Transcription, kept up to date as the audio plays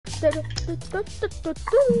Wait,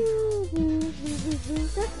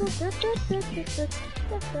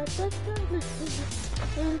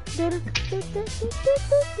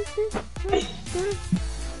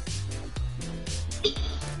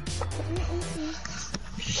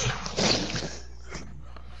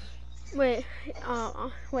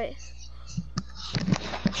 wait.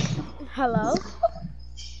 Hello?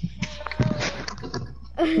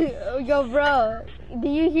 Yo, bro, do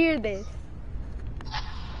you hear this?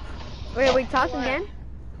 Wait, talk again?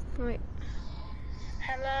 Wait.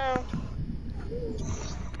 Hello.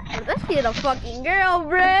 That shit a fucking girl,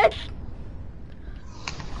 bro.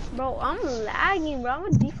 Bro, I'm lagging, bro. I'm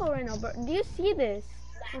a default right now, bro. Do you see this?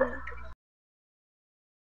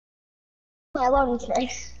 I love you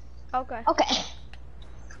today. Okay. Okay.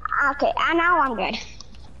 Okay, and now I'm good.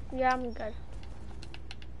 Yeah, I'm good.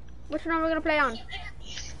 Which one are we gonna play on?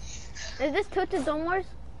 Is this Tilted Dome Wars?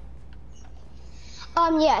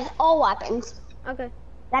 Yes, all weapons. Okay.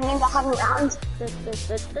 That means 100 rounds. Do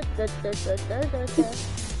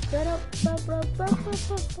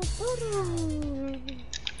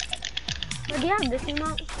you have this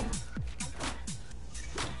emote?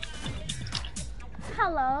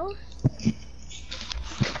 Hello?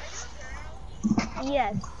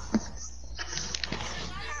 Yes.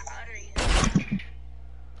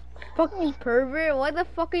 Fucking pervert, why the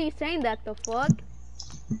fuck are you saying that the fuck?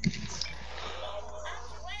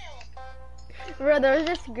 Bro, there was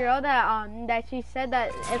this girl that she said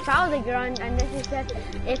that if I was a girl and then she said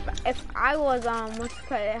if I was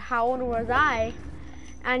how old was I?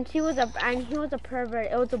 And he was a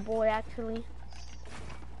pervert. It was a boy actually.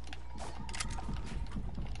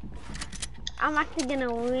 I'm actually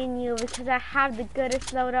gonna win you because I have the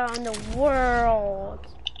goodest loadout in the world.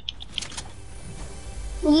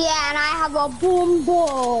 Yeah, and I have a boom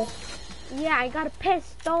ball. Yeah, I got a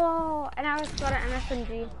pistol and I just got an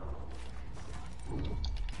SMG.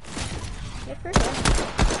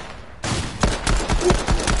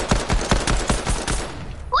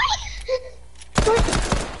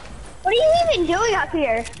 What are you even doing up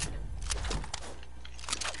here?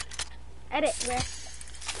 Edit, bro.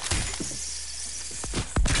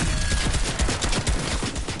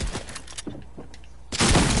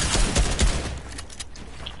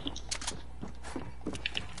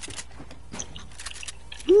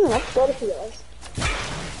 That's good for yours.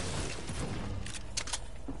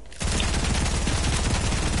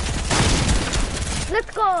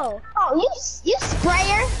 Let's go. Oh, you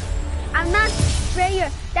sprayer? I'm not sprayer.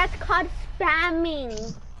 That's called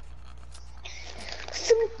spamming.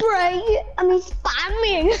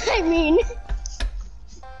 Spamming.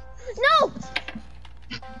 No!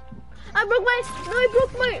 I broke my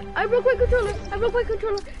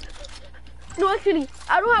controller. No, actually,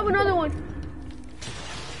 I don't have another one.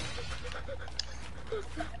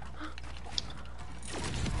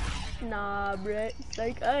 Nah, bro. It's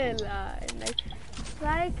like I lied.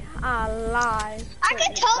 Like I lied. I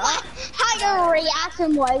can tell how your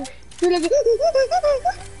reaction was. Did you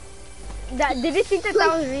think that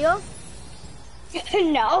was real?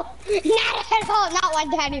 No, not at all. Not one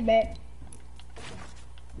tiny bit.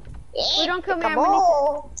 Wait, don't kill me.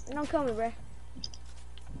 Don't kill me, bro.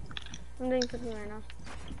 I'm doing something right now.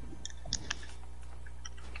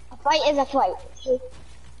 A fight is a fight.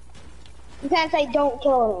 You can't say don't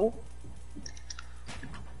kill me.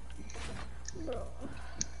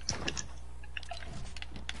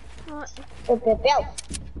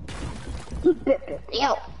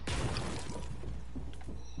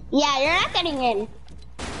 Yeah, you're not getting in.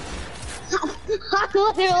 I'm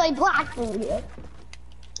literally blocking you.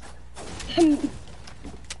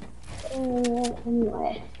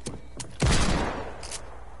 Anyway.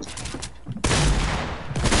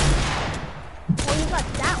 Oh, you got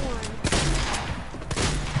that one.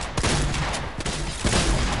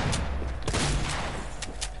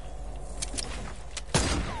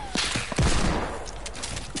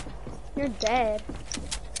 You're dead.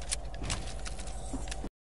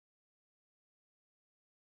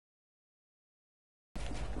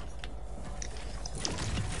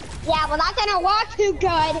 Yeah, well that didn't work too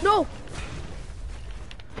good. No!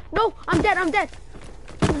 No, I'm dead.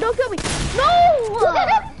 Don't kill me. No!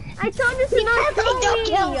 I told you to not Don't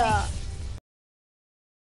kill me.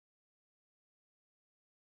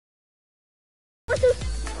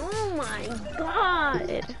 Oh my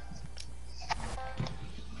god.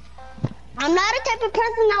 I'm not a type of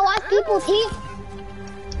person that wants people to heal.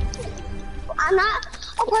 I'm not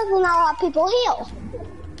a person that wants people heal.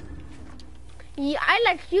 Yeah, I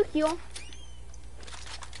like you heal.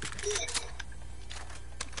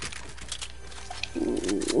 You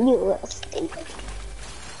little stinker.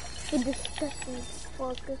 You disgust me.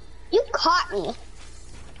 motherfucker. You caught me.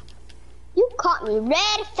 You caught me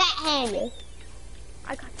red fat-handed.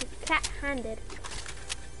 I got you cat-handed.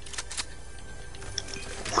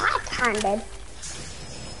 Cat-handed.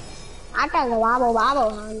 I got the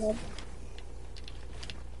wobble-handed.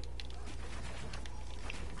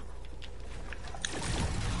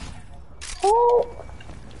 Oh.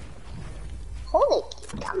 Holy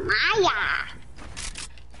Kamaya.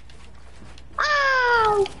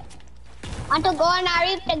 Wow. Want to go and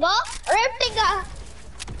I rip to go? Rip to go.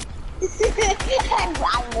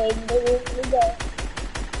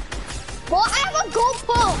 Well, I have a gold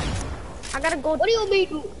bow. I gotta go. What do you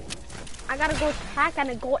mean? I gotta go track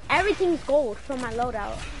and gold. Everything's gold from my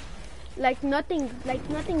loadout. Like nothing's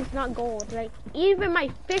not gold. Like even my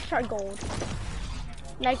fish are gold.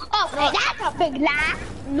 Like okay, no, that's a big lie.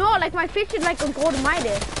 No, like my fish is like a gold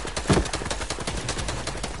Midas.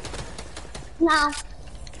 No.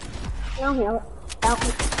 No.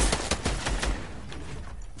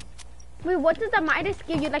 Wait, what does the Midas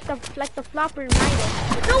give you? Like the flopper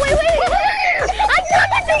Midas? No, wait! I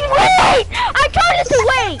told you to wait! I told you to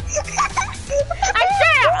wait! I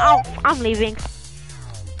said, oh, I'm leaving.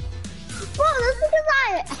 Bro, that's because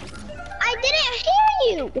I didn't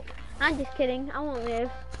hear you. I'm just kidding. I won't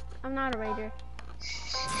live. I'm not a raider.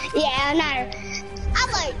 Yeah, I'm not.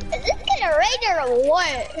 I'm like, is this kid a raider or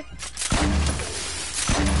what?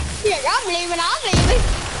 Yeah, I'm leaving.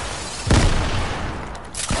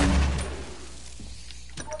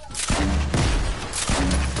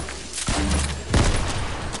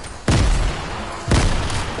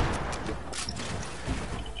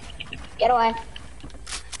 Get away.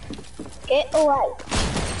 Get away.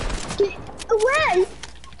 Get away.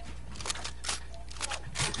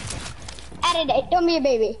 Saturday, don't be a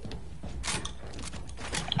baby.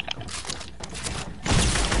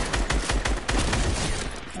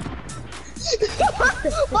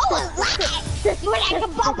 What was that? You were like a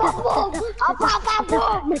bubble boom. A bubble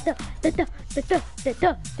boom.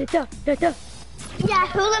 Yeah,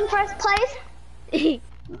 who's in first place?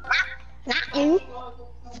 Not you.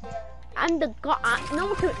 I'm the god. No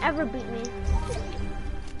one can ever beat me.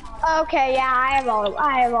 Okay, yeah, I have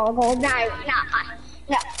all gold.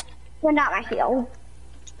 No, we're not my field.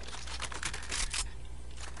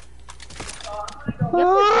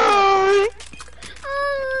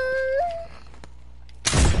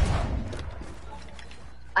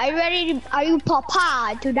 Are you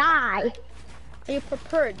prepared to die? Are you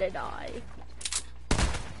prepared to die?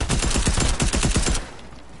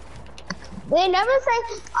 They never say,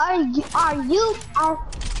 they always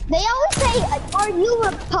say, are you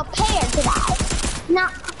prepared to die?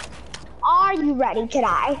 Not, are you ready to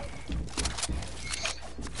die?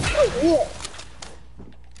 Yeah.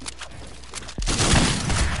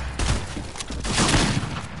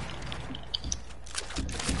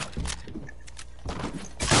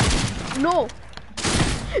 No!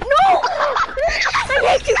 No! I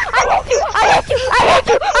hate you! I hate you! I hate you! I hate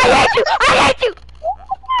you! I hate you! I hate you!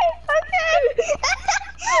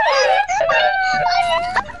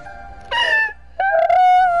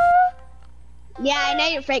 Yeah, I know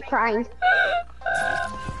you're fake crying.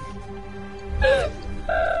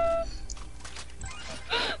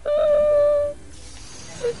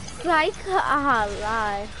 Like a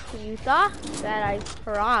lie. You thought that I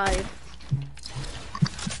cried.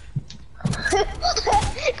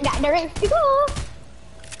 Not the right people.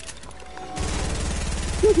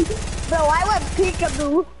 Bro, I went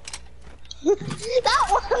peekaboo. That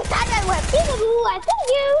one time I went peekaboo, I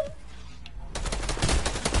see you.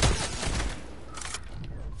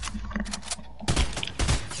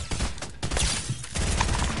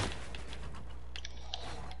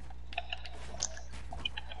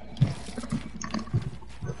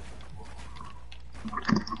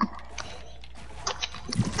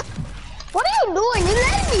 What are you doing? You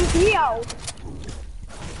let me heal.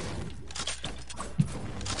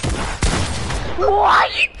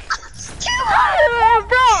 What?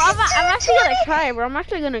 Bro, I'm actually gonna cry, bro. I'm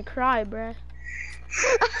actually gonna cry, bro. You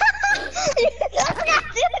just got 20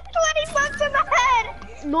 bucks in the head.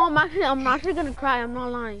 No, I'm actually gonna cry. I'm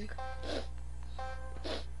not lying.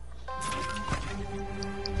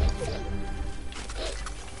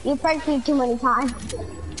 You pranked me too many times.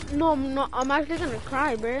 No, I'm not. I'm actually gonna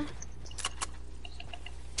cry, bro.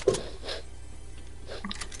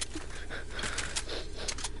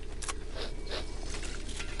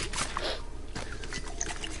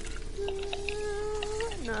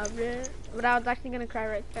 No, bro. But I was actually gonna cry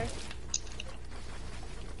right there.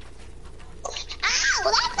 Ow,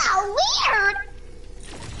 that's so weird.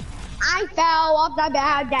 I fell off the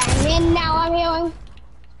building and now I'm healing.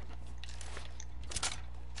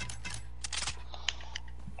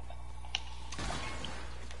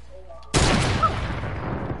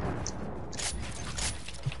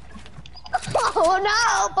 Oh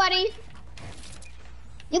no, buddy.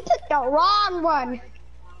 You picked the wrong one.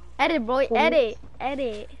 Edit, boy. Edit.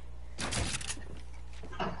 Edit.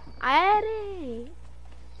 Edit.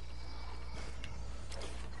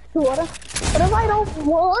 What if I don't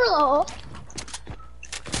wanna?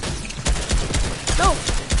 No.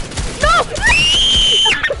 No.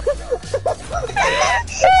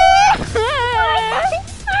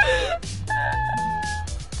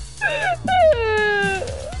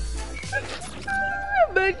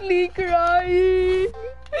 Make me cry.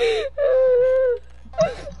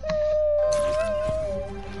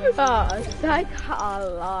 Oh,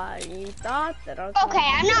 psychology. Thought that I was Okay,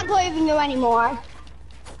 I'm not believing you anymore.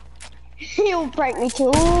 You break me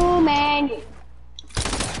too, man.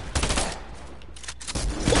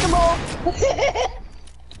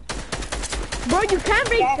 Bro, you can't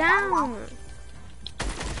break down.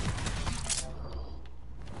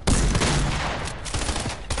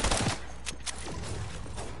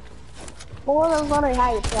 Well, that's not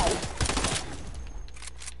how you play.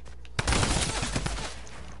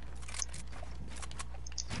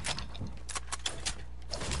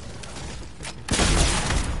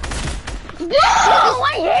 Bro,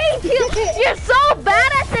 I hate you. You're so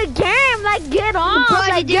bad at the game. Like, get off.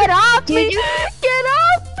 Buddy, like, did- get off did me. you- Get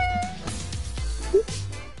off me.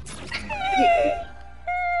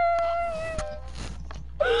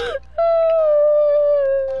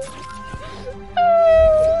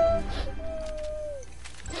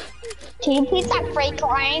 Can you please stop free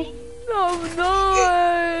crying? I'm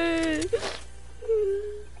not.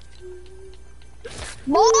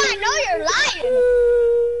 Boy, I know you're lying.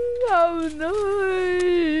 I'm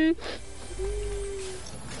not.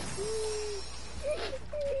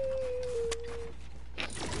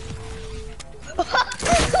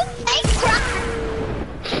 Hey, cry.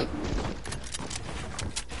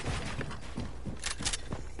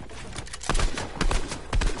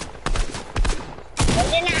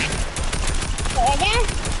 You're not.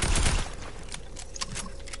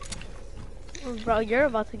 Bro, you're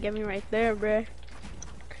about to get me right there, bruh.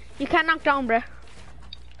 You can't knock down, bruh.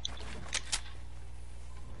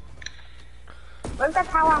 Well, that's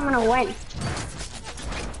how I'm gonna win.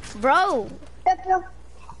 Bro, You're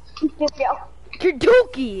you're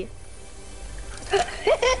dookie.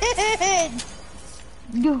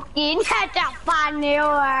 Dookie, that's a funny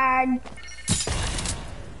word.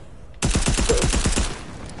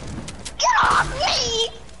 Get off me!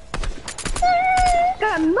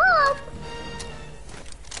 Come on!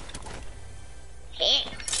 Hey,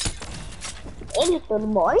 little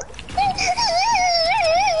boy.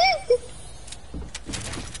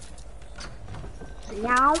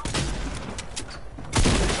 Now.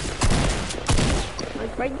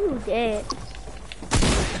 Like, bro, you dead.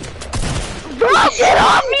 Bro, get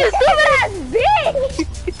off me, you stupid ass bitch!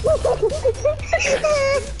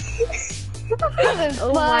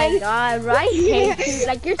 Oh my god, bro, I hate you.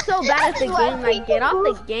 Like, you're so bad at the game. Like, get off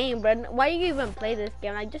the game, bro. Why you even play this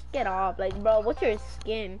game? Like, just get off. Like, bro, what's your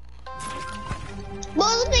skin?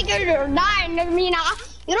 Well, think you're dying. I mean,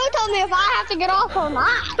 you don't tell me if I have to get off or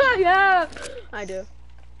not. Yeah, I do.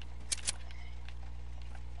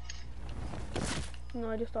 No,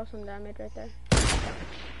 I just saw some damage right there.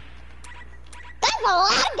 That's a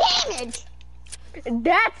lot of damage.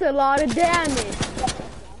 That's a lot of damage.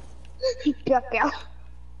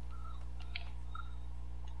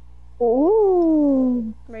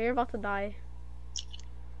 Ooh. Bro, you're about to die.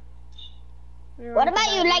 You're What about to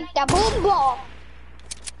about you die. like the boom ball?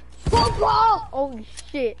 Boom ball. Oh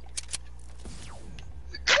shit.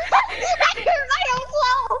 I don't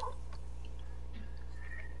flow.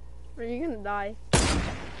 Bro, you're gonna die.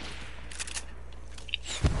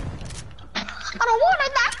 I don't want to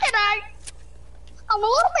die today. I'm a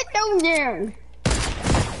little bit down there.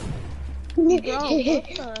 Bro, what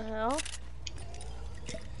the hell?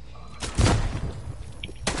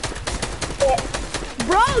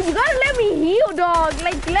 Bro, you gotta let me heal, dog.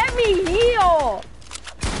 Like, let me heal.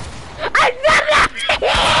 I said let me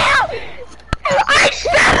heal. I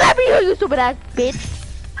said let me heal, you stupid ass bitch.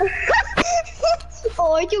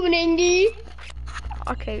 Oh, you Nindy.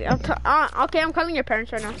 Okay, I'm calling your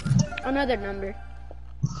parents right now. Another number.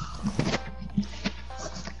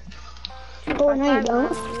 Oh, no, you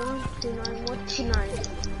don't. 129.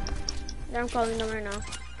 Yeah, I'm calling them right now.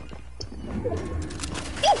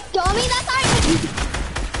 You dummy, that's how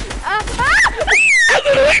I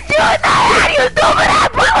didn't do that, you stupid ass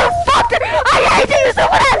motherfucker! I hate you,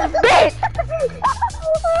 stupid ass bitch!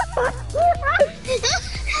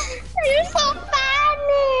 You're so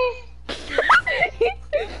funny.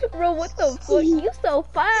 Bro, what the fuck? You so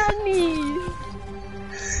funny.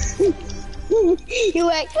 You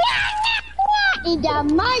like, Mikey, the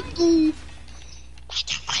Mikey. That's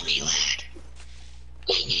a funny word.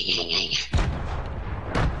 Yeah.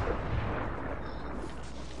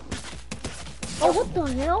 Oh, what the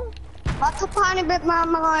hell? What's a tiny bit my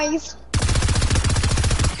life?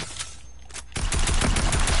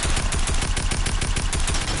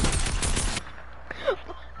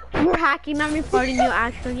 You're hacking. I'm reporting you.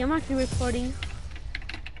 Actually, I'm actually reporting.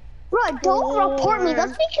 Bro, don't report me.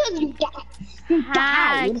 That's because you died. You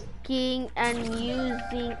died. Hacking and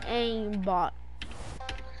using a bot.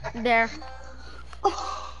 There.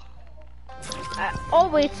 Oh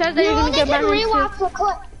wait, it says that you're gonna get banned. Rewatch the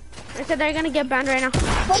clip. It said they're gonna get banned right now.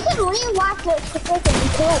 They can rewatch the freaking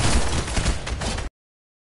clip.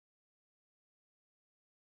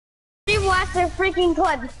 Rewatch their freaking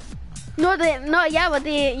clip.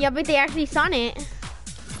 But they actually saw it.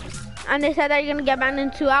 And they said that you're gonna get banned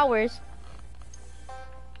in 2 hours.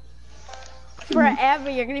 Forever,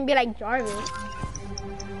 you're gonna be like Jarvis.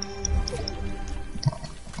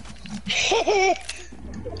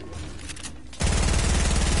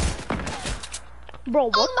 Bro,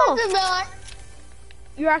 what the?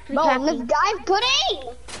 You're actually hacking. This guy's good aim.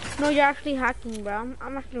 No, you're actually hacking, bro.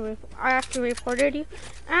 I actually reported you,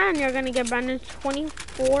 and you're gonna get banned in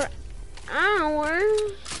 24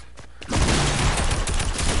 hours.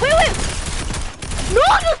 Wait! No,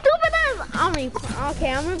 you stupid ass!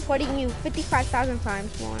 I'm reporting you 55,000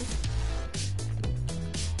 times more.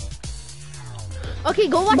 Okay,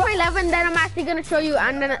 go watch my live, and then I'm actually gonna show you,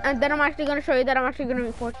 and then I'm actually gonna show you that I'm actually gonna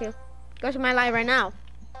report you. Go to my live right now.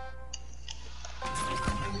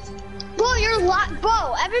 Bro,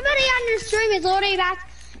 bro, everybody on your stream is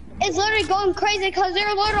literally going crazy because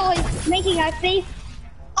they're literally making a fake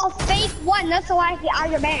one. That's why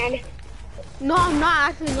you're banned. No, I'm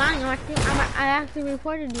not actually lying. I actually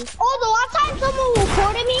reported you. Oh, the last time someone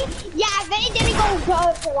reported me, yeah, they didn't go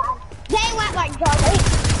good for that. They went like garbage.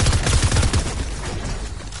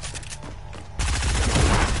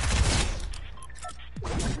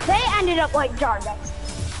 They ended up like Jarvis.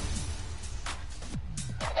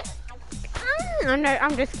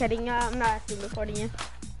 I'm just kidding. I'm not actually reporting you.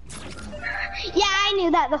 Yeah, I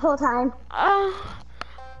knew that the whole time.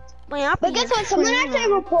 But guess what? Someone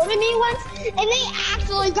actually reported me once, and they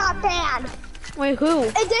actually got banned. Wait, who?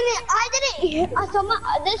 I didn't.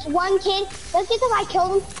 This one kid. That's because I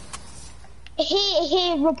killed him.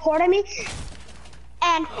 He reported me,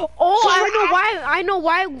 and I know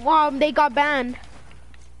why they got banned.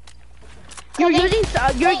 You're using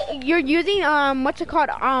what's it called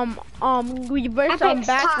reverse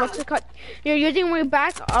back time. What's it called? You're using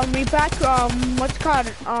reback what's it called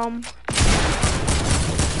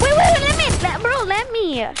Wait, let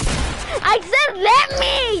me. I said let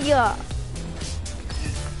me.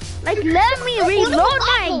 Like let me reload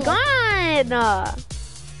my gun.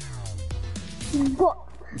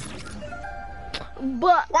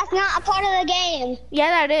 But that's not a part of the game. Yeah,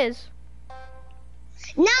 that is.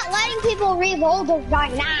 Not letting people reload their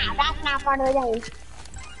gun. Nah, that's not part of the game.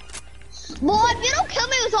 Boy, if you don't kill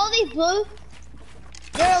me with all these blues,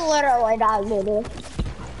 you're literally not good.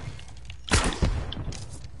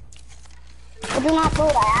 I do not do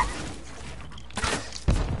that.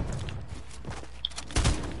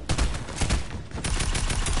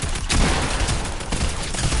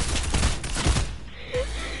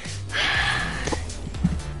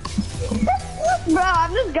 Bro,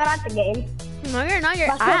 I'm just good at the game. No, you're not. Your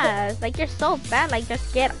ass. Like you're so bad. Like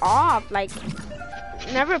just get off. Like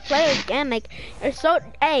never play again. Like you're so.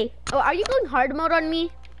 Hey, are you going hard mode on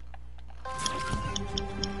me?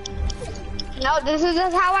 No, this is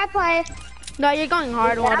just how I play. No, you're going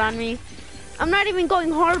hard mode on me. I'm not even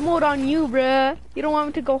going hard mode on you, bruh. You don't want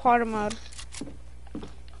me to go hard mode.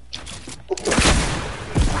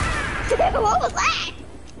 What was that?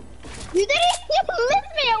 You missed me.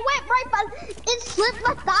 It went right by. It slipped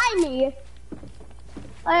beside me.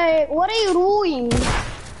 Hey, what are you doing?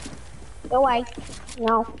 Go away.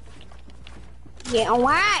 No. Get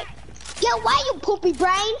away. Get away, you poopy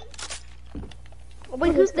brain. Oh,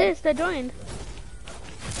 wait, who's this that joined?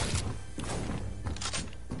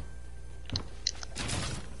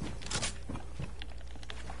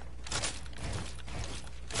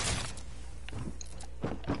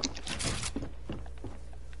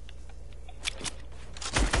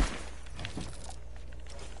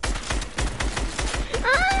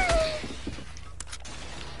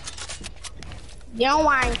 You don't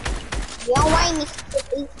whine. You don't whine,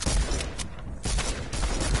 Mississippi.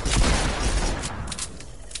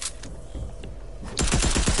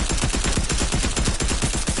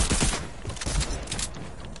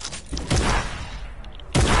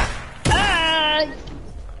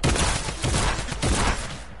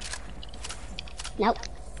 Nope.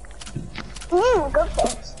 Good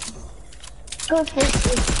fish. Good fish.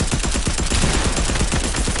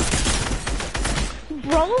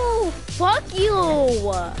 Bro, fuck you.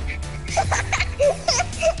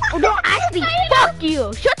 No, actually, fuck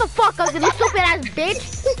you. Shut the fuck up, you stupid ass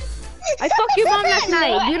bitch. I fucked your mom last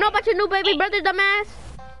night. Do you know about your new baby brother, dumbass?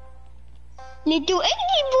 Little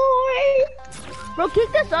Iggy boy. Bro,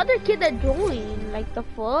 kick this other kid that joined. Like the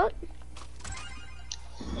fuck?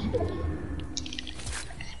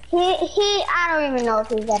 I don't even know if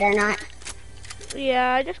he's dead or not.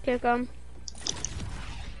 Yeah, I just kick him.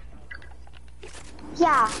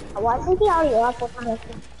 Yeah, wasn't he already up with my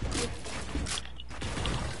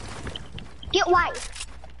Get white.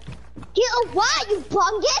 Get a white, you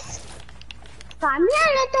bungus. Come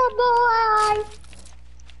here, little boy.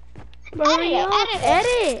 Bro, Edit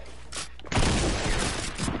edit.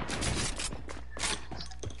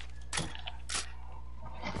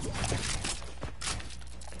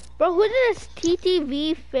 Bro, who's this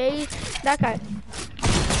TTV face? That guy.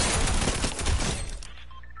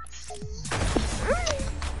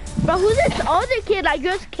 Bro, who's this other kid? I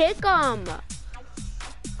just kick him.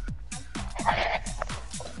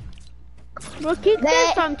 Bro, kick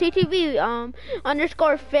this from TTV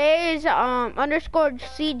underscore phase underscore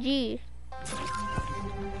CG.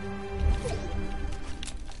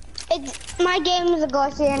 My game is a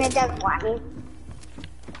ghosty and it doesn't want me.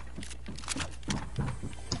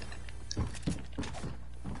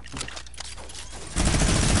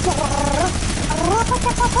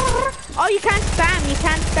 Oh, you can't spam. You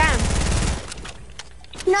can't spam.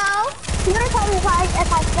 No, you're gonna tell me if I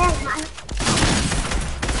spam, man.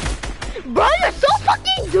 Bro, you're so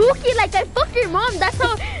fucking dookie. Like, I fucked your mom. That's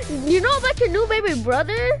how. You know about your new baby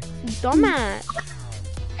brother? Dumbass.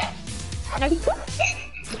 Like,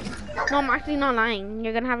 no, I'm actually not lying.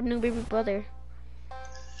 You're gonna have a new baby brother.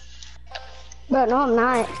 But no, I'm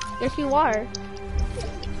not. Yes, you are.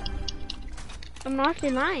 I'm not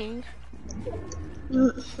actually lying.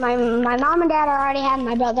 My mom and dad already have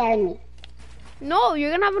my brother and me. No, you're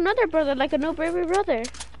gonna have another brother, like a new baby brother.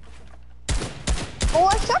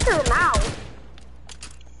 Boy, shut your mouth.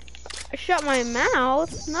 Shut my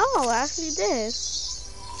mouth? No, I actually did.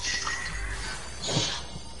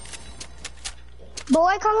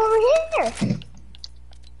 Boy, come over here.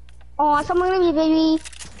 Oh, someone with me, baby.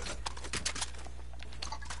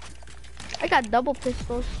 I got double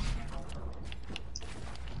pistols.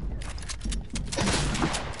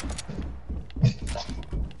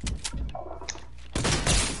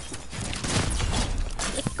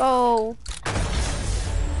 Let's go.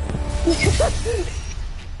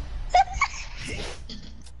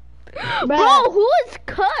 Bro, who is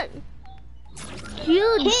cut?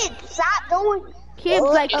 Huge. Kid, stop doing. Kids,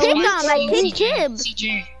 like kick on, like kick kids.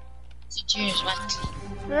 CJ is what?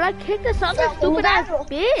 Like kick this other stupid ass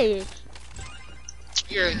bitch.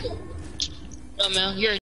 You're. No, man,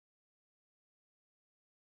 you're.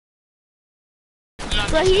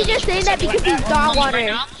 Bro, he just saying that because he's dog water. Right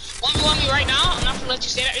now. Want me right now? I'm not gonna let you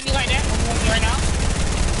say that to me like that. Want me right now?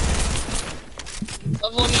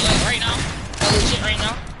 Want me like right now? Legit right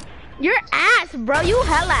now? You're ass, bro. You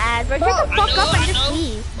hella ass, bro. Shut the fuck up and just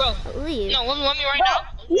leave. Bro, leave. no, want me right now?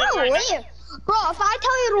 No, leave. Bro, if I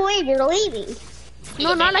tell you to leave, you're leaving.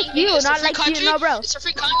 No, not like you. Not like you. No, bro. It's a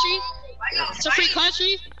free country. It's a free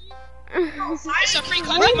country. It's a free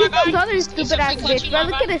country, Look my at guy. those other stupid ass bitch, bro.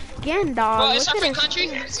 Look at his skin, dog. Bro, it's a Look free at his... country.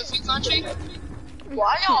 It's a free country.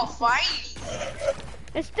 Why y'all fighting?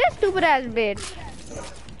 It's this stupid ass bitch.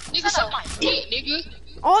 Nigga, suck my dick, nigga.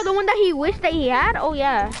 Oh, the one that he wished that he had? Oh,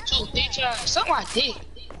 yeah. So, bitch, suck my dick.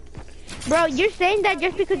 Bro, you're saying that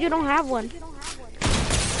just because you don't have one.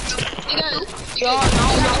 Nigga, you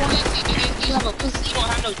have a pussy, you don't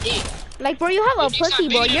have no dick. Like, bro, you have a pussy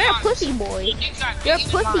boy. You're a pussy boy. You're a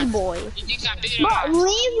pussy boy. Bro,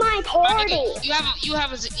 leave my party. You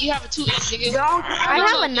have a 2-inch, nigga. I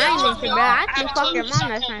have a 9-inch, bro. I actually fucked your mom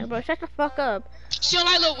last night, bro. Shut the fuck up. She don't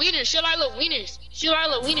like little wieners.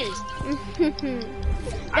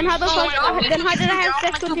 Then how the fuck? Then how did I have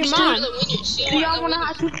sex with your mom? Do y'all wanna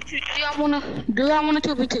have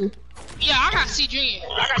 2v2? Yeah, I got C Junior.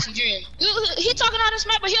 He talking all this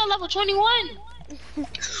smack, but he on level 21.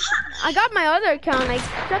 I got my other account. Like,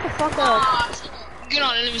 shut the fuck up. Get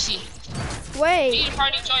on it. Let me see. You Wait. need to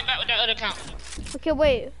party join back with that other account. Okay,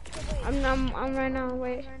 wait. I'm right now.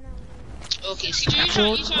 Wait. Okay, C Junior, you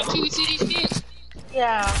trying to PvT these kids?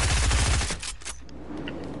 Yeah.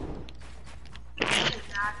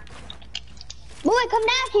 Boy, come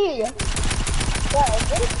down here.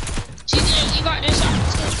 C Junior, you got this.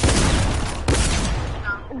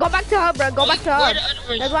 Go back to her, bro. Go back to her. Where the other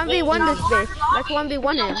version? Let's 1v1 this bitch. Let's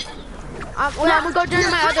 1v1 him. I I'm gonna go join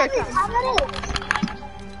my other account. I'm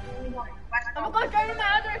gonna go join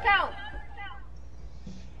my other account.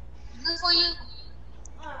 Good for you.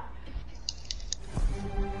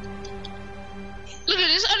 Look at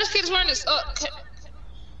this other kid's wearing this.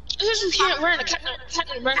 This is kid wearing a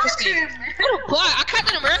Captain America skin. What a boy! A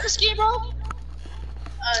Captain America skin, bro. Oh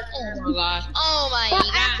my god. Oh my But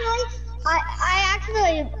god.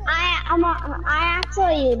 actually, I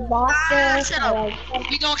actually bought this. Shut up.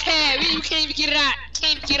 We don't care. You can't even get it out.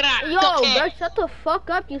 Can't even get it out. Yo, Don't care. bro, shut the fuck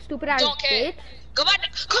up, you stupid ass Don't care. bitch. Come back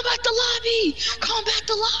to lobby. Come back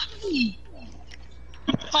to lobby.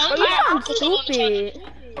 Bro,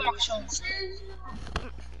 you sound stupid.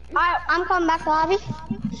 I'm coming back to lobby.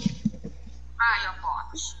 Your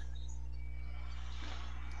boss.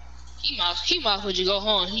 He might as well just go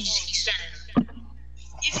home. He just keeps staring.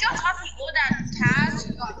 If you're talking all that task,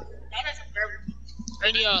 that is very.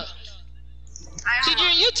 Ready up. I See,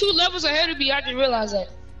 Junior, you're 2 levels ahead of me. I didn't realize that.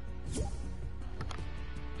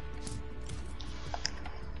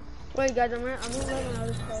 Wait, guys, I'm moving out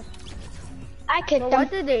of stuff. I kicked But them.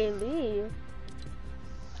 what did they leave?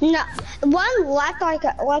 No, one left like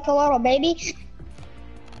a little baby,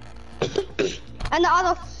 and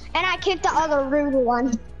I kicked the other rude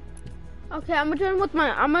one. Okay, I'm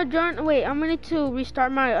gonna need to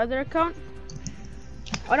restart my other account.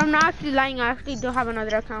 But I'm not actually lying, I actually do have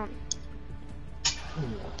another account.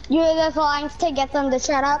 You're just lying to get them to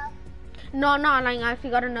shut up. No, I'm not lying, I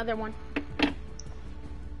actually got another one.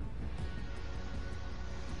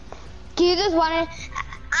 Do you just want to?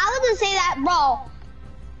 I would just say that, bro.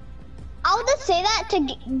 I would just say that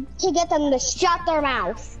to get them to shut their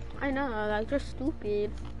mouth. I know, like, they're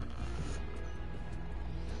stupid.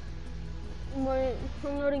 Wait,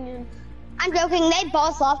 I'm loading in. I'm joking. They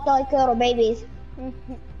both left like little babies.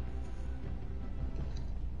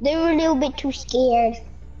 They were a little bit too scared.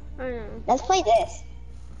 I know. Let's play this.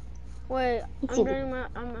 Wait, Let's I'm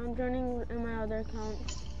see. joining in my other account.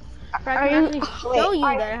 So Are I can you- actually wait, show you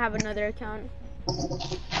are- that I have another account.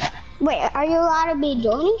 Wait, are you allowed to be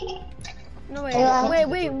joining? No, Yeah. wait,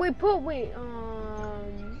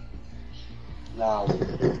 No.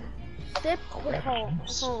 sip home.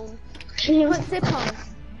 Can you? Put sip home.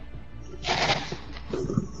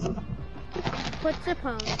 Put sip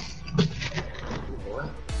home.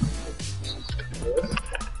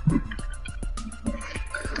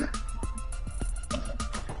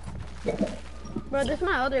 Bro, this is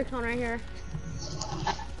my other account right here.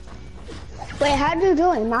 Wait, how'd you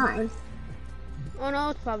join mine? Oh no,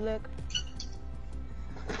 it's public.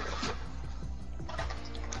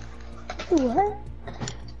 What?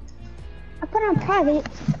 I put it on private.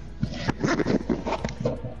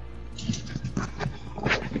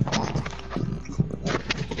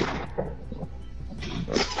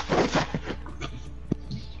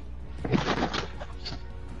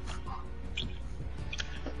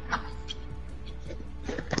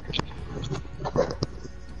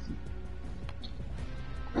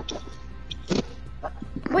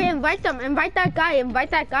 Wait, invite them. Invite that guy.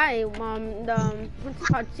 What's it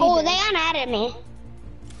called? Oh, CJ. they unadded me.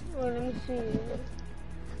 Wait, let me see.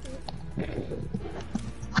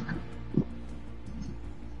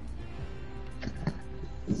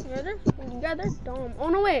 Yeah, they're dumb. Oh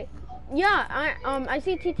no, wait. Yeah, I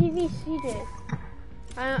see TTV CJ.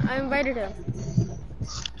 I invited him.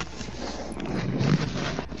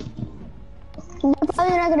 He's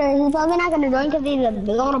probably not gonna join because he's a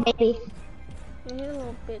little baby. He's a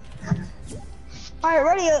little bitch. Alright,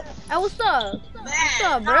 ready? Hey, what's up? What's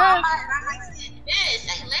up, bro?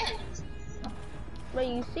 Bro,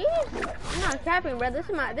 you see? I'm not capping, bro. This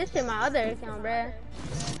is my other account, bro.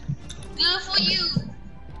 Good for you.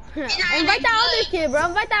 Invite that other kid, bro.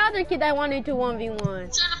 Invite that other kid that wanted to 1v1. Shut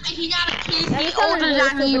up, he not a kid. Yeah, He this other older little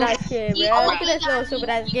than you. stupid ass kid, He bro. older Look at this than little you. stupid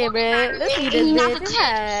ass kid, bro. Let's see He this not a bitch. kid.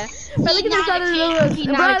 Yeah. Bro, look at He this not a other kid. little. He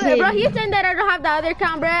not a Bro, kid. he's saying that I don't have the other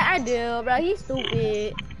account, bro. I do, bro. He's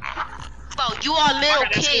stupid. Bro, you are a little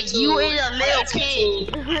kid. You is a little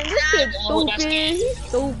kid. This kid's stupid. He's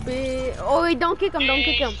stupid. Oh wait, don't kick him. Don't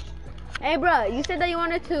kick him. Hey, bro, you said that you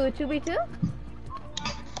wanted to 2v2?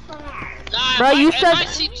 Nah, Bro, you said-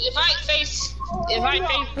 if I face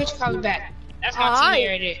Rich Collar back, that's my Alright. team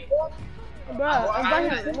right there. Bro,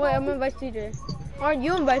 invite him. Wait, I'm gonna invite CJ. Or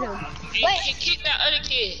you invite him. You can kick that other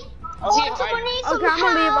kid. Someone needs some Okay, I'm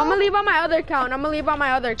gonna leave. help. I'm gonna leave on my other account. I'm gonna leave on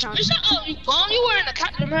my other account. Shut up, you bum. You wearing a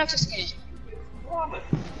Captain America skin.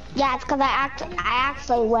 Yeah, it's because I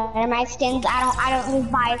actually wear my skins. I don't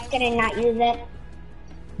just buy a skin and not use it.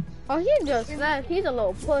 Oh, he just left. He's a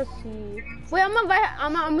little pussy. Wait, I'm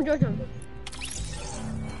gonna join him.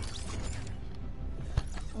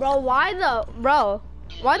 Bro, why the bro?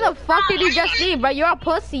 Why the fuck did you just leave, bro? You're a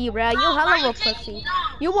pussy, bro. You hell of a pussy.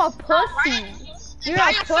 You a pussy. You're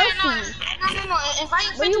a pussy. No. Invite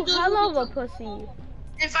your But friend you to do hell of a pussy.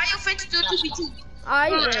 Invite your friend to do 2v2.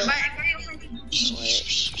 Alright, bro. Invite your friend to do.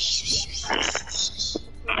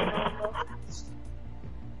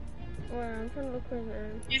 Wait, I'm trying to look for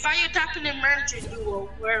her. Invite your Captain America duo,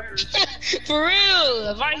 wherever. For real,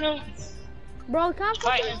 invite him. Bro, can't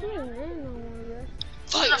Fight fucking him. see his name no more,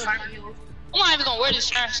 bro. Fight him. I'm not even gonna wear this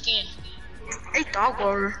trash skin. Hey, dog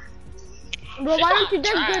water. Bro, why don't you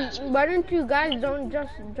just why don't you guys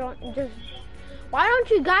why don't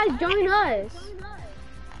you guys join us?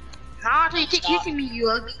 Nah, you keep kicking me, you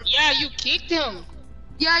ugly. Yeah, you kicked him.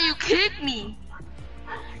 Yeah, you kicked me.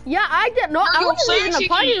 Yeah, I did. No, I wasn't even the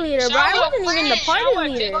party leader, bro. I wasn't even the party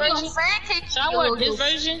leader. Your friend kicked me. Should I wear this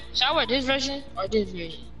version? Should I wear this version or this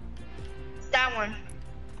version? That one.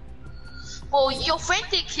 Well, your friend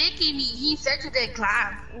kept kicking me. He said you didn't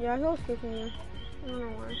climb. Yeah, he was kicking me. I don't know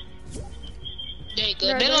why. There you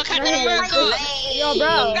go. They look at the America. Yo,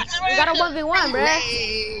 bro, we got a 1v1, bro.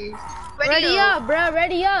 Ready up, bro.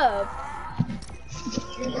 Ready up.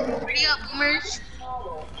 Ready up, boomers.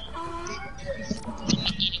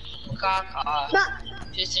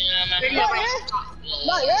 Ready up,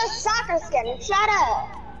 No, you're a soccer skin. Shut up.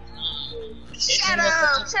 Shut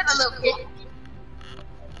up, little kid.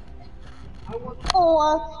 Oh,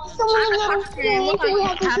 someone little skin. We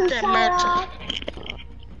have to do shut up.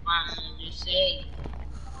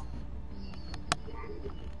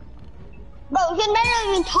 Bro, you can barely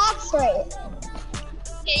even talk straight.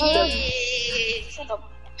 Shut up.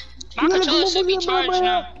 My controller should be charged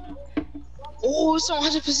now. Oh, it's on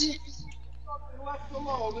 100%.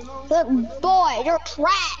 Good boy, you're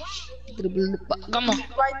trash. Come on.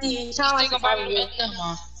 Right there. Sound like a 5-year-old.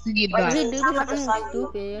 Why did you do something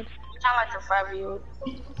stupid? Sound like a 5-year-old.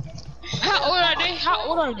 How old are they? How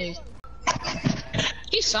old are they?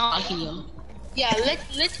 He sound like he young. Yeah,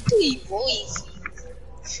 let's do your voice.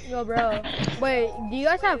 Yo, bro. Wait, do you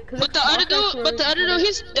guys have clips? But the other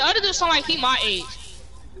dude sound like he my age.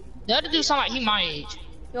 The other dude sound like he my age.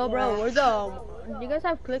 Yo, bro, where's do you guys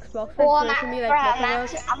have clicks box Well, fights for me like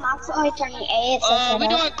I'm actually turning 8. So We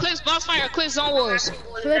doing clicks box fight or clicks zone wars?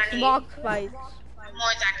 Clicks box fights.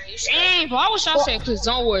 Dang, bro, I wish I said clicks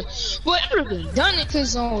zone wars. But I would have been done in clicks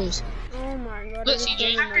zone wars. Oh my god. Look,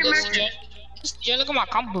 CJ. Look, CJ. CJ, look at my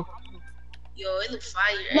combo. Yo, it look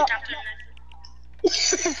fire. No. Why is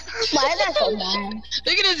that so bad?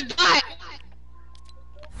 Look at his butt.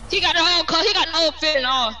 He got the whole cut. He got the whole fit and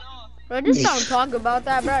all. Bro, just don't talk about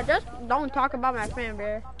that, bro. Just don't talk about my friend,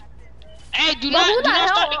 bro. Hey, do Bro, not who the hell?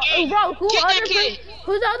 start the game. Bro, Kick that kid.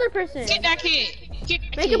 who's the other person? Kick that kid. Kick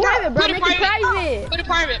that Make kid. it private, bro. Put Make it private. Put it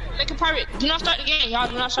private. Make it private. Do not start the game. Y'all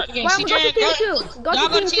do not start the game. Bro, CJ, go to team 2. Go y'all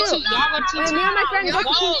to team 2. Y'all go to team 2. Me and my friend go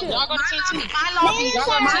to team 2. Y'all go to team 2. My lobby. I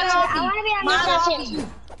want to be on My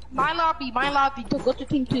my lobby. My lobby. Go to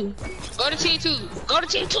team 2. Go to team 2. Go to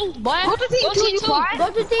team 2, boy. Go to team 2, you boy.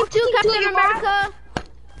 Go to team 2, Captain America.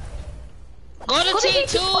 Go to team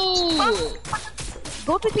 2.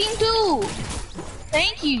 Go to team 2.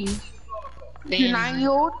 Thank you. You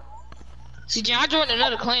 9-year-old. CJ, I joined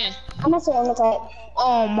another clan. I'm gonna say on the type.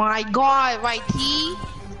 Oh my god, right T?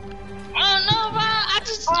 I don't know, bro.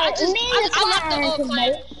 I left the old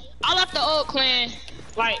clan. I left the old clan,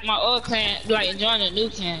 like my old clan, like and joined a new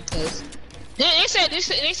clan, cause they said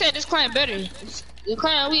this clan better. The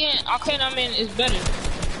clan we in, our clan I'm in is better.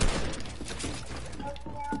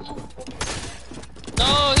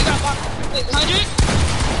 No, he got 100.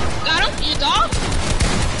 Got him. You dog.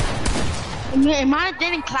 Mine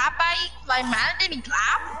didn't clap like mine didn't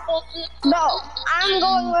clap. No, I'm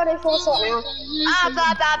going ready for something.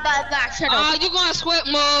 Blah, shut up. You gonna sweat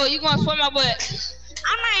more? You gonna sweat my butt?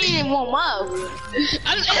 I'm not even warm up.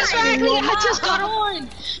 Exactly. I just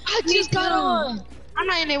got on. I'm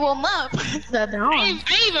not even warm up. I ain't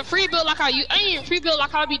even free build like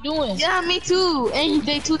I be doing. Yeah, me too. And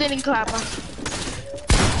they too didn't clap.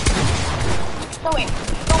 No way.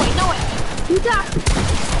 You got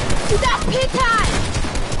pit time.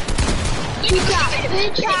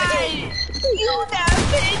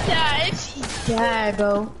 Yeah,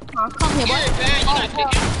 bro. Oh, come here, boy.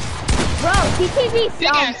 Bro, he thinks he's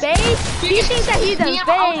face. He thinks that he's a face,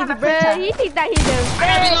 bro. He thinks that he's a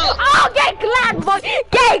face. Oh, get clapped, boy.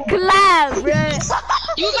 Get clapped, bro.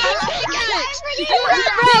 You got pickaxe. Bro,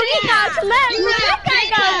 he got clapped, bro. That guy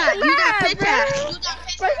got clapped, bro.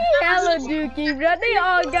 Bro, he hella dookie, bro. They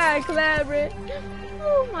all got clapped, bro.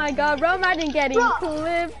 Oh my god, bro. Imagine getting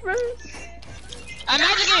clipped, bro.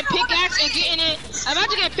 Imagine getting pickaxe and getting it.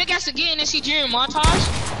 Imagine getting pickaxe and getting in CJ montage.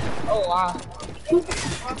 Oh wow.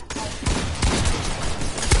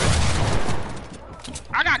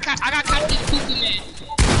 I got these poopy man.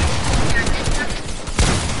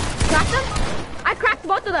 Cracked them? I cracked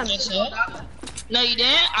both of them. Yes, sir. No, you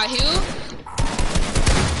didn't. I healed.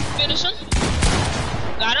 Finish him.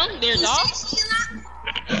 Got him. There's dog.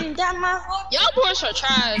 Y'all boys are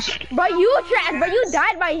trash. Bro, you trash. Bro, you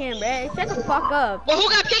died by him, bro. Shut the fuck up. Well, who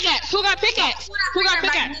got pickaxe? Who got pickaxe? Who got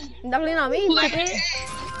pickaxe? Definitely not me, stupid.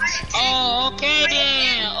 Oh, okay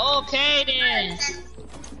then. Okay then.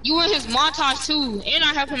 You in his montage too, and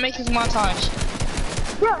I help him make his montage.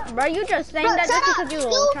 Bro, you just saying that just because you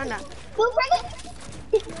were trying to.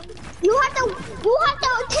 You have to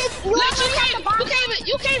take.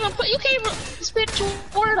 You can't even spit your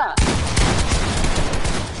word up.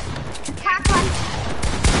 Pack one.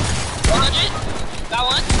 100. Got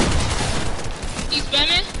one. He's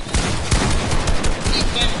spamming.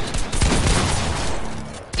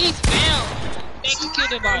 He's spam.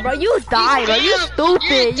 Executed by. Bro, you died, bro. You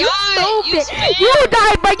stupid. You stupid. You You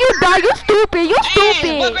died, but you died. You stupid. You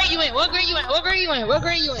stupid. What grade you in? What grade you in? What grade you in? What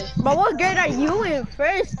grade you in? But what grade are you in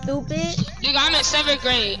first, stupid? Nigga, I'm in 7th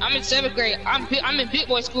grade. I'm in 7th grade. I'm in big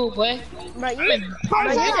boy school, boy. Bro, you You're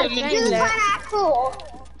not at school.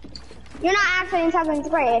 You're not actually in 7th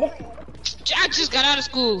grade. I just got out of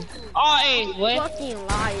school. All A's, boy. fucking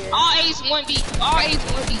liar. All A's 1B. All A's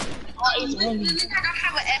 1B. All A's 1B. I don't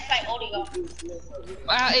have an S like audio.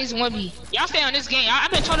 All A's 1B. Y'all stay on this game. I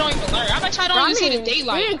bet y'all don't even learn. I bet y'all don't even see the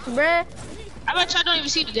daylight. Thanks, bruh. I bet y'all don't even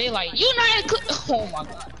see the daylight. You not in oh my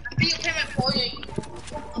god.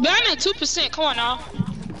 But I'm at 2%. Come on now.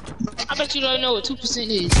 I bet you don't know what 2%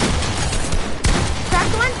 is.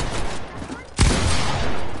 Crack one?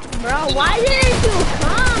 Bro, why didn't you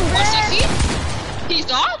come, bruh? 160? He's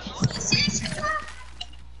dog?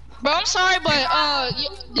 Bro, I'm sorry, but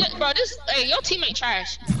bro, hey, your teammate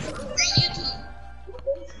trash.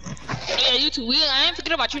 Yeah, you too. I ain't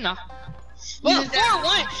forget about you now. Well,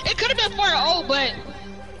 4-1. It could have been 4-0, but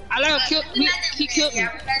I let him kill me. He killed me.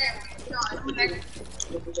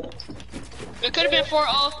 It could have been 4-0. I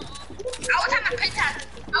was having a pit tag.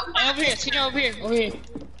 Hey, over here, sit down over here. Over here.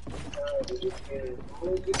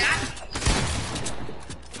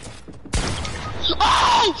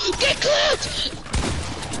 Oh! Get clipped!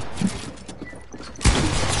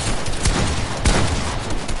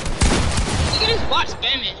 Look at this bot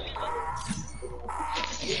spamming.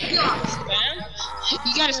 Spam?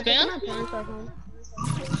 You gotta spam?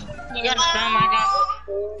 You gotta spam, my guy.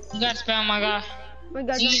 You gotta spam, my guy.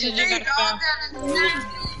 Jesus, you gotta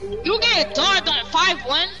spam. You get dogged on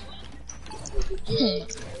 5-1?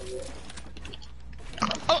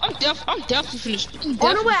 Oh, I'm definitely finished.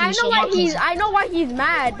 Oh no, wait, I know why he's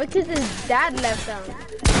mad, because his dad left him.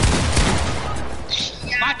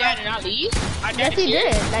 My dad did not leave. Yes, he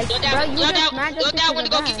did. Like, Your bro, you just dad mad just went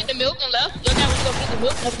to go get the milk and left. Your dad went to go get the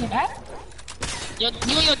milk and never came back. You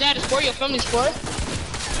and your dad is poor. Your family's poor.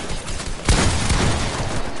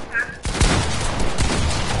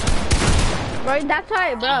 Bro, that's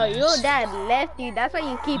why, bro, your dad left you. That's why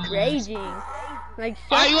you keep raging. Like,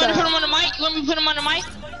 shut You want to up. put him on the mic? You want me to put him on the mic?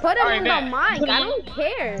 Put him on bet. the mic. I don't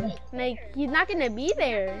care. Like, he's not gonna be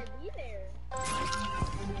there.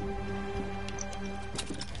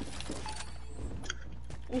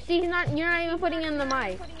 You see, you're not even putting in the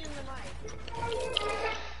mic.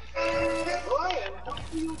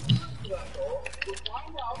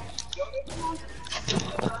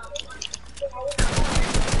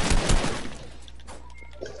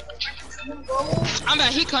 I'm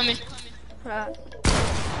back. He coming. Got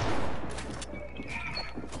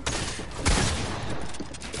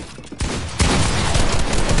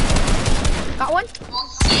one?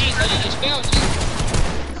 Dang, buddy, it's failed you.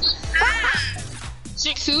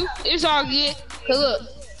 6-2. It's all good. Cause look,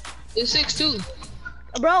 it's 6-2.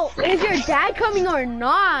 Bro, is your dad coming or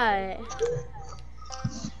not?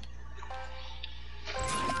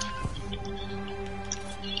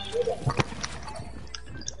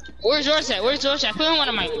 Where's yours at? Where's yours at? Put him on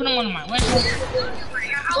the mic. Put him on the mic. Where's yours?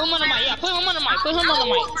 Put him on the mic. Yeah, put him on the mic. Put him on the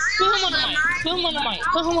mic. Put him on the mic. Put him on the mic.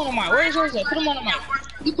 Put him on the mic. Where's yours at? Put him on the mic.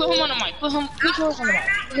 You put him on the mic. Put yours on the mic.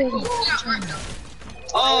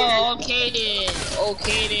 Oh, okay then.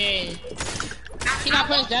 Okay then. He not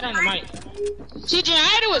putting his dad on the mic. CJ, I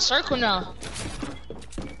had to do a circle now.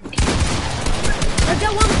 Let's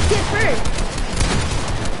get one kid first.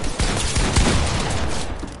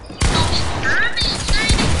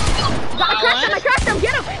 I cracked him,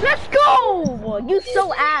 get him! Let's go! You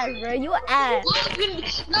so ass, bro, you ass.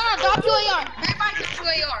 No, drop your AR. Everybody drop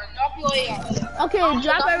your AR. Drop your AR. Okay,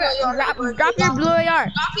 drop your blue AR.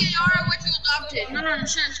 Drop your AR what you adopted. No,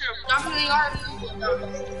 shut up. Drop your AR what you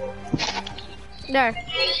adopted. There.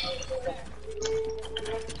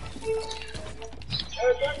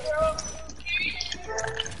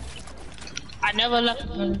 I never left.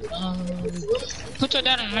 Put your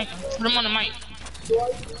dad on the mic. Put him on the mic. You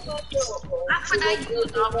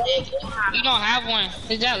don't have one.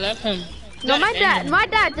 His dad left him. No, my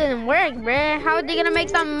dad didn't work, bruh. How are they gonna make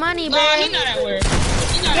some money, bruh? Nah, he not at work.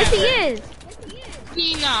 Yes, he is.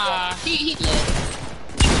 He good.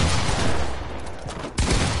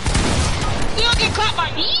 You don't get caught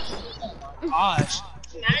by me? Gosh.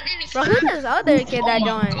 Bro, who's this other kid that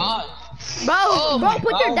joined? Oh Bro,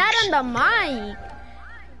 put your dad on the mic.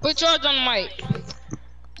 Put yours on the mic.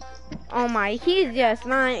 Oh my, he's just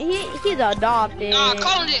not. He's adopted. Nah,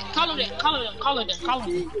 call him.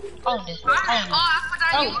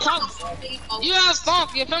 You have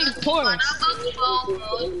funk. Your family's poor.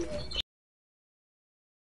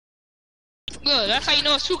 Good. That's how you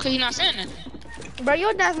know it's true, cause he's not saying nothing. Bro,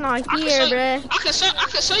 your dad's not here, bruh. I can show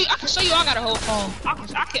you. I got a whole phone. I can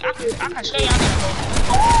show you. I got a whole phone.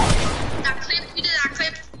 That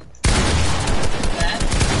clip.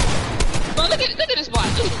 Bro, look at this boy.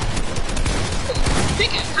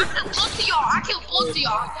 I killed both of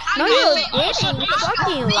y'all. No, you didn't. You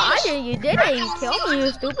fucking liar. You didn't. You killed me,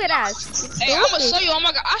 you stupid ass. Hey, I'ma show you.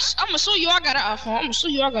 I'ma show you. I got an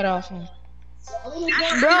iPhone.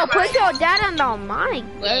 Bro, put your dad on the mic.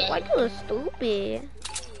 Like you stupid.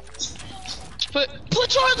 Put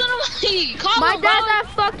yours on the mic. Call My him, dad's bro. at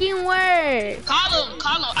fucking work. Call him.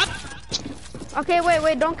 Okay,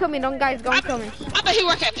 wait, don't kill me. Don't kill me. I bet he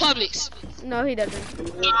work at Publix. No, he doesn't.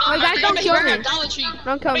 I guys, don't bet kill he work me. at Dollar Tree.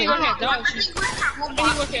 Don't kill me. He work at Dollar Tree. He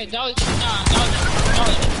work at Dollar Tree. Nah, Dollar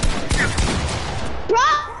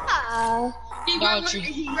Bro! He work at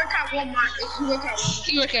Walmart.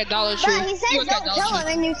 He work at Dollar Tree. But he says don't kill him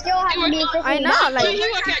and you still have to be I freaking know, like. He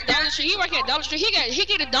work at Dollar Tree. He get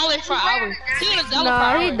 $1 per hour. He get $1 per No,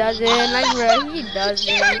 hour. he doesn't. Like, bro, he doesn't.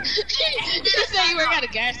 He said he work at a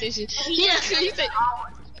gas station. He said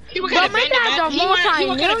he work Bro, at a my dad's a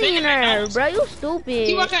multi-millionaire, bro. You stupid.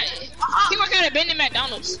 He work at abandoned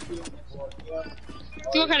McDonald's.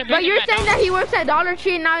 But you're saying that he works at Dollar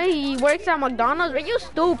Tree and now he works at McDonald's? Bro, you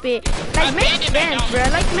stupid. Like, makes sense, bro.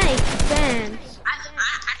 Like, makes sense. I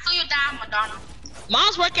saw your dad at McDonald's.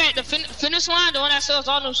 Mom's working at the finish line, the one that sells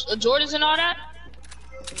all those Jordans and all that.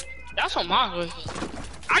 That's what mom's working.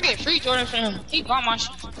 I get free Jordans from him. He bought my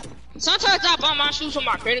shoes. Sometimes I buy my shoes with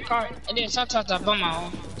my credit card, and then sometimes I buy my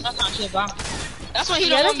own. Sometimes he'll buy. That's why he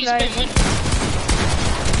don't want me to spend money.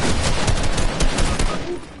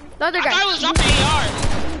 The other I guy. thought it was dropping AR.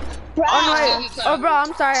 Oh, bro,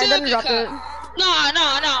 I'm sorry. I didn't drop it. No.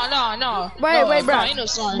 Wait, bro. Ain't no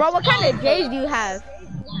sorry. Bro, what kind of J's do you have?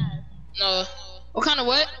 No. What kind of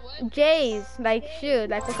what? J's, like shoes,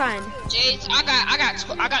 like what kind? J's. I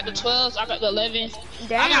got the 12s. I got the 11s.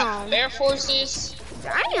 Damn. I got Air Forces.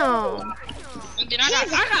 Damn. And then I got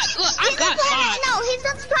slides. No, he's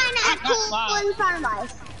just trying to act cool in front of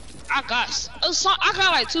us. I got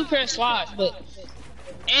like 2 pair of slides, but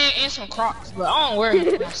and some Crocs, but I don't wear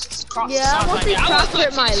Crocs. Yeah, I mostly like Crocs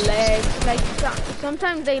hurt my legs. Like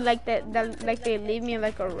sometimes they like that, like they leave me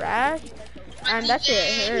like a rash, and that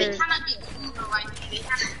shit hurts.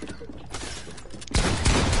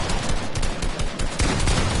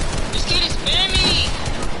 This kid is spamming.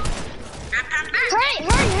 Hurry.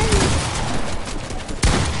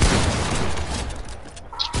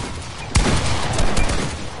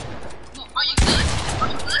 Are you good?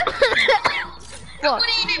 What? I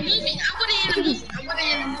put it in a movie.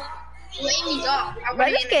 Blame me, dog. Bro,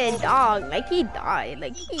 this kid dog, like he died,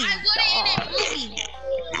 like he I put it in a died. movie.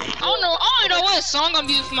 I don't know what song I'm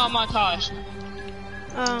using for my montage.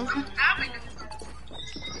 I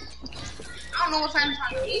don't know what time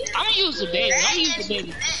it's on. I'm gonna use the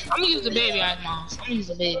baby. I'm gonna use the baby as mom. I'm gonna use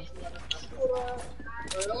the baby.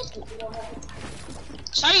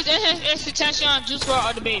 Should I use SS Tension, Juice WRLD,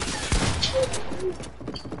 or the baby?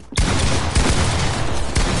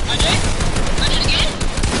 I did again?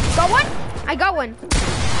 Got one? I got one.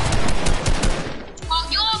 Oh,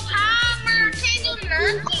 your power, can you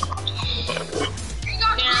learn?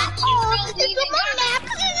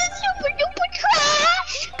 Super duper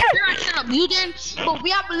trash! You're not shut up, you didn't. But we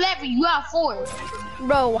have 11, you have 4.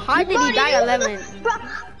 Bro, how did he die 11? Bro,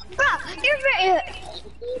 you're very...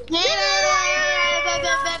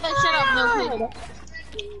 Shut up, no.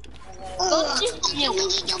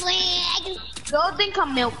 Go think of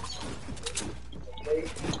milk.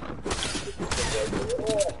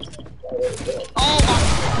 Oh my.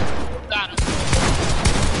 Got him.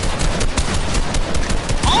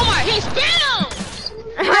 Oh my, he spammed!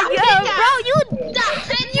 Yo, bro, you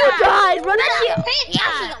died, bro. That shit.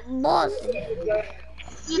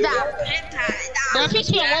 You that Bro, if he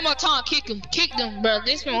spin one more time, kick him. Kick them, bro.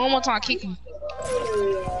 They spin one more time, kick him.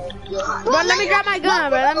 Bro, let me drop my gun,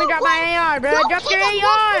 bro. Let me drop my AR, bro. Drop your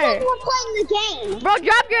AR. We're playing the game. Bro,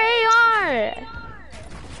 drop your AR.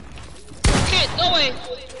 Okay, no way.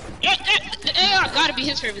 The AR gotta be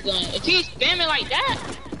his favorite gun. If he's spamming like that.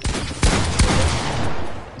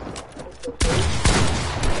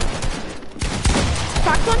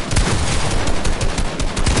 Cracked one.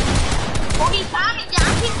 Oh, he's timing, yeah.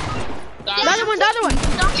 The other one, the other one.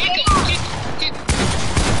 Kick him, kick him.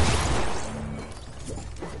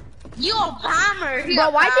 You a bomber. Bro,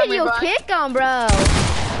 why did you kick him, bro?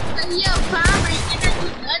 You a bomber. You can't do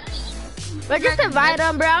nothing. Bro, just invite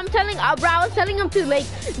him, bro. I'm telling, bro, I was telling him to like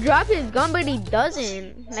drop his gun, but he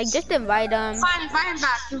doesn't. Like, just invite him. Fine, invite him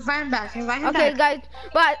back. Invite him back. Invite him Okay, back. guys,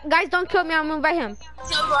 but guys, don't kill me. I'm gonna invite him.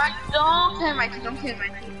 So, don't kill my team. Don't kill my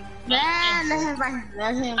team. Man, let him invite him.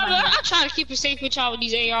 Let him invite him. I try to keep it safe with y'all with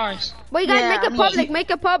these ARs. But you guys Yeah, make it public. Make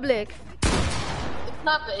it public. It's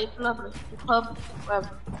lovely. It's lovely. It's lovely.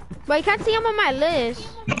 But you can't see him on my list.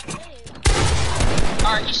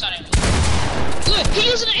 Alright, you saw that. Good, he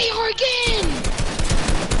using the AR again!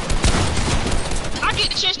 I get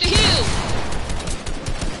the chance to heal!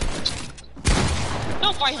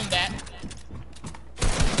 Don't fight him back.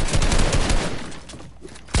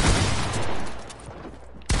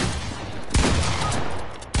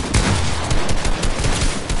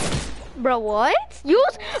 Bro, what? You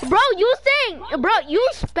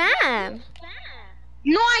spam.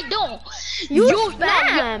 No, I don't. You spam.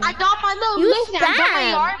 spam. I got my little. You Listen, I got my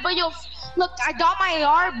spam. AR, but your look, I got my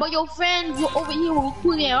AR, but your friend over here was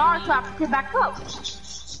pulling AR, so I have to pick back up.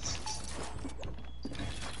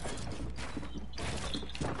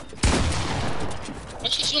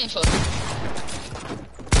 What's she shooting for?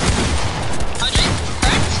 100,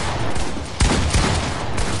 cracked.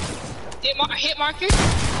 Hit marker.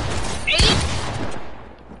 80.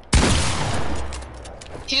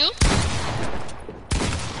 Kill.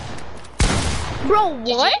 Bro,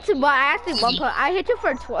 what? But I actually I hit you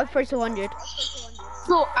for 200.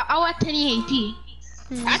 So I was 1080.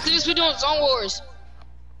 After this, we're doing Zone Wars.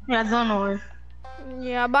 Yeah, don't know.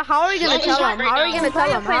 Yeah, but how are we gonna tell him? How are we gonna tell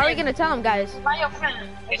him? How are we gonna tell him, guys? Invite your friend.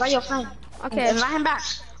 Invite your friend. Okay. Invite him back.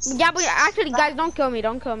 Yeah, but actually, guys, don't kill me.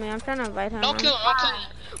 Don't kill me. I'm trying to invite him. Don't kill him, don't kill him.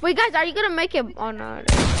 Wait, guys, are you gonna make it? Oh no.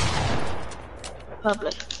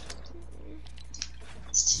 Public.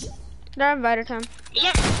 I invited him.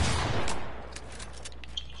 Yeah.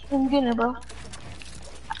 I'm getting it, bro.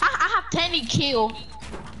 I have 10 kills.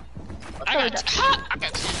 I got 10.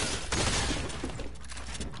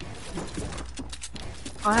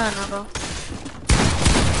 I don't know, bro.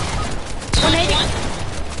 180.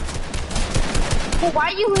 Well, why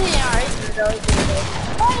are you hitting our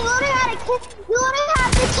Oh, you literally had to kick. You literally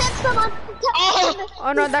had to kick someone.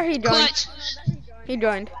 Oh no, there he joined. Clutch. He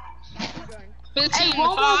joined. 15 Hey, to one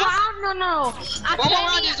more 5. round? No. One more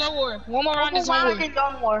round is Zone War. One more round is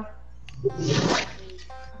Zone War.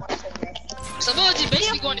 So Village is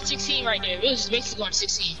basically going to 16 right there. Village is basically going to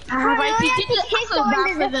 16. Right, you have to kick someone back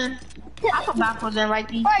to for them. I feel bad for them, right,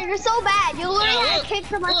 P. Bro, you're so bad. You literally Yeah, had look, to kick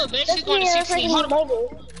someone. look, basically going to 16. Hold on.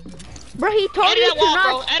 Bro, he told Edit you that to wall, bro.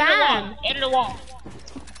 not Edit the spam. wall. Edit the wall.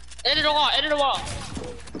 Edit the wall. Edit the wall.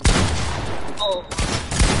 Oh.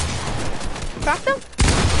 Cracked him?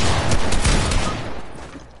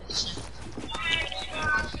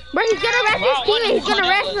 Bro, he's gonna rest his teammate. He's gonna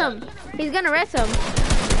rest him. He's gonna rest him.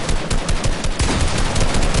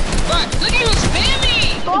 Bro, look at him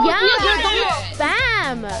spamming. Yeah, don't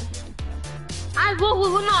spam. I go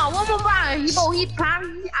with no, one more round. He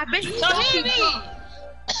probably, I bet he So don't hit keep me. pump.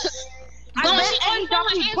 I bet he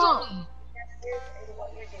don't keep pump.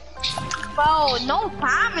 Bro, no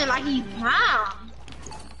timing like he's palm.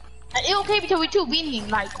 It's okay because we two beating him,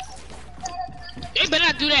 like. They better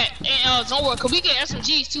not do that in Zone War, cause we get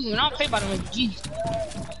SMGs too, and I don't play by them SMGs.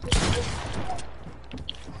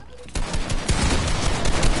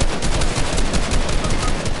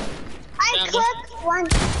 I clicked one.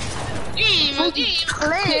 He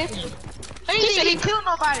said he killed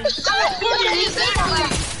nobody.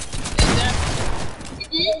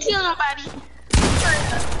 He didn't kill nobody.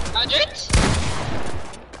 100.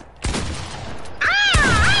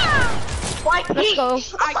 Let's go.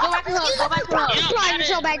 Alright, go back to her. Go back to her. You're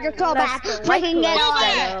so bad. You're so bad. Let's go. Freaking get I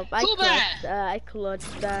on.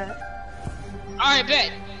 clutched that. Alright,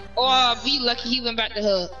 bet. Or be lucky he went back to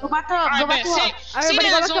her. Go back to her. Go Alright, back bet. to her. See Everybody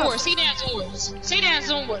that go back Zone up. War. See that Zone War. See that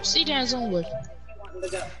Zone War. See that Zone War.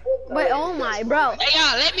 Wait, oh my, bro. Hey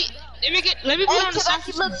y'all, let me put on the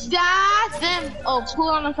soccer. Look, guys, then pull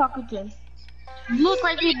on the soccer team. Look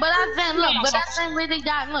right here, but that's them. Look, but that's them where they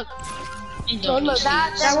got. Look. So look,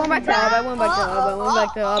 that I went back to up, I went back to up, I went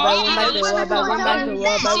back to up, I went back to up, I went back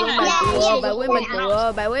to up, I went back to up, I went back to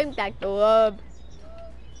up, I went back to up.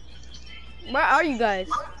 Where are you guys?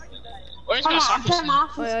 Where's my soccer skin? Oh,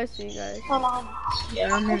 yeah, I see you guys. Hold on.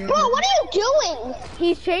 Bro, what are you doing?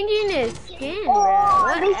 He's changing his skin, bro.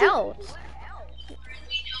 What else?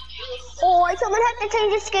 Oh, someone had to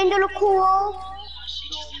change his skin to look cool.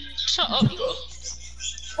 Shut up, bro.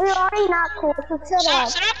 We're already not cool, so shut up.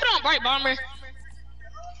 Should I put on Bright Bomber?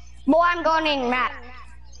 Boy, I'm going in map.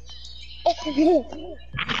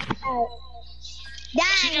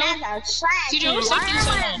 Dang, that's a trash. TJ, what's up,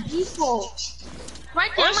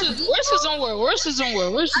 Where's his own word? Where's his own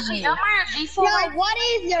word? Where's his own word? Yo, what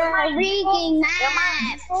is your rigging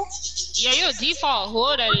map? Yeah, you're a default.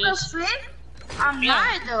 Who that is? I'm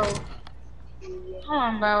not though. Come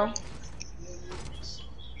on, bro.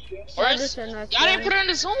 Where's? Y'all didn't put on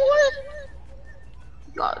his own word?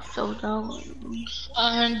 Got so dumb.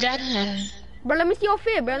 That. Bro, let me see your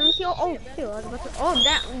fit, bro. Let me see your. Oh, shit. I was about to, oh,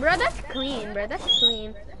 that, bro, that's clean, bro. That's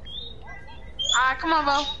clean. Alright, come on,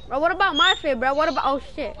 bro. Bro, what about my fit, bro? What about? Oh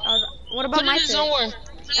shit. What about Put my in fit? his own word.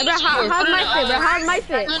 Hey, bro, how's my fit, bro? How's my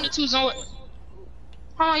fit? Put in the two zone word.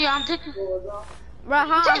 Hold on, yeah, I'm taking. Bro,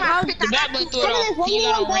 how's The back button threw it off. You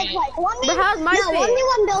got on red. But how's my fit? No,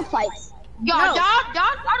 1v1 build fights. Y'all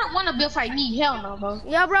don't want to build fight me. Hell no, bro.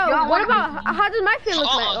 Yeah, bro. What about? How does my fit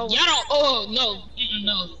look like? Y'all don't. Oh no,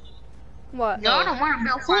 no. What? Y'all don't want to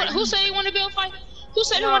build fight. Who said he want to build fight? Who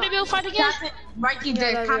said he want to build fight again? Right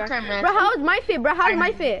there, content man. Bro, how's my fit, bro? How's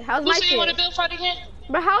my fit? How's Who my said he want to fit? build fight again?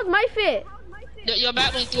 Bro, how's my fit? Your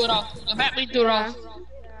back link threw it off. Your back link threw it off.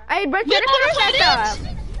 Hey, bro, should I put it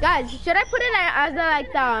like guys, should I put it as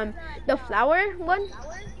the flower one?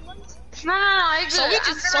 No, it's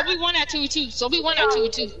So we won that 2-2. So we won that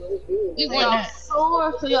 2-2. We won that.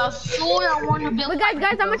 So y'all sure I want to build. But guys,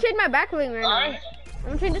 I'm gonna change my back link right now. Alright. I'm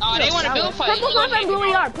gonna change this. Oh, to they a want to flower. build fight. Purple pump and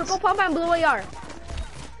blue AR. Purple pump and blue AR.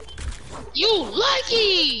 You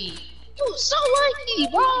lucky. You so lucky,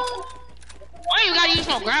 bro. Why you gotta use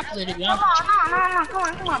no grappling to be honest? No,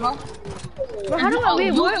 come on, bro. Bro, how do I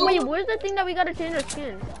wait? Where's the thing that we gotta change our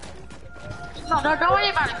skin? No, don't worry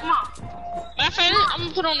about it. Come on. Matter of fact, I'm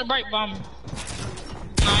gonna put on the Bright Bomber.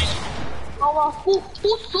 Oh, well, who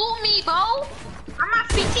sued me, bro? I'm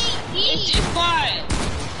at 15. It's just fine.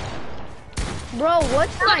 Bro,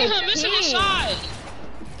 what's Look my at him missing his skin? side.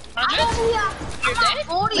 I'm at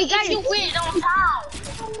 40 if you win, it don't count.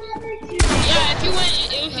 Yeah,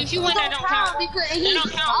 if you win, that don't count. Because That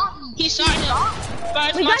don't count. He shot him.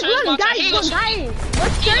 But Wait, guys, look, guys, what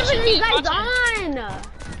server are you guys on? No,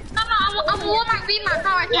 I'm with my beat my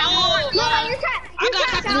car right now.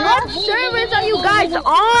 What servers are you guys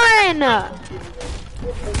on?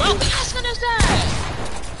 Bro, asking us that.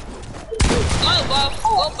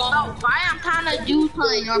 Oh, why I'm trying to do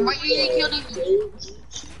something, or why you didn't kill these?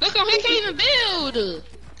 Look, he can't even build.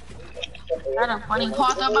 That's a funny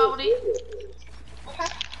part about it.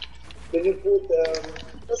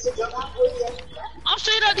 I'm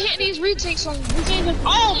straight up hitting these retakes on.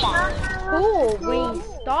 Oh my. Cool, we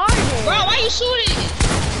started. Bro, why you shooting?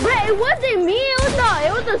 Bro, it wasn't me.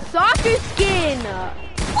 It was a soccer skin.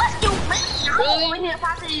 What you mean? I'm over here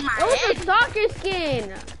passing my It was edges. a soccer skin.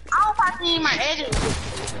 I'm passing my edges.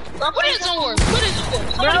 Bro, put it on word. Put it on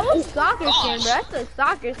word. Bro, it was soccer skin, bro. That's a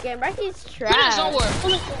soccer skin, bro. He's Put it trash. on word.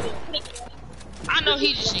 I know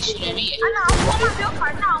he just ain't shooting at me. I know, I'm on my bill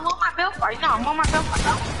fight now. I'm on my bill fight now. I'm on my bill fight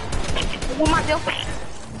now. I'm on my bill fight.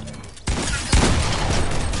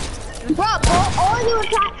 Bro, all you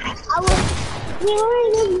attack, I was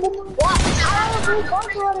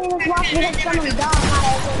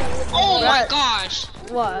Oh my gosh.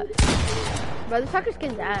 What? Bro, the soccer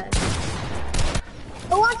skin's ass.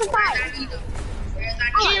 Who wants to fight?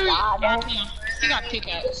 Here we go. He got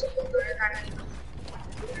pickaxe.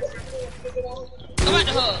 Go back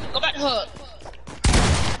to hub. Go back to hub.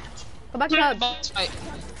 Go back to hub. Boss fight.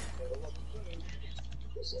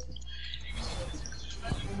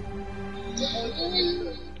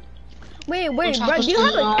 Wait, bro. Do you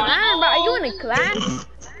have a clan, bro? Are you in a clan?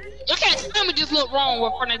 You can't tell me this look wrong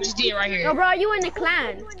what Fortnite just did right No, here. bro. Are you in a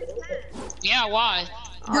clan? Yeah, why?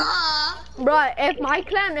 Bro, if my whole entire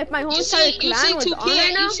clan was on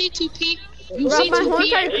right now. You see 2P? Bro, if my whole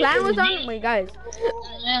entire clan was on. Wait, guys.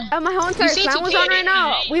 If my whole entire clan was on right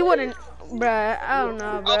now, we wouldn't. Bruh, I don't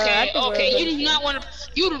know, bro. Okay. You do not want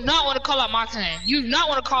to call out my clan. You do not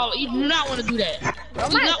want to call. You do not want to do that. Bro, You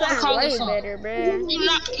do my not want to clan call way this better, up. bruh. You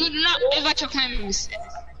do not invite your clan members.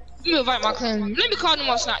 Let me invite my clan members. Let me call them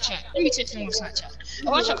on Snapchat. Let me text them on Snapchat.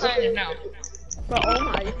 Invite your clan members now. Bro, oh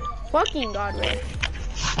my fucking god, bro.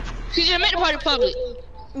 You just make the party public.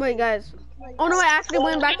 Wait, guys. Oh no, I actually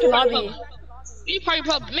went back to lobby. He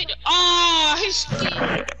probably oh, he's.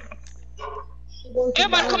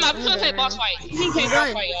 Everybody come out. We're gonna play boss fight. We're gonna play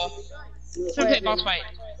boss fight, y'all. We're gonna play boss fight.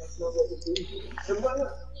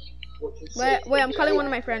 Wait, I'm calling one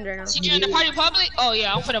of my friends right now. See you in the party public? Oh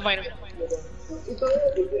yeah, I'm gonna invite him.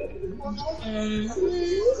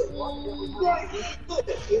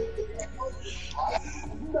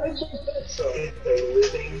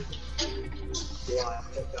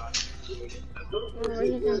 Oh,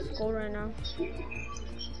 he's in school right now.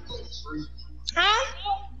 Huh?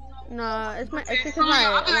 No, it's because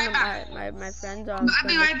I'll be right my friends I'll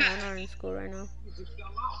be right back. are in school right now.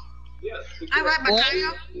 I'm right back.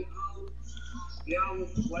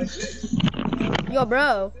 Yo,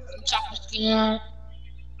 bro.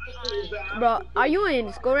 Bro, are you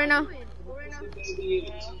in school right now?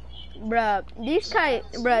 Bro, this guy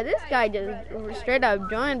just straight up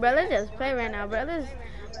joined, bro. Let's just play right now, bro.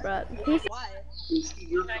 He's.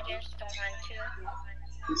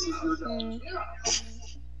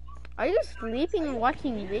 Are you sleeping and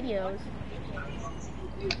watching videos?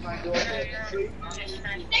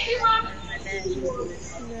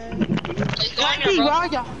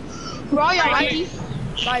 Raya.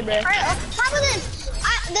 Bye, bro. How about this? I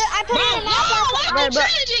put it in Why would you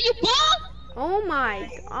challenge it, you bum? Oh my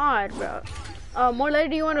god, bro. More later,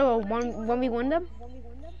 do you want to 1v1 them?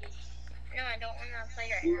 No, I don't want to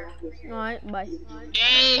play right now. Alright, bye.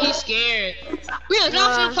 Dang, he's scared. We are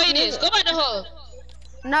not gonna play this. Go back to her.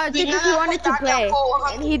 No, it's because he wanted to play.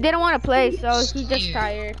 And he didn't want to play, so he's just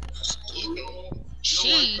tired.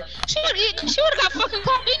 She would've got fucking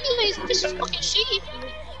caught anyways. This is fucking she.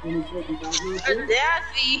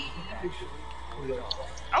 Daffy.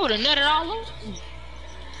 I would've nutted all over.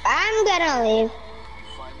 I'm gonna leave.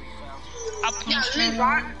 Yeah, leave,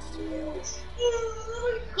 bot.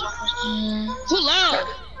 Who left?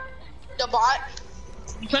 The bot.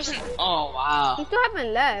 The person. Oh wow. He still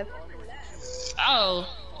haven't left. Oh.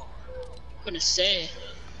 I'm gonna say.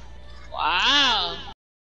 Wow.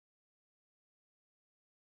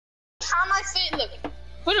 How my fit look?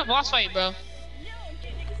 Who the boss fight, bro?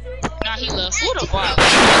 Nah, he left. Who the boss?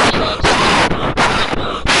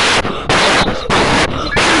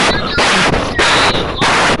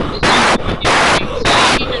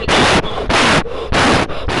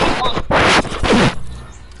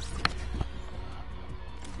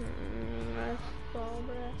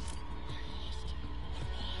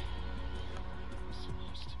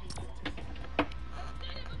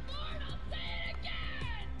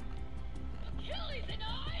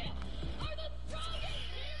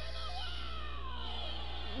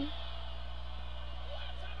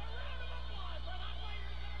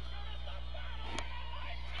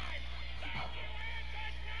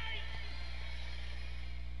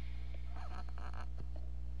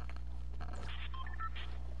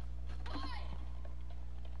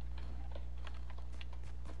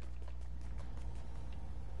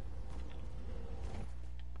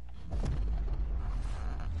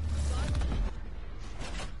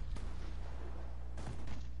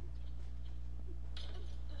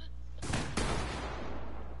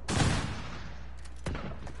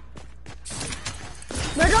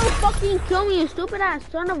 Bro, don't fucking kill me, you stupid ass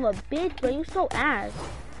son of a bitch, bro. You so ass.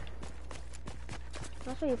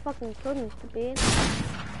 That's why you fucking killed me, stupid.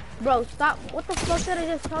 Bro, stop. What the fuck did I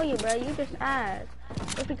just tell you, bro? You just ass.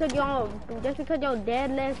 Just because you're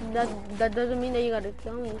dead less, that doesn't mean that you gotta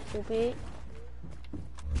kill me, stupid.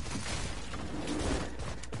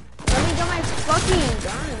 Let me get my fucking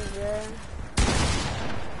gun, bro.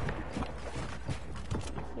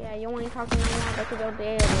 Yeah, you ain't talking right now because you're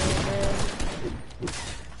dead, bro.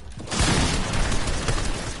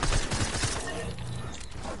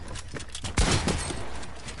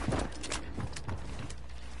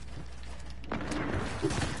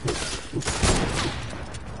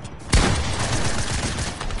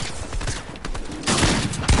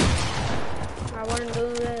 I wouldn't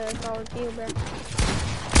do this if I was you, bro.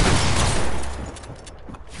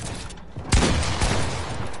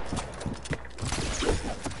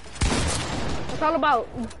 It's all about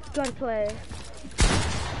good play.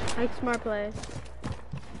 Like smart play.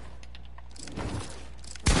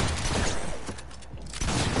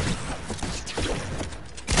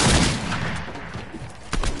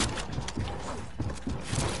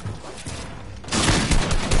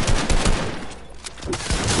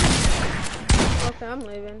 Okay, I'm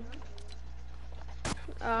leaving.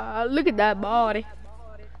 Look at that body.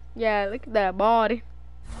 Yeah, look at that body.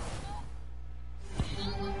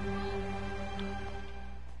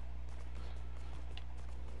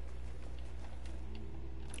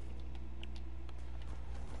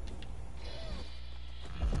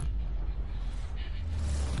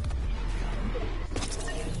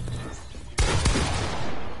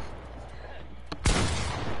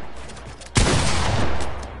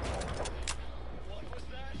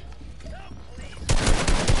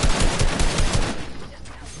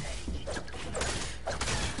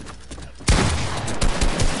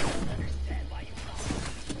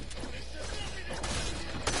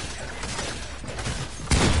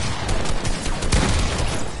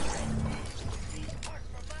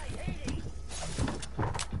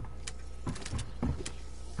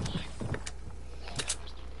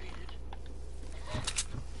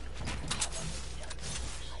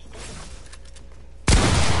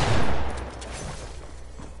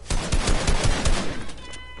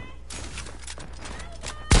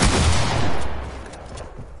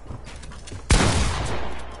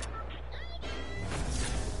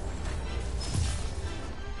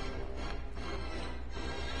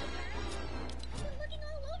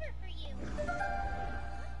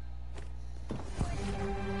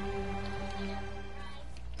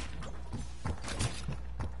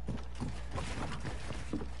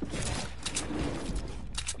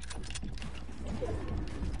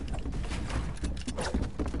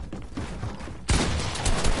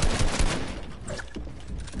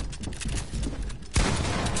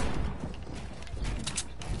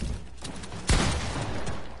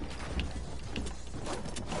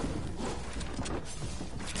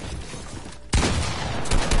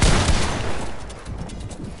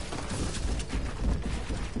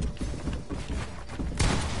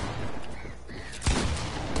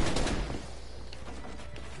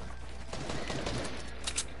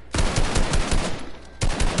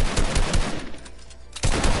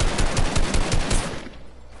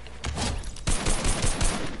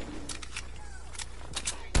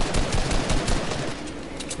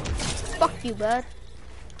 Fuck you, bud.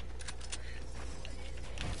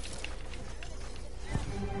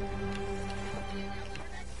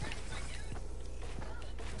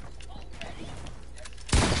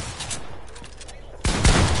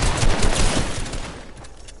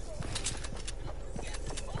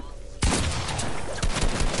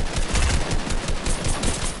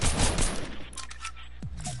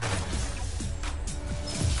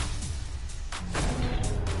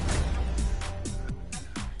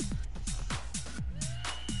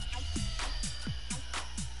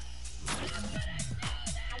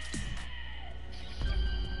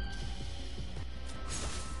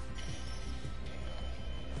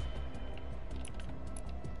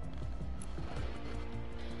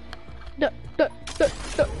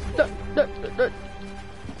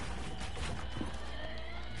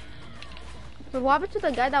 But what happened to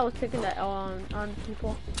the guy that was taking that on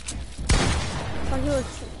people?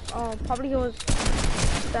 Probably he was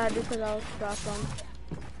sad because I was dropped on.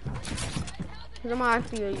 Cause I'm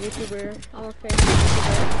actually a YouTuber. I'm a famous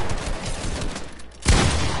YouTuber.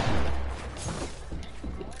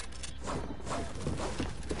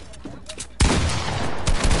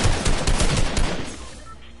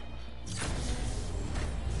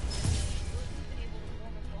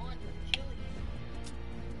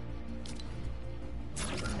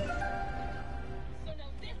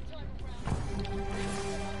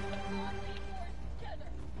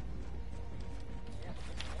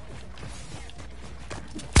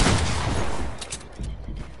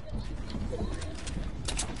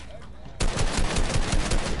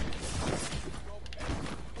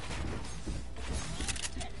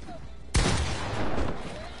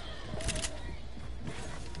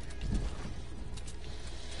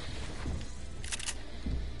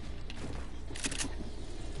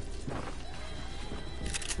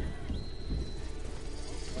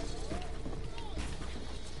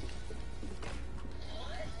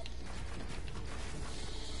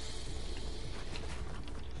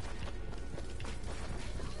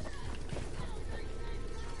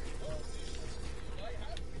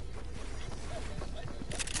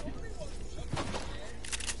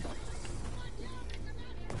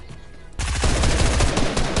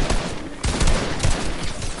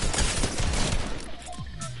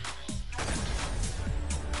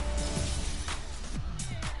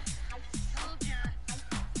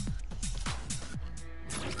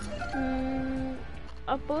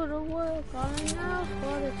 I put a work calling out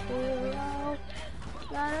for the school out.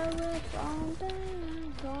 Gotta rip something,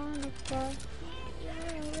 I'm gonna fuck.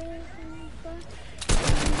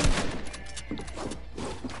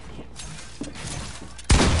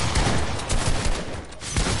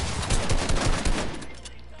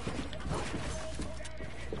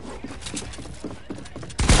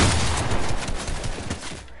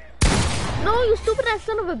 No, you stupid ass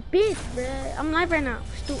son of a bitch, bruh. I'm live right now.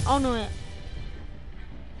 Oh no, it.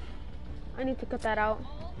 I need to cut that out.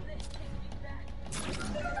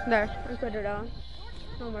 There, I cut it out.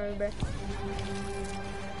 Don't worry, bruh.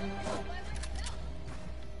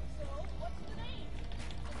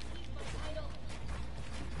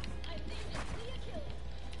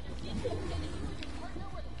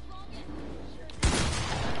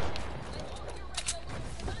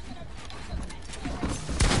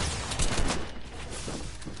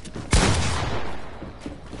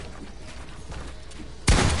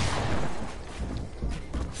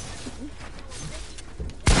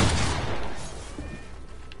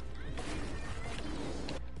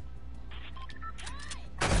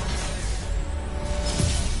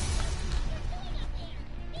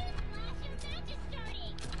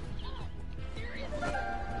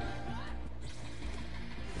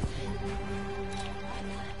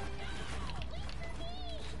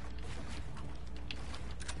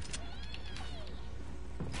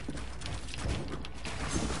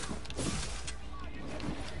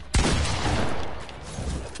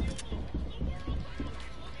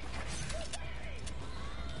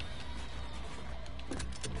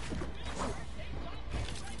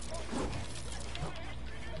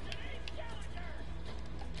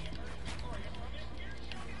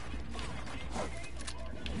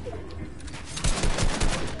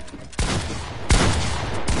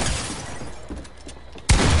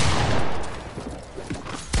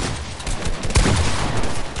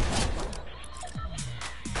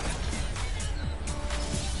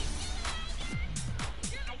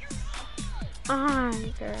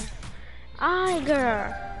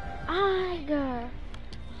 Iger.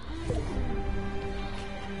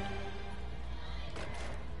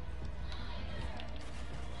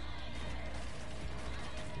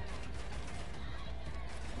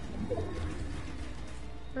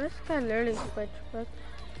 This guy literally switched, but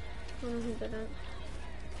No, he didn't.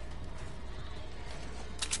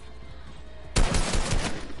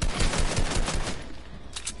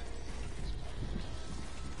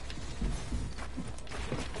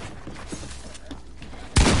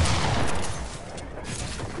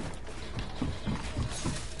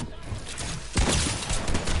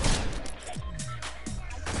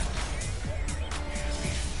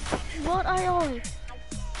 What I own?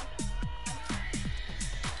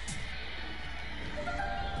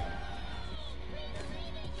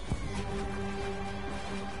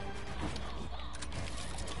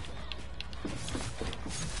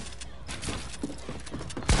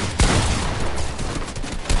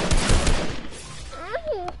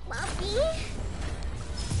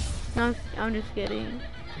 No, I'm just kidding.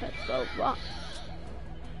 That's so fun.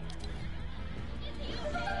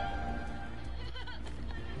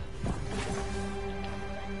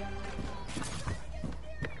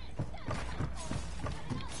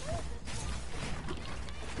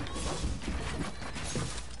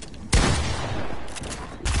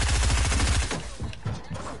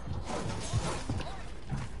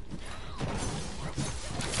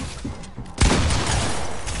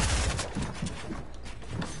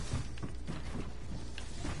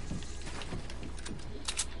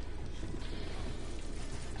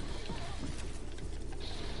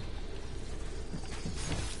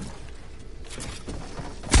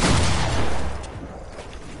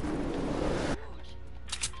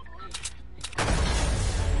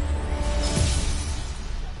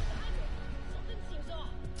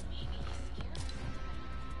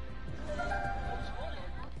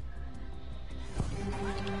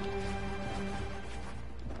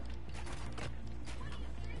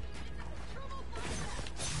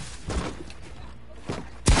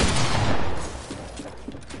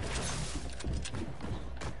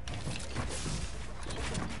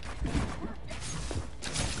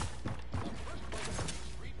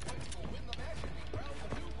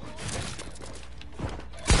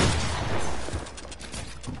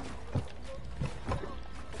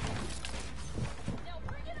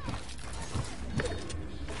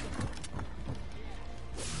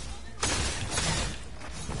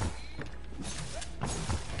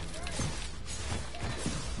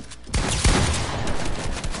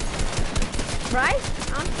 Right?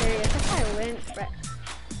 I'm serious. If I win, but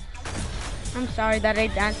I'm sorry that I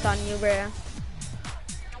danced on you, bro.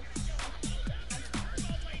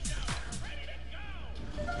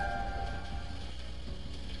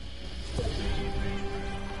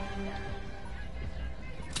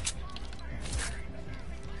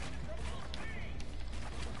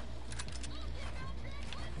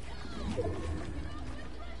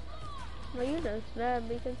 Well, you just said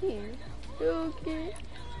because he's joking.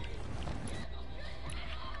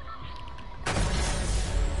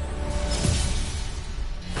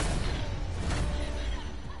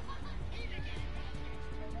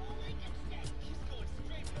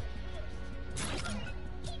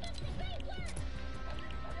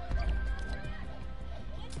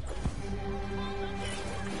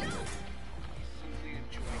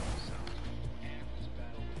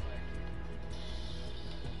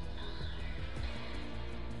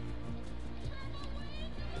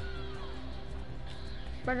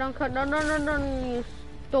 But don't cut, no, you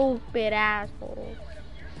stupid asshole.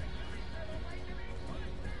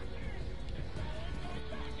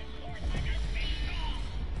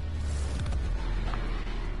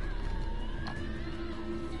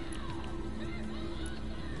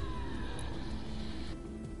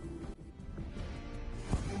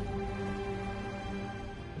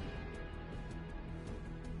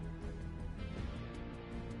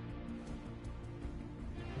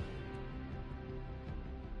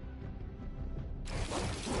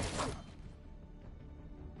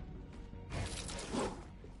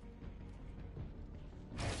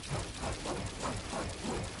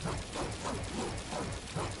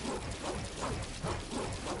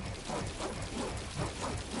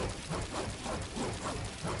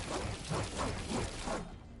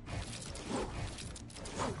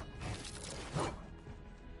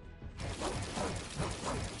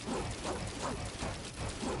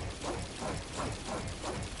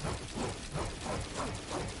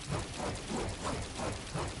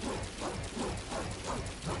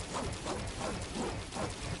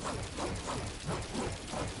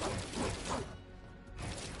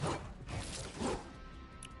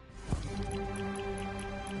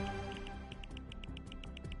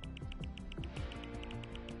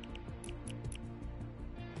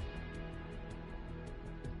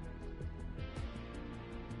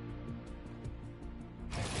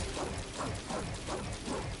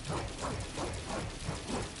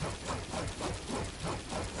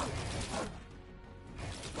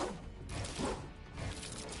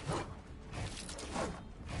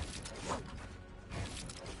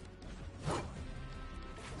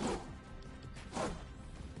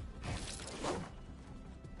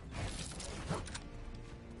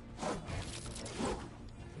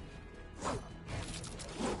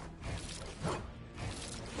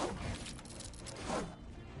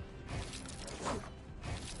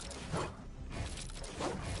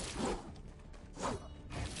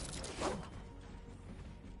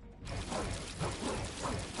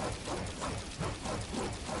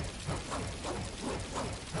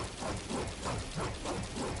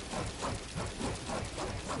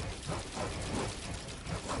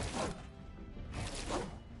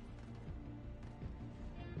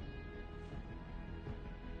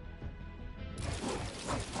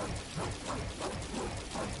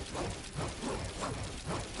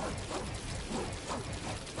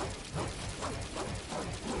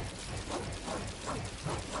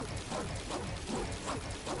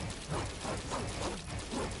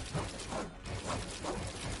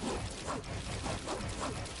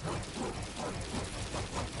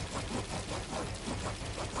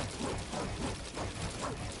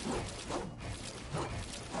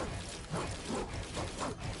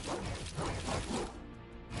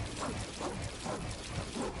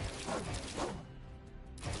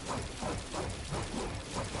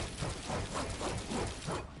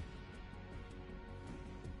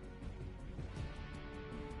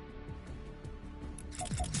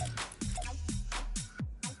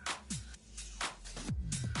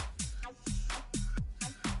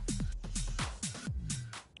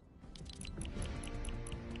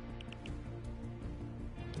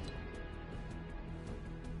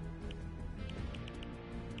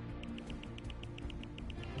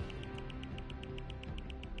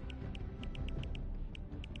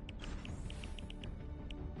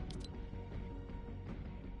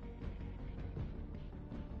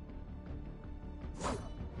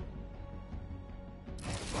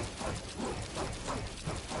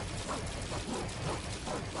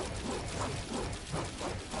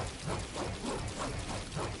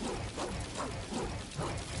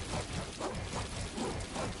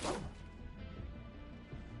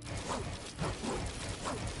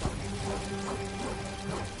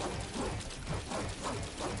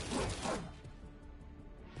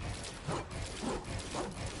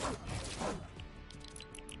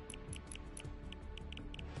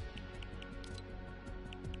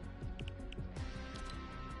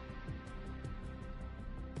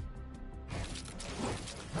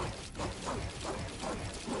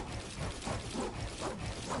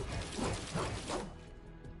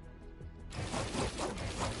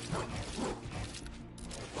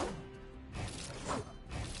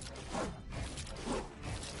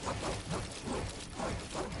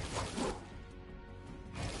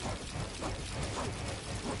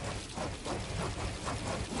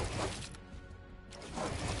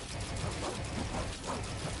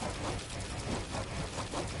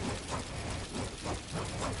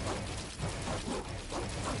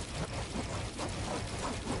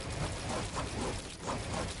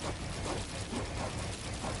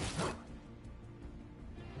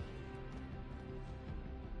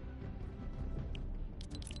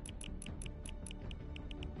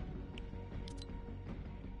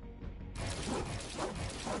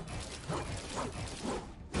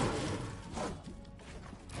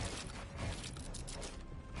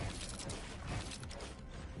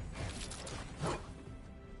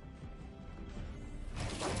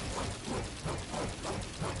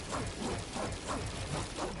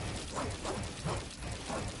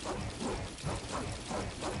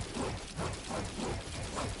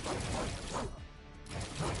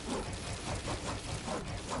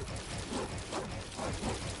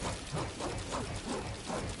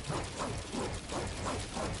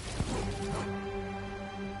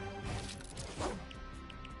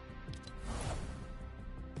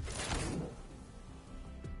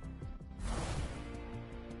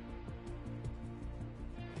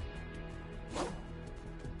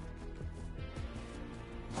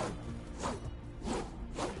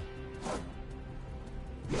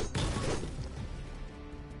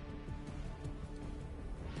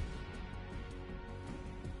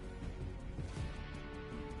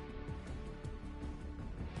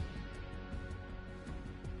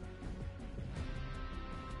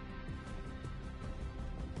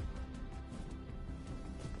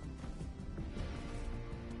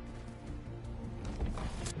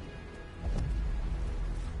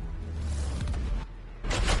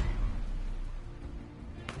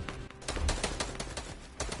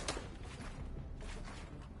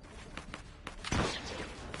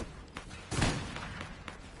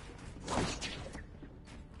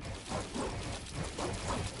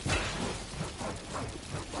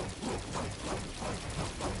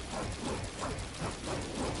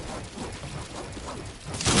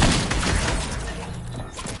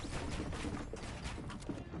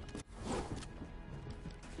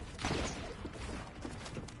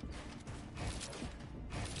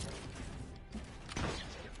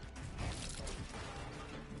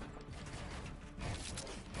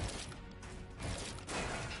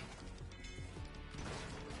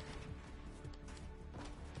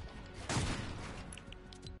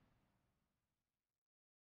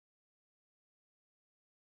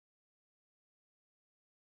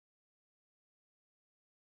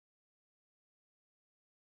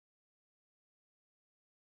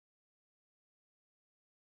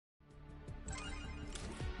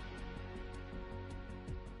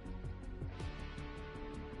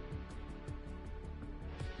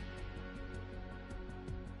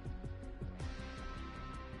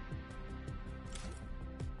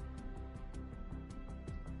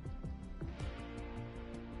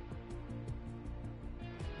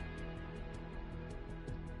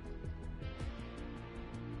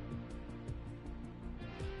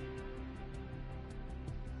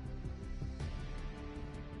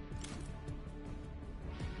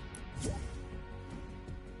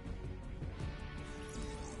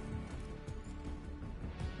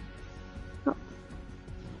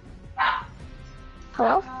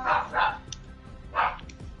 Hello?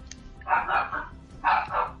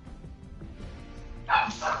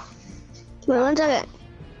 Wait 1 second.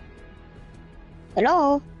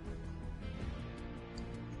 Hello?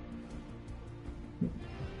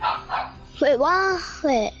 Wait, what?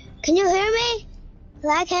 Wait, can you hear me?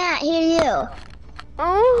 'Cause I can't hear you.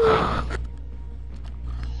 Oh.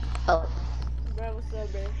 Oh, Bro, what's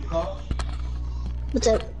up, bro? what's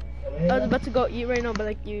up? I was about to go eat right now, but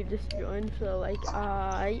like you just joined, so like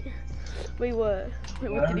wait, what?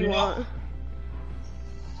 Wait, what did he want?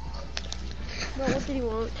 Bro, what did he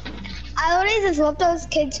want? I already just left those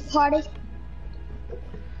kids' party.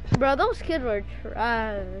 Bro, those kids were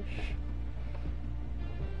trash.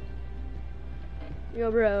 Yo,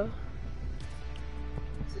 bro.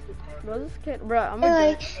 Bro, this kid, bro, I'm gonna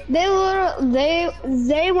Like,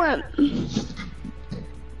 they went.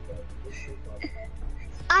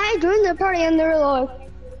 I joined their party and they were like,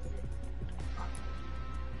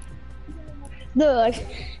 let's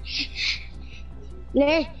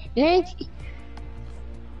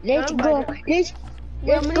go, let's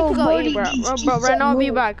I'm gonna go, need to go buddy. eat, bro, right now I'll be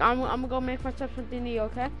back. I'm gonna go make myself something to eat,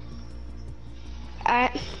 okay?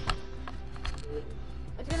 Alright,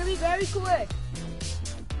 It's gonna be very quick.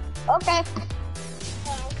 okay.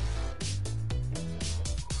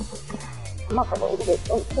 I'm not gonna eat it.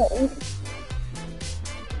 Okay.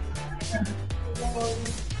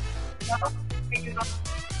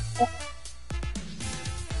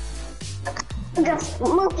 Just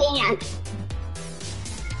moving.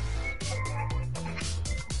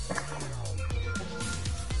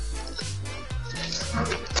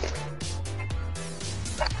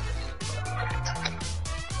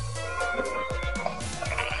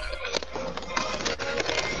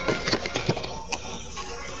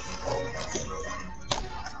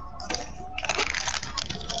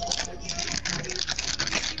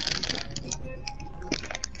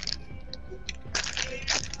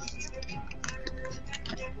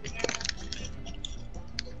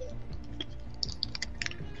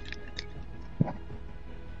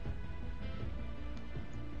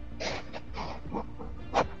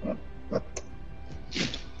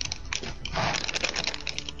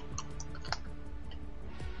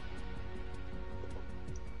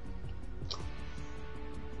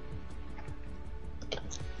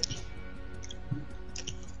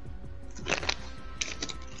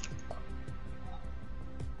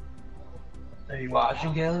 Are you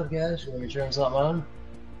watching, Caleb, guys? Let me turn something on.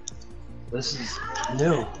 This is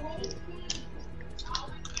new.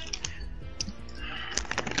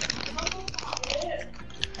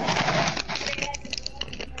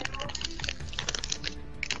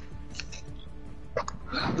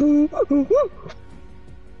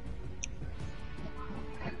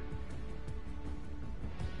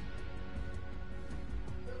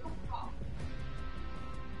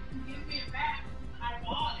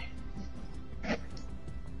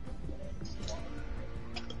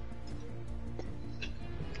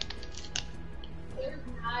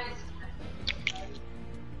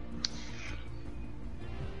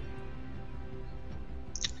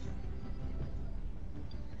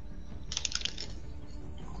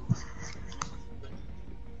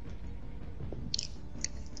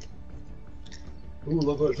 Ooh,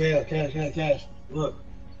 look what cash. Look.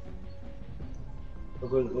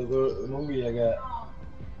 Look what movie I got.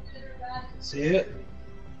 See it?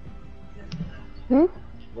 Hmm? Look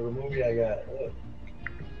what movie I got. Look.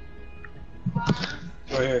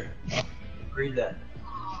 Right here. Read that.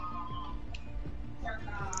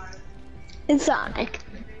 It's Sonic.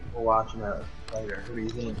 We're watching that later. What do you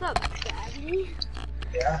think? What's up, Daddy?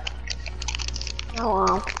 Yeah? Oh,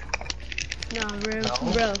 wow. No, bro.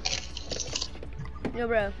 No? Bro. Yo,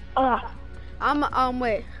 bro.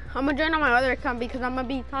 Wait. I'm gonna join on my other account because I'm gonna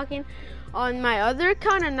be talking on my other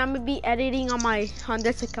account and I'm gonna be editing on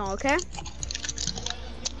this account, okay?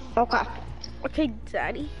 Okay. Okay,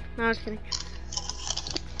 Daddy. No, I'm just kidding.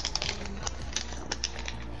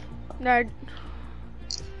 No,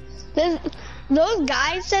 Those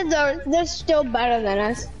guys said they're still better than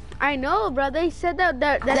us. I know, bro. They said that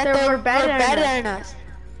they were better than us.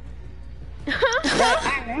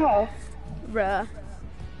 I know. Bruh.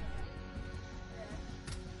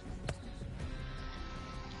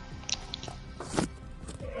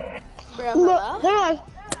 Bro, hello? They're like,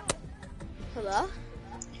 Hello?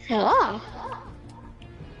 hello.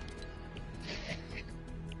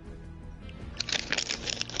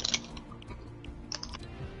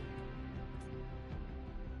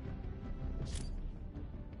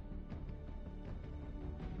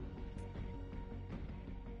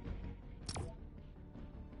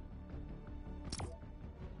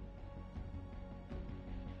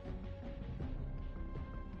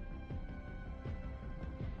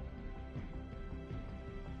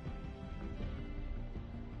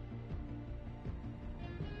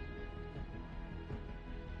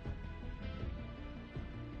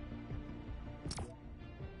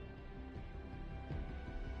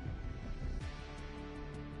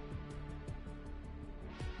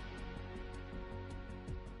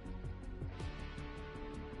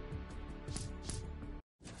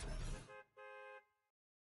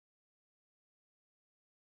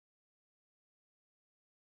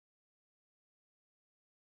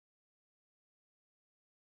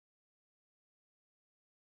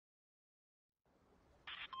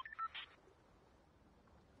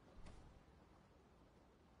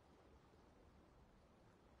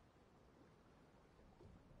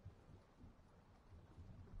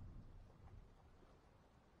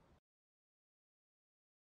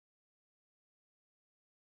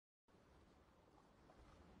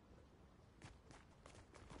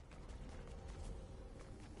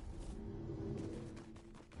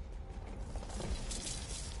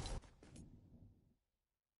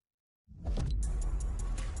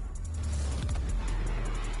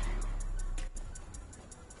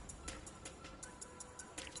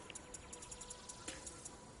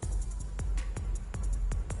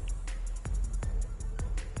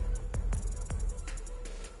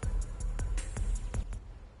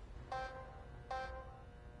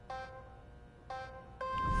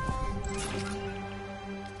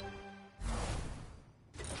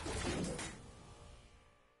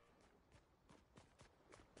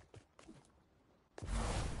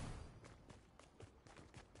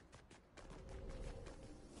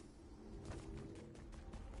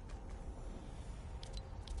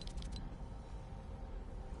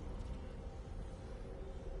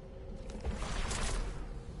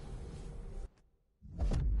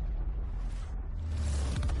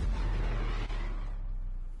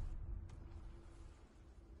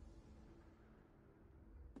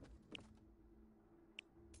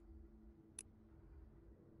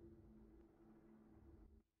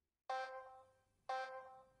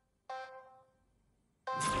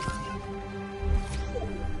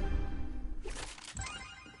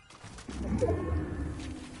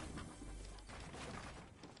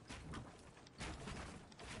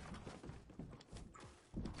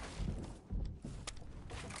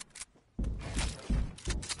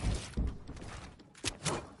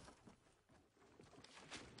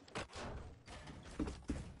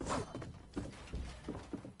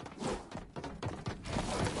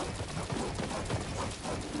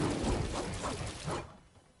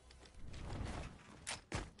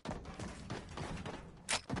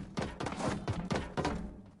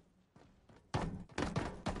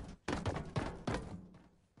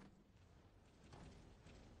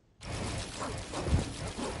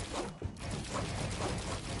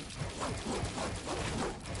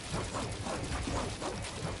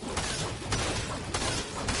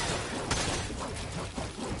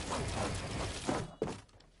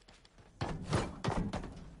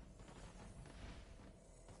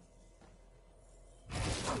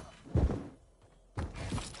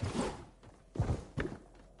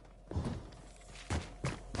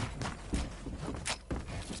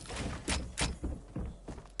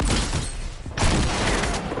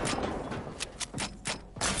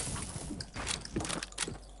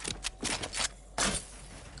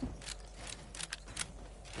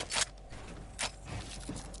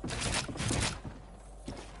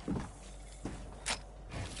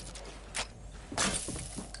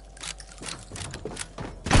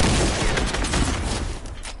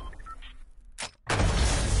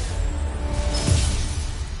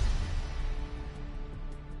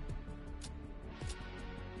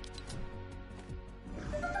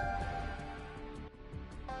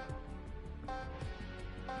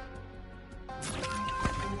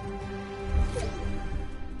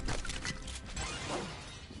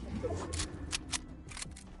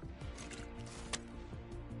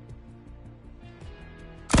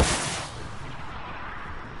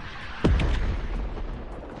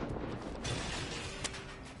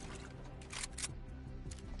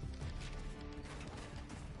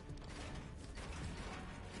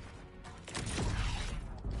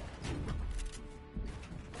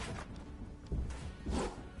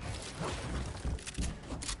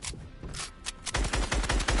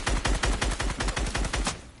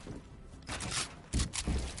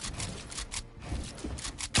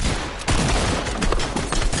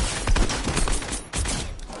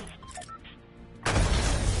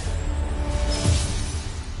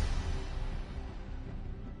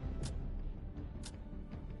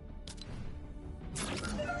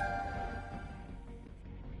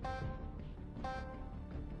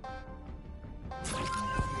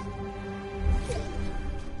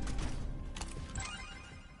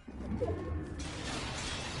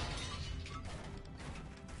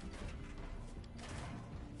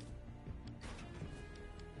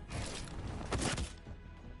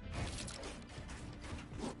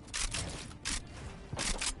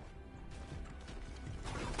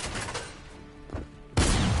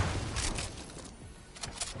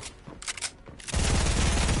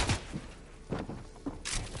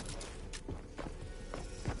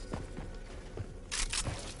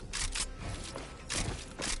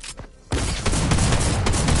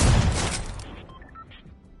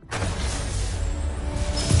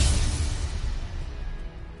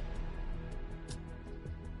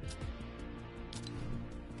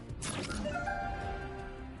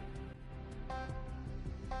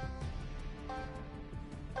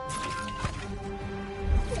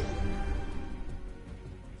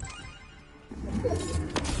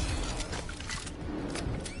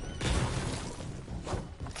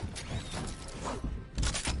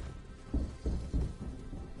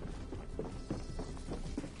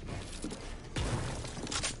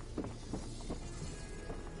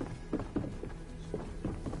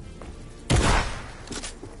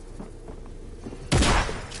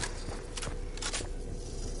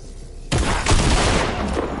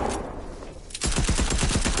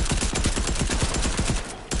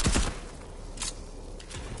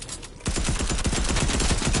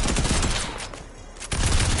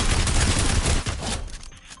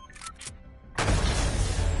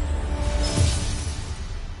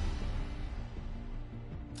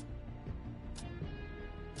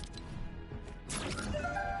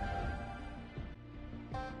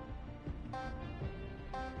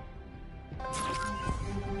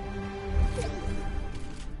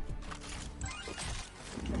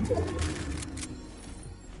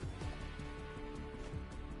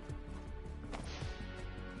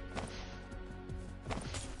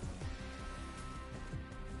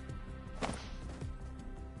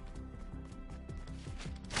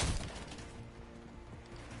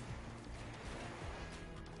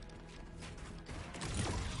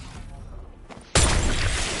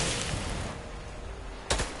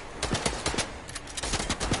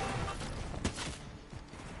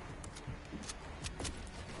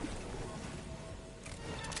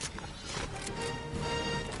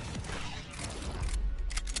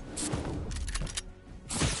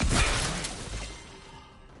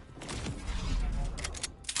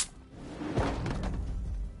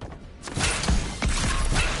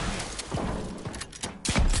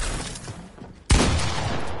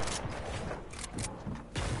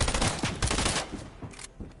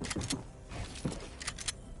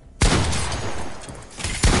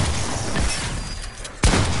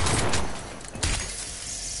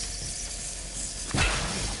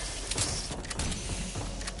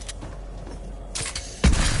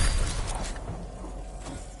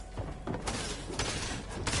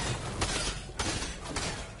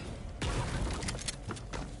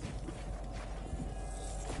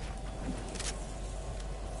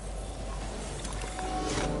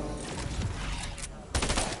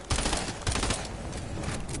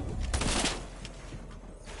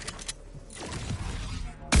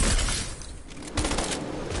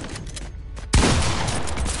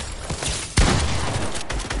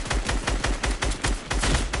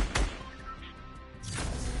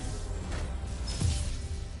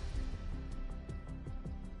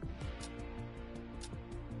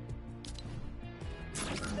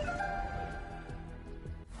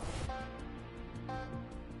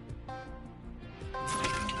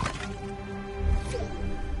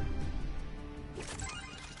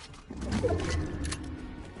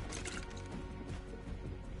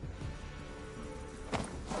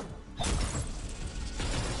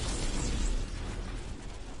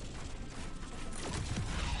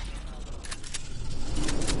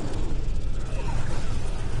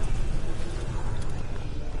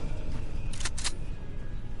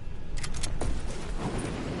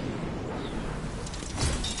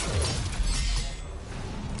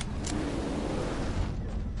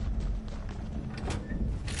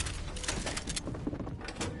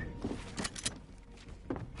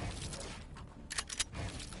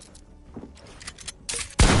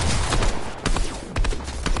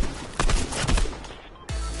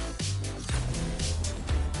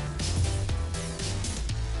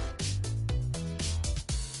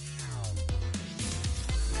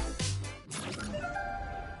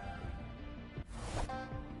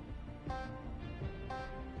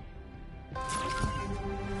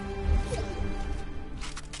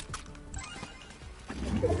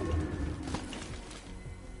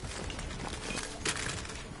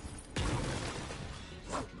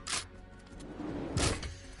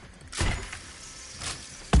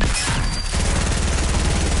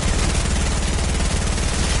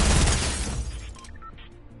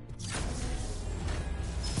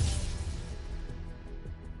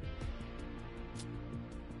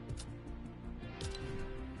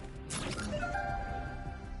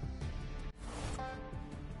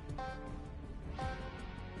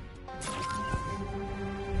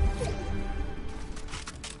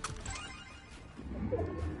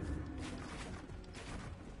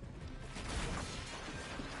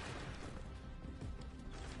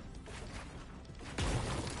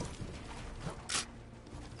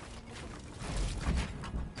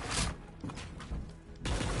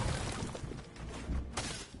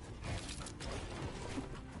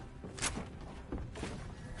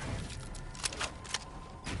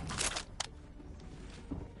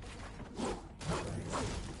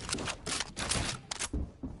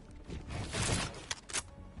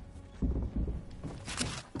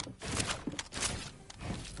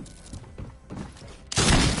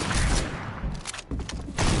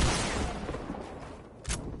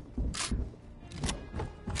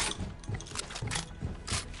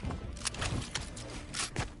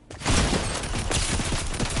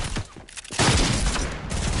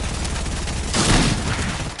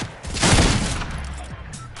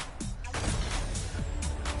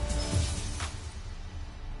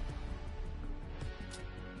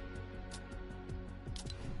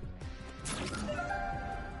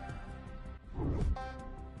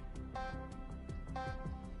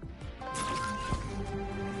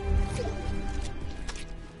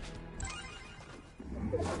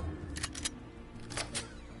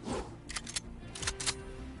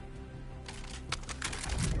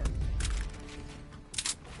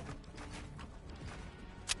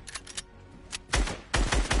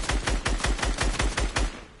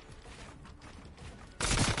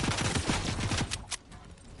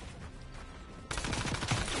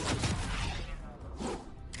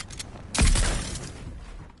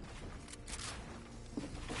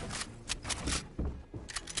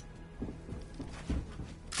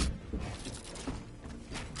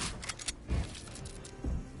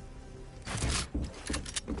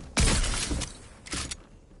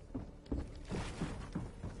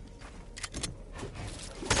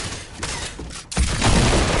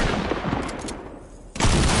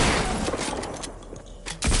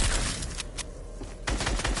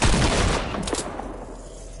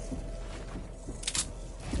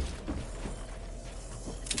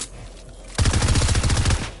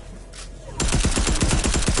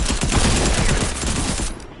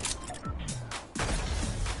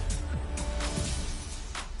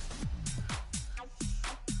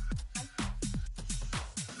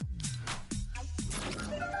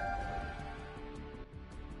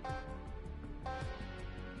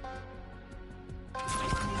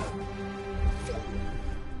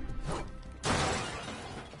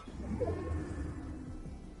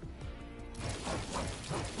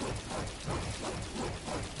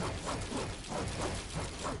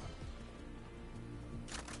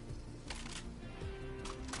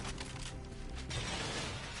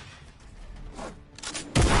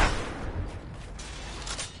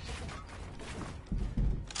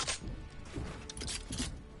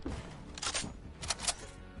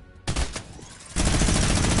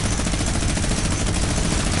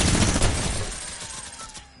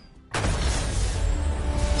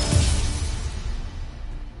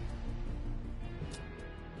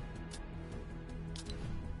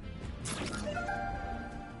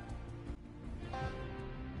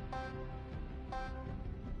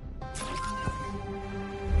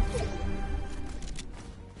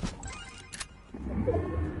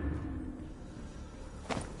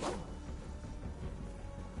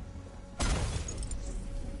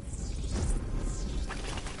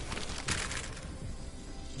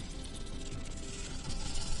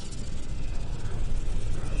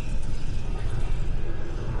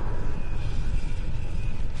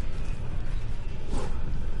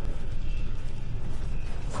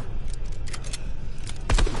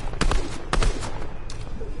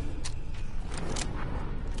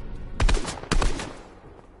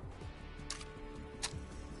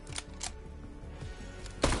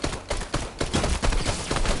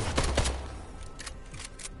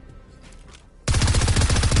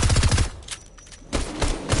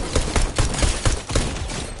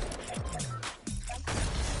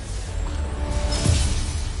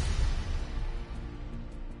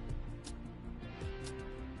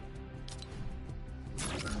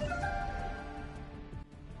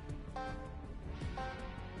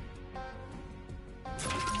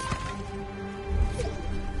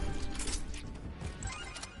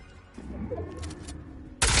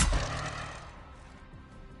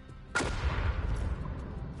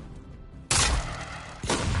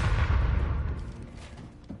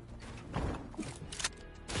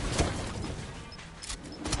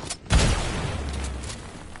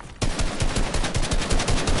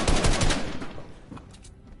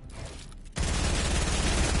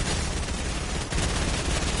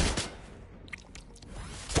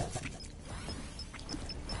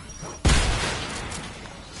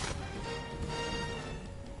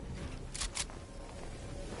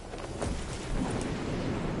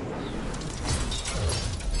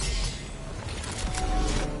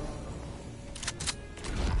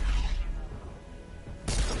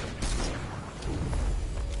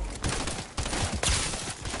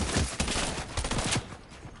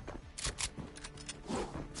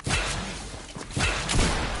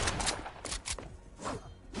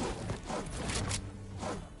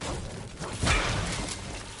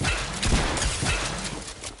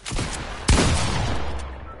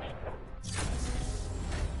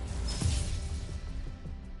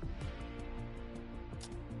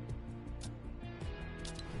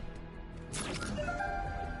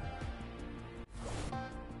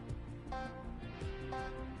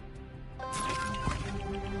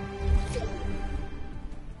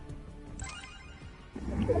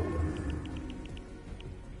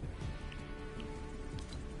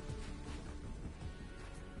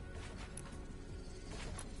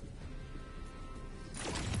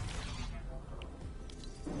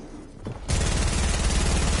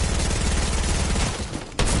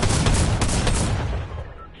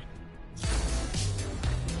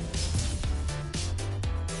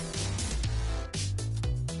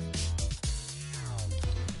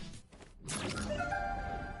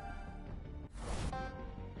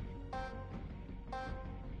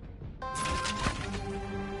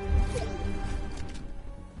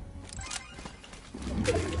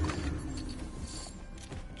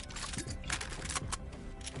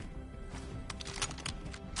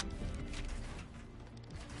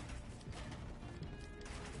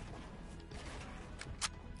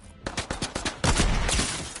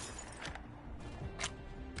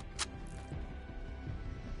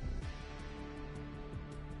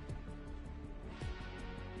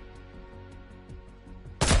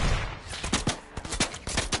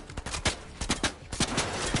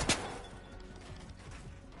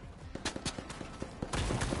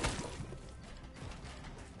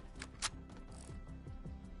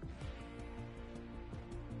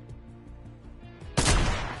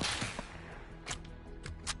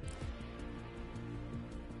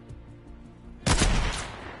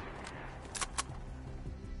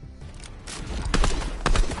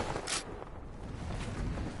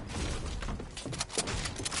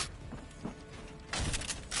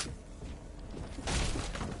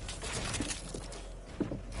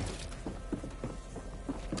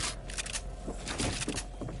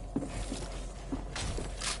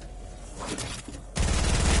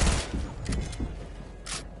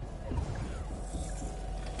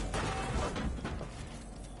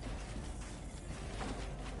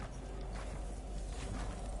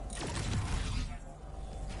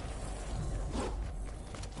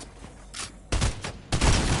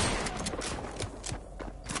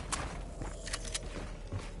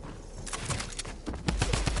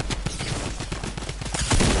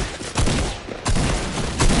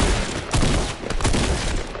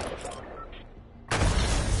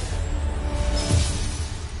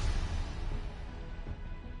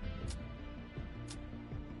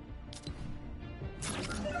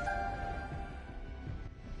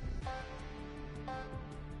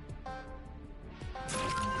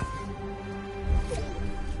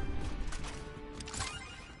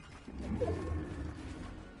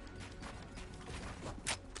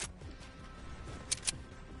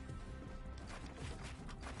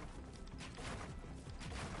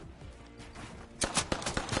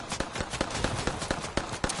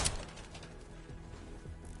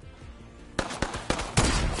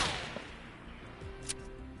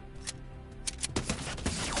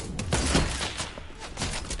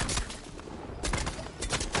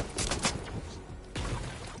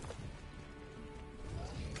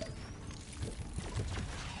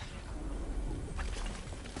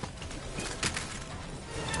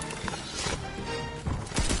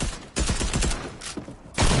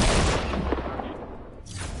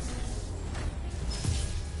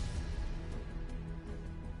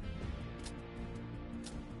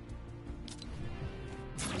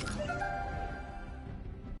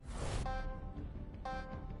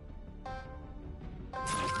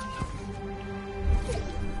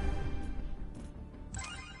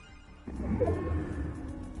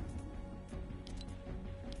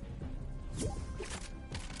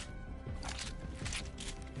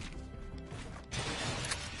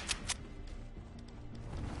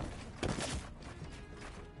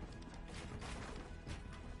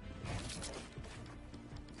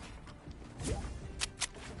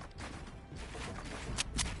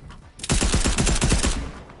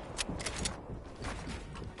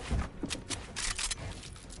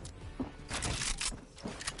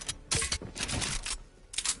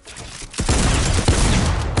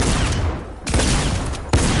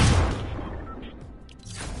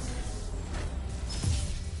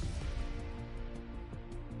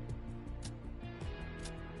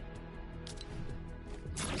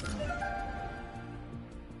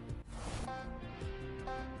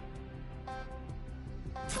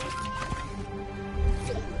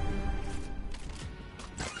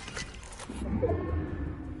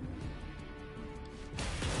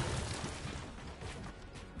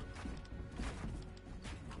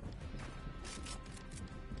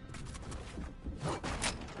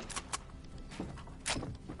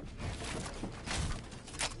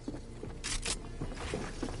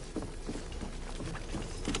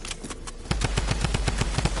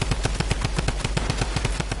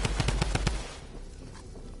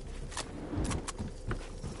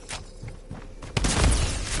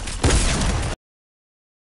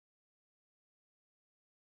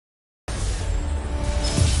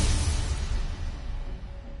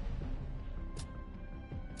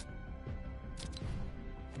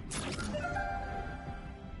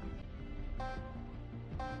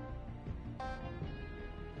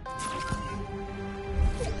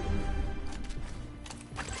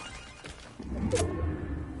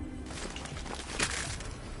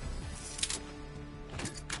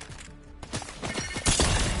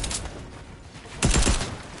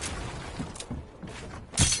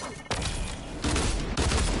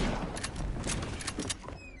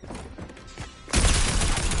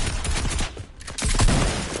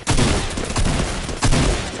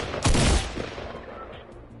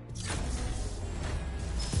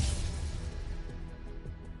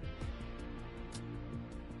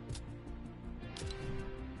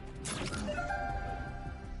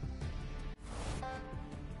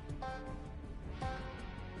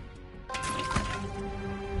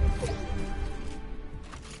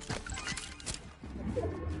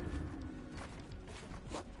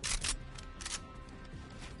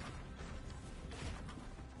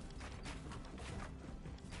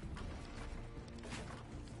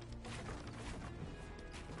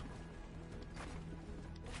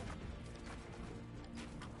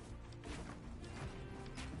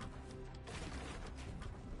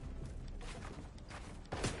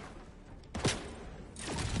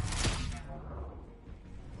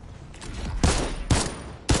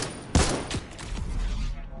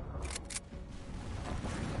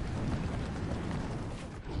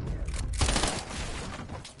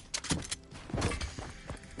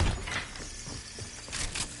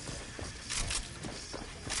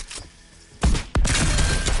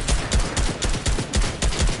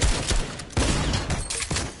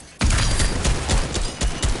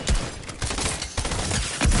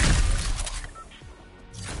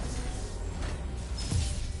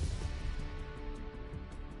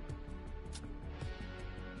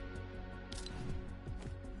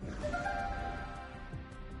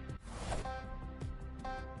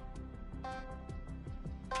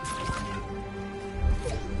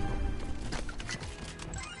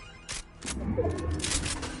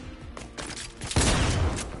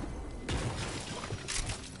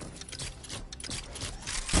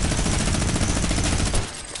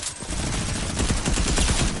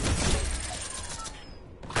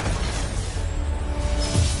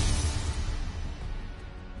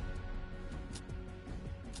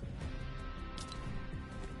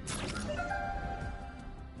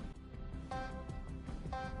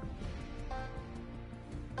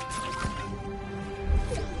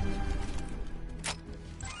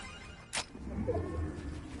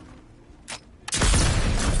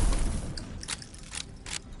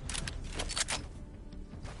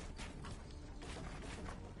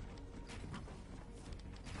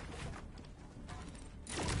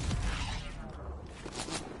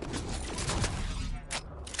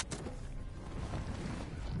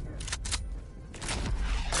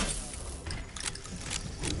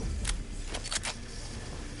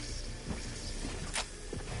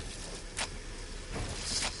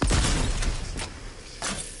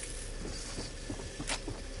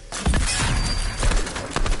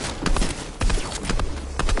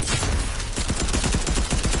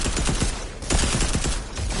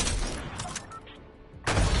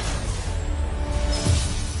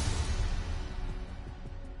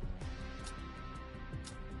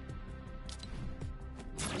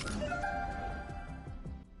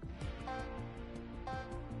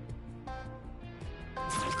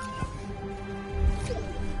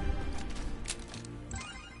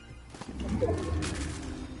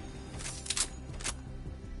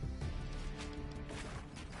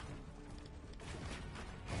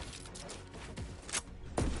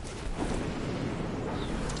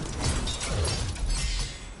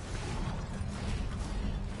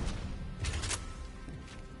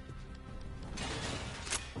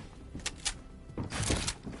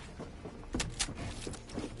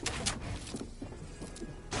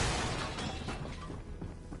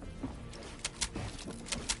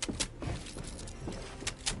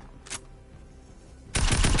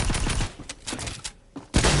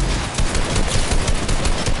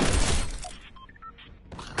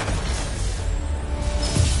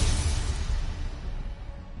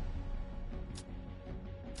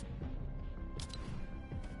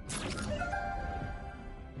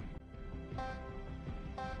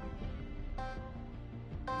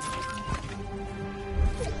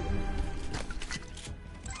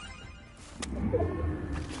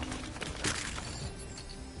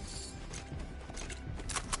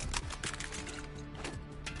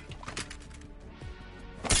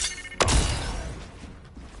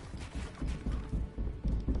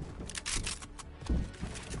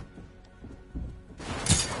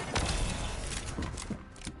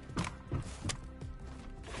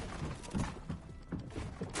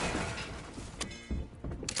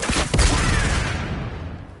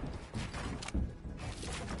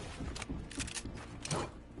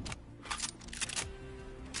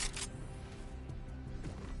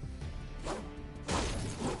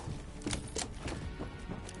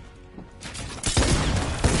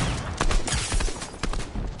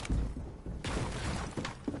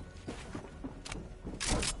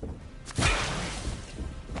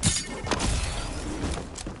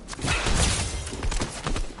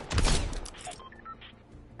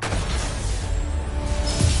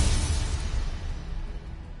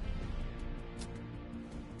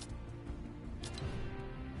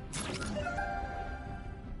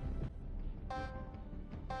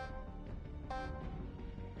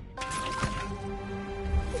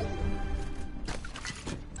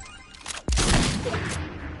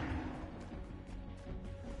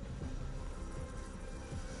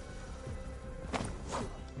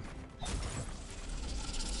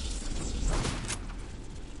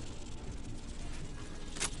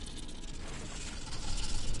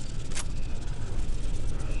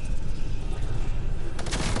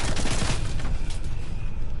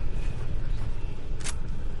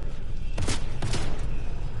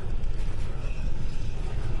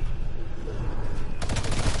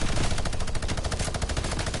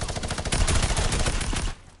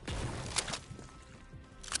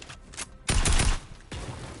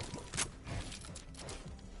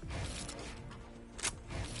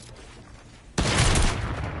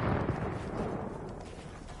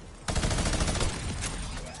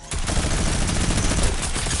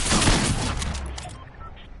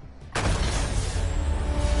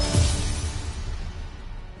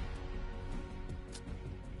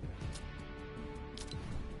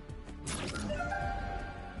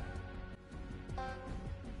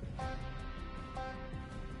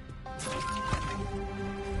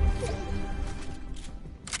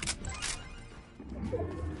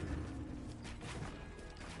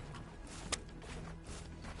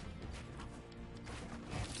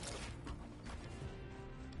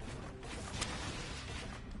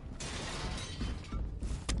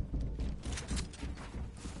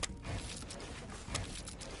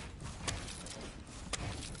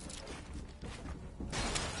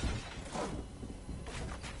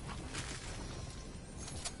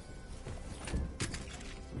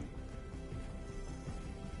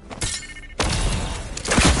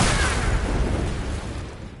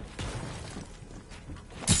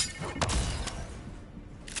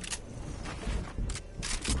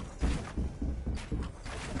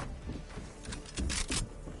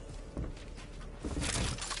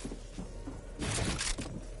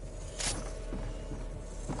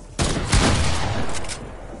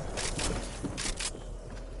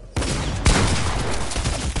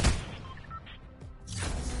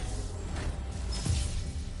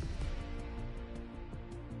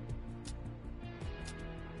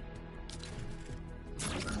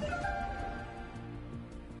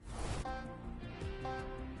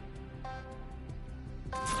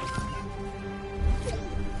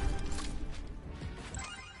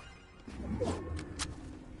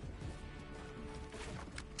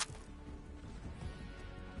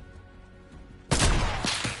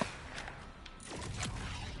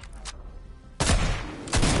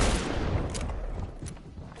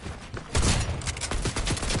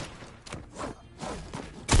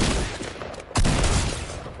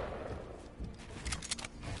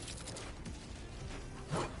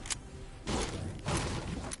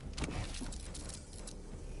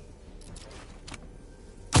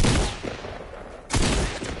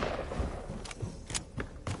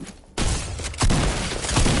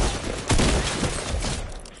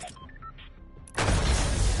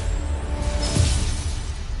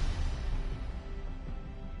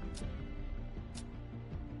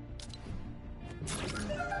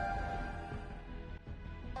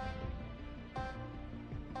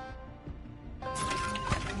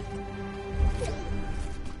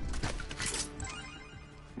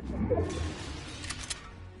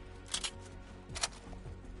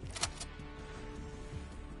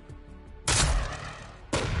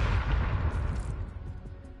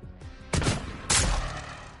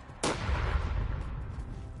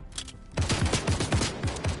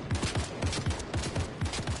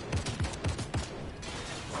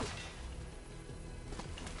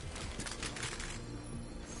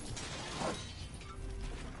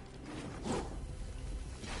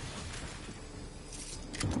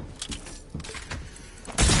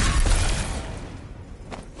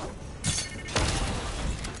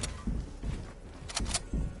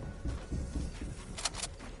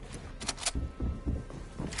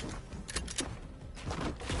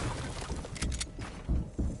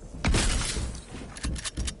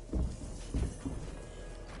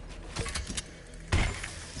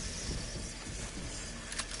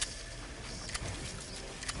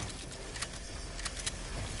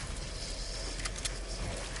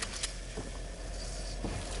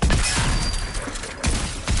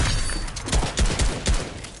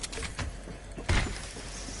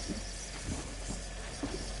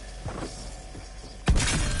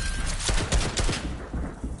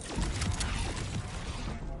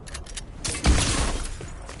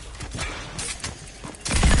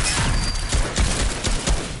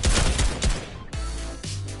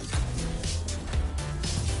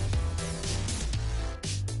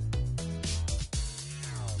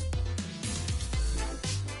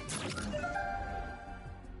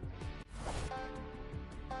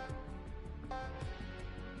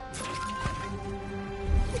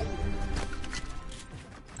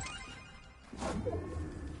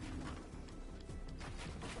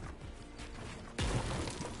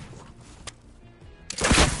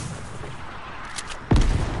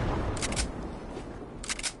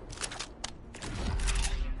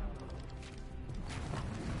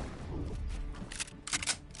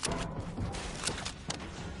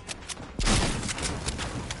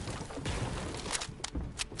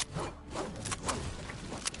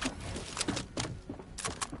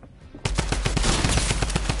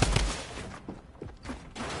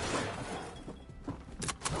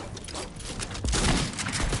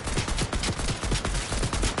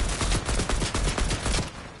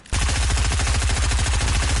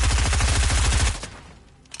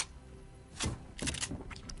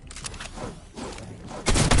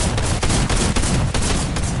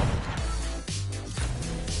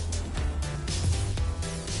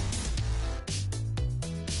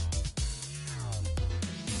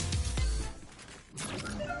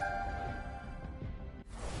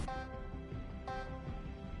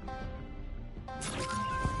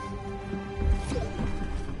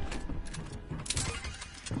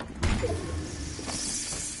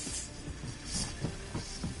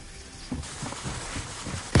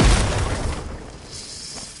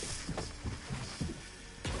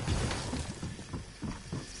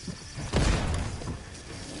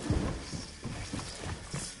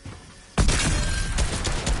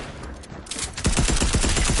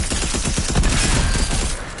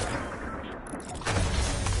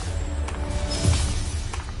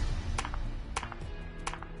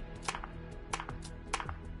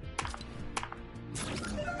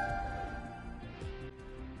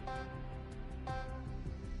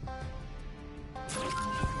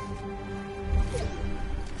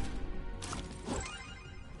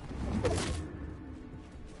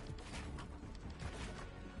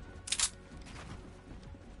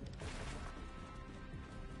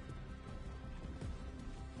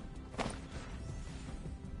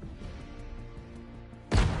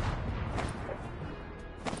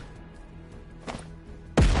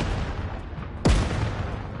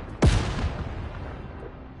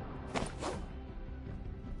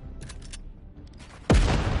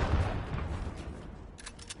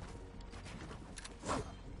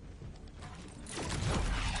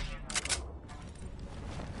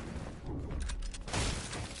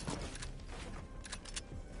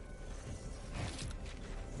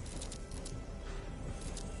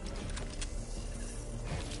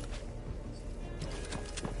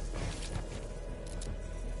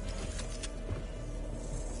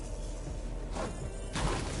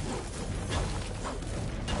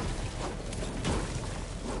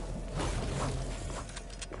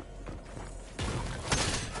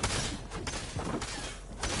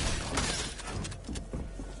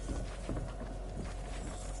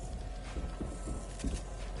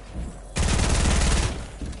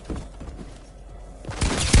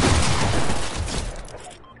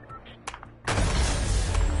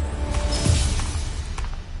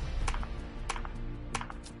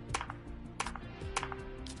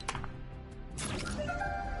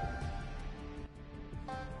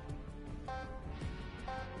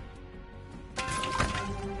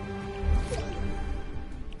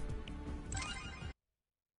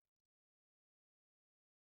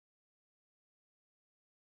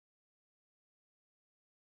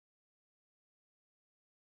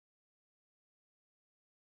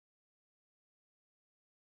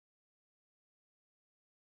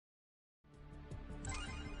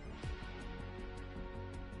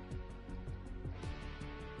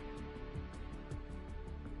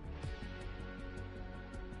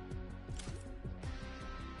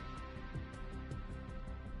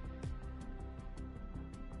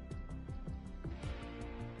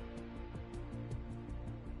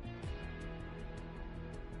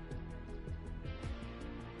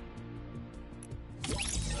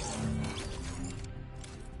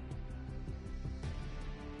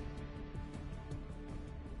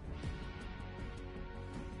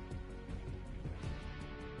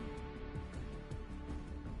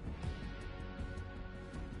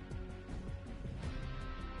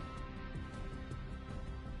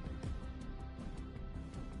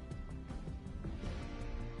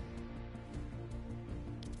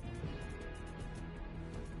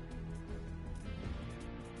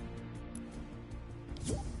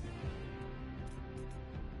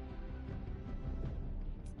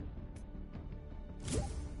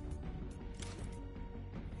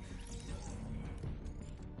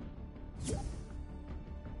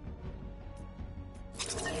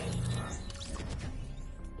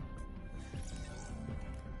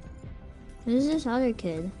 Who's this other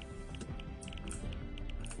kid?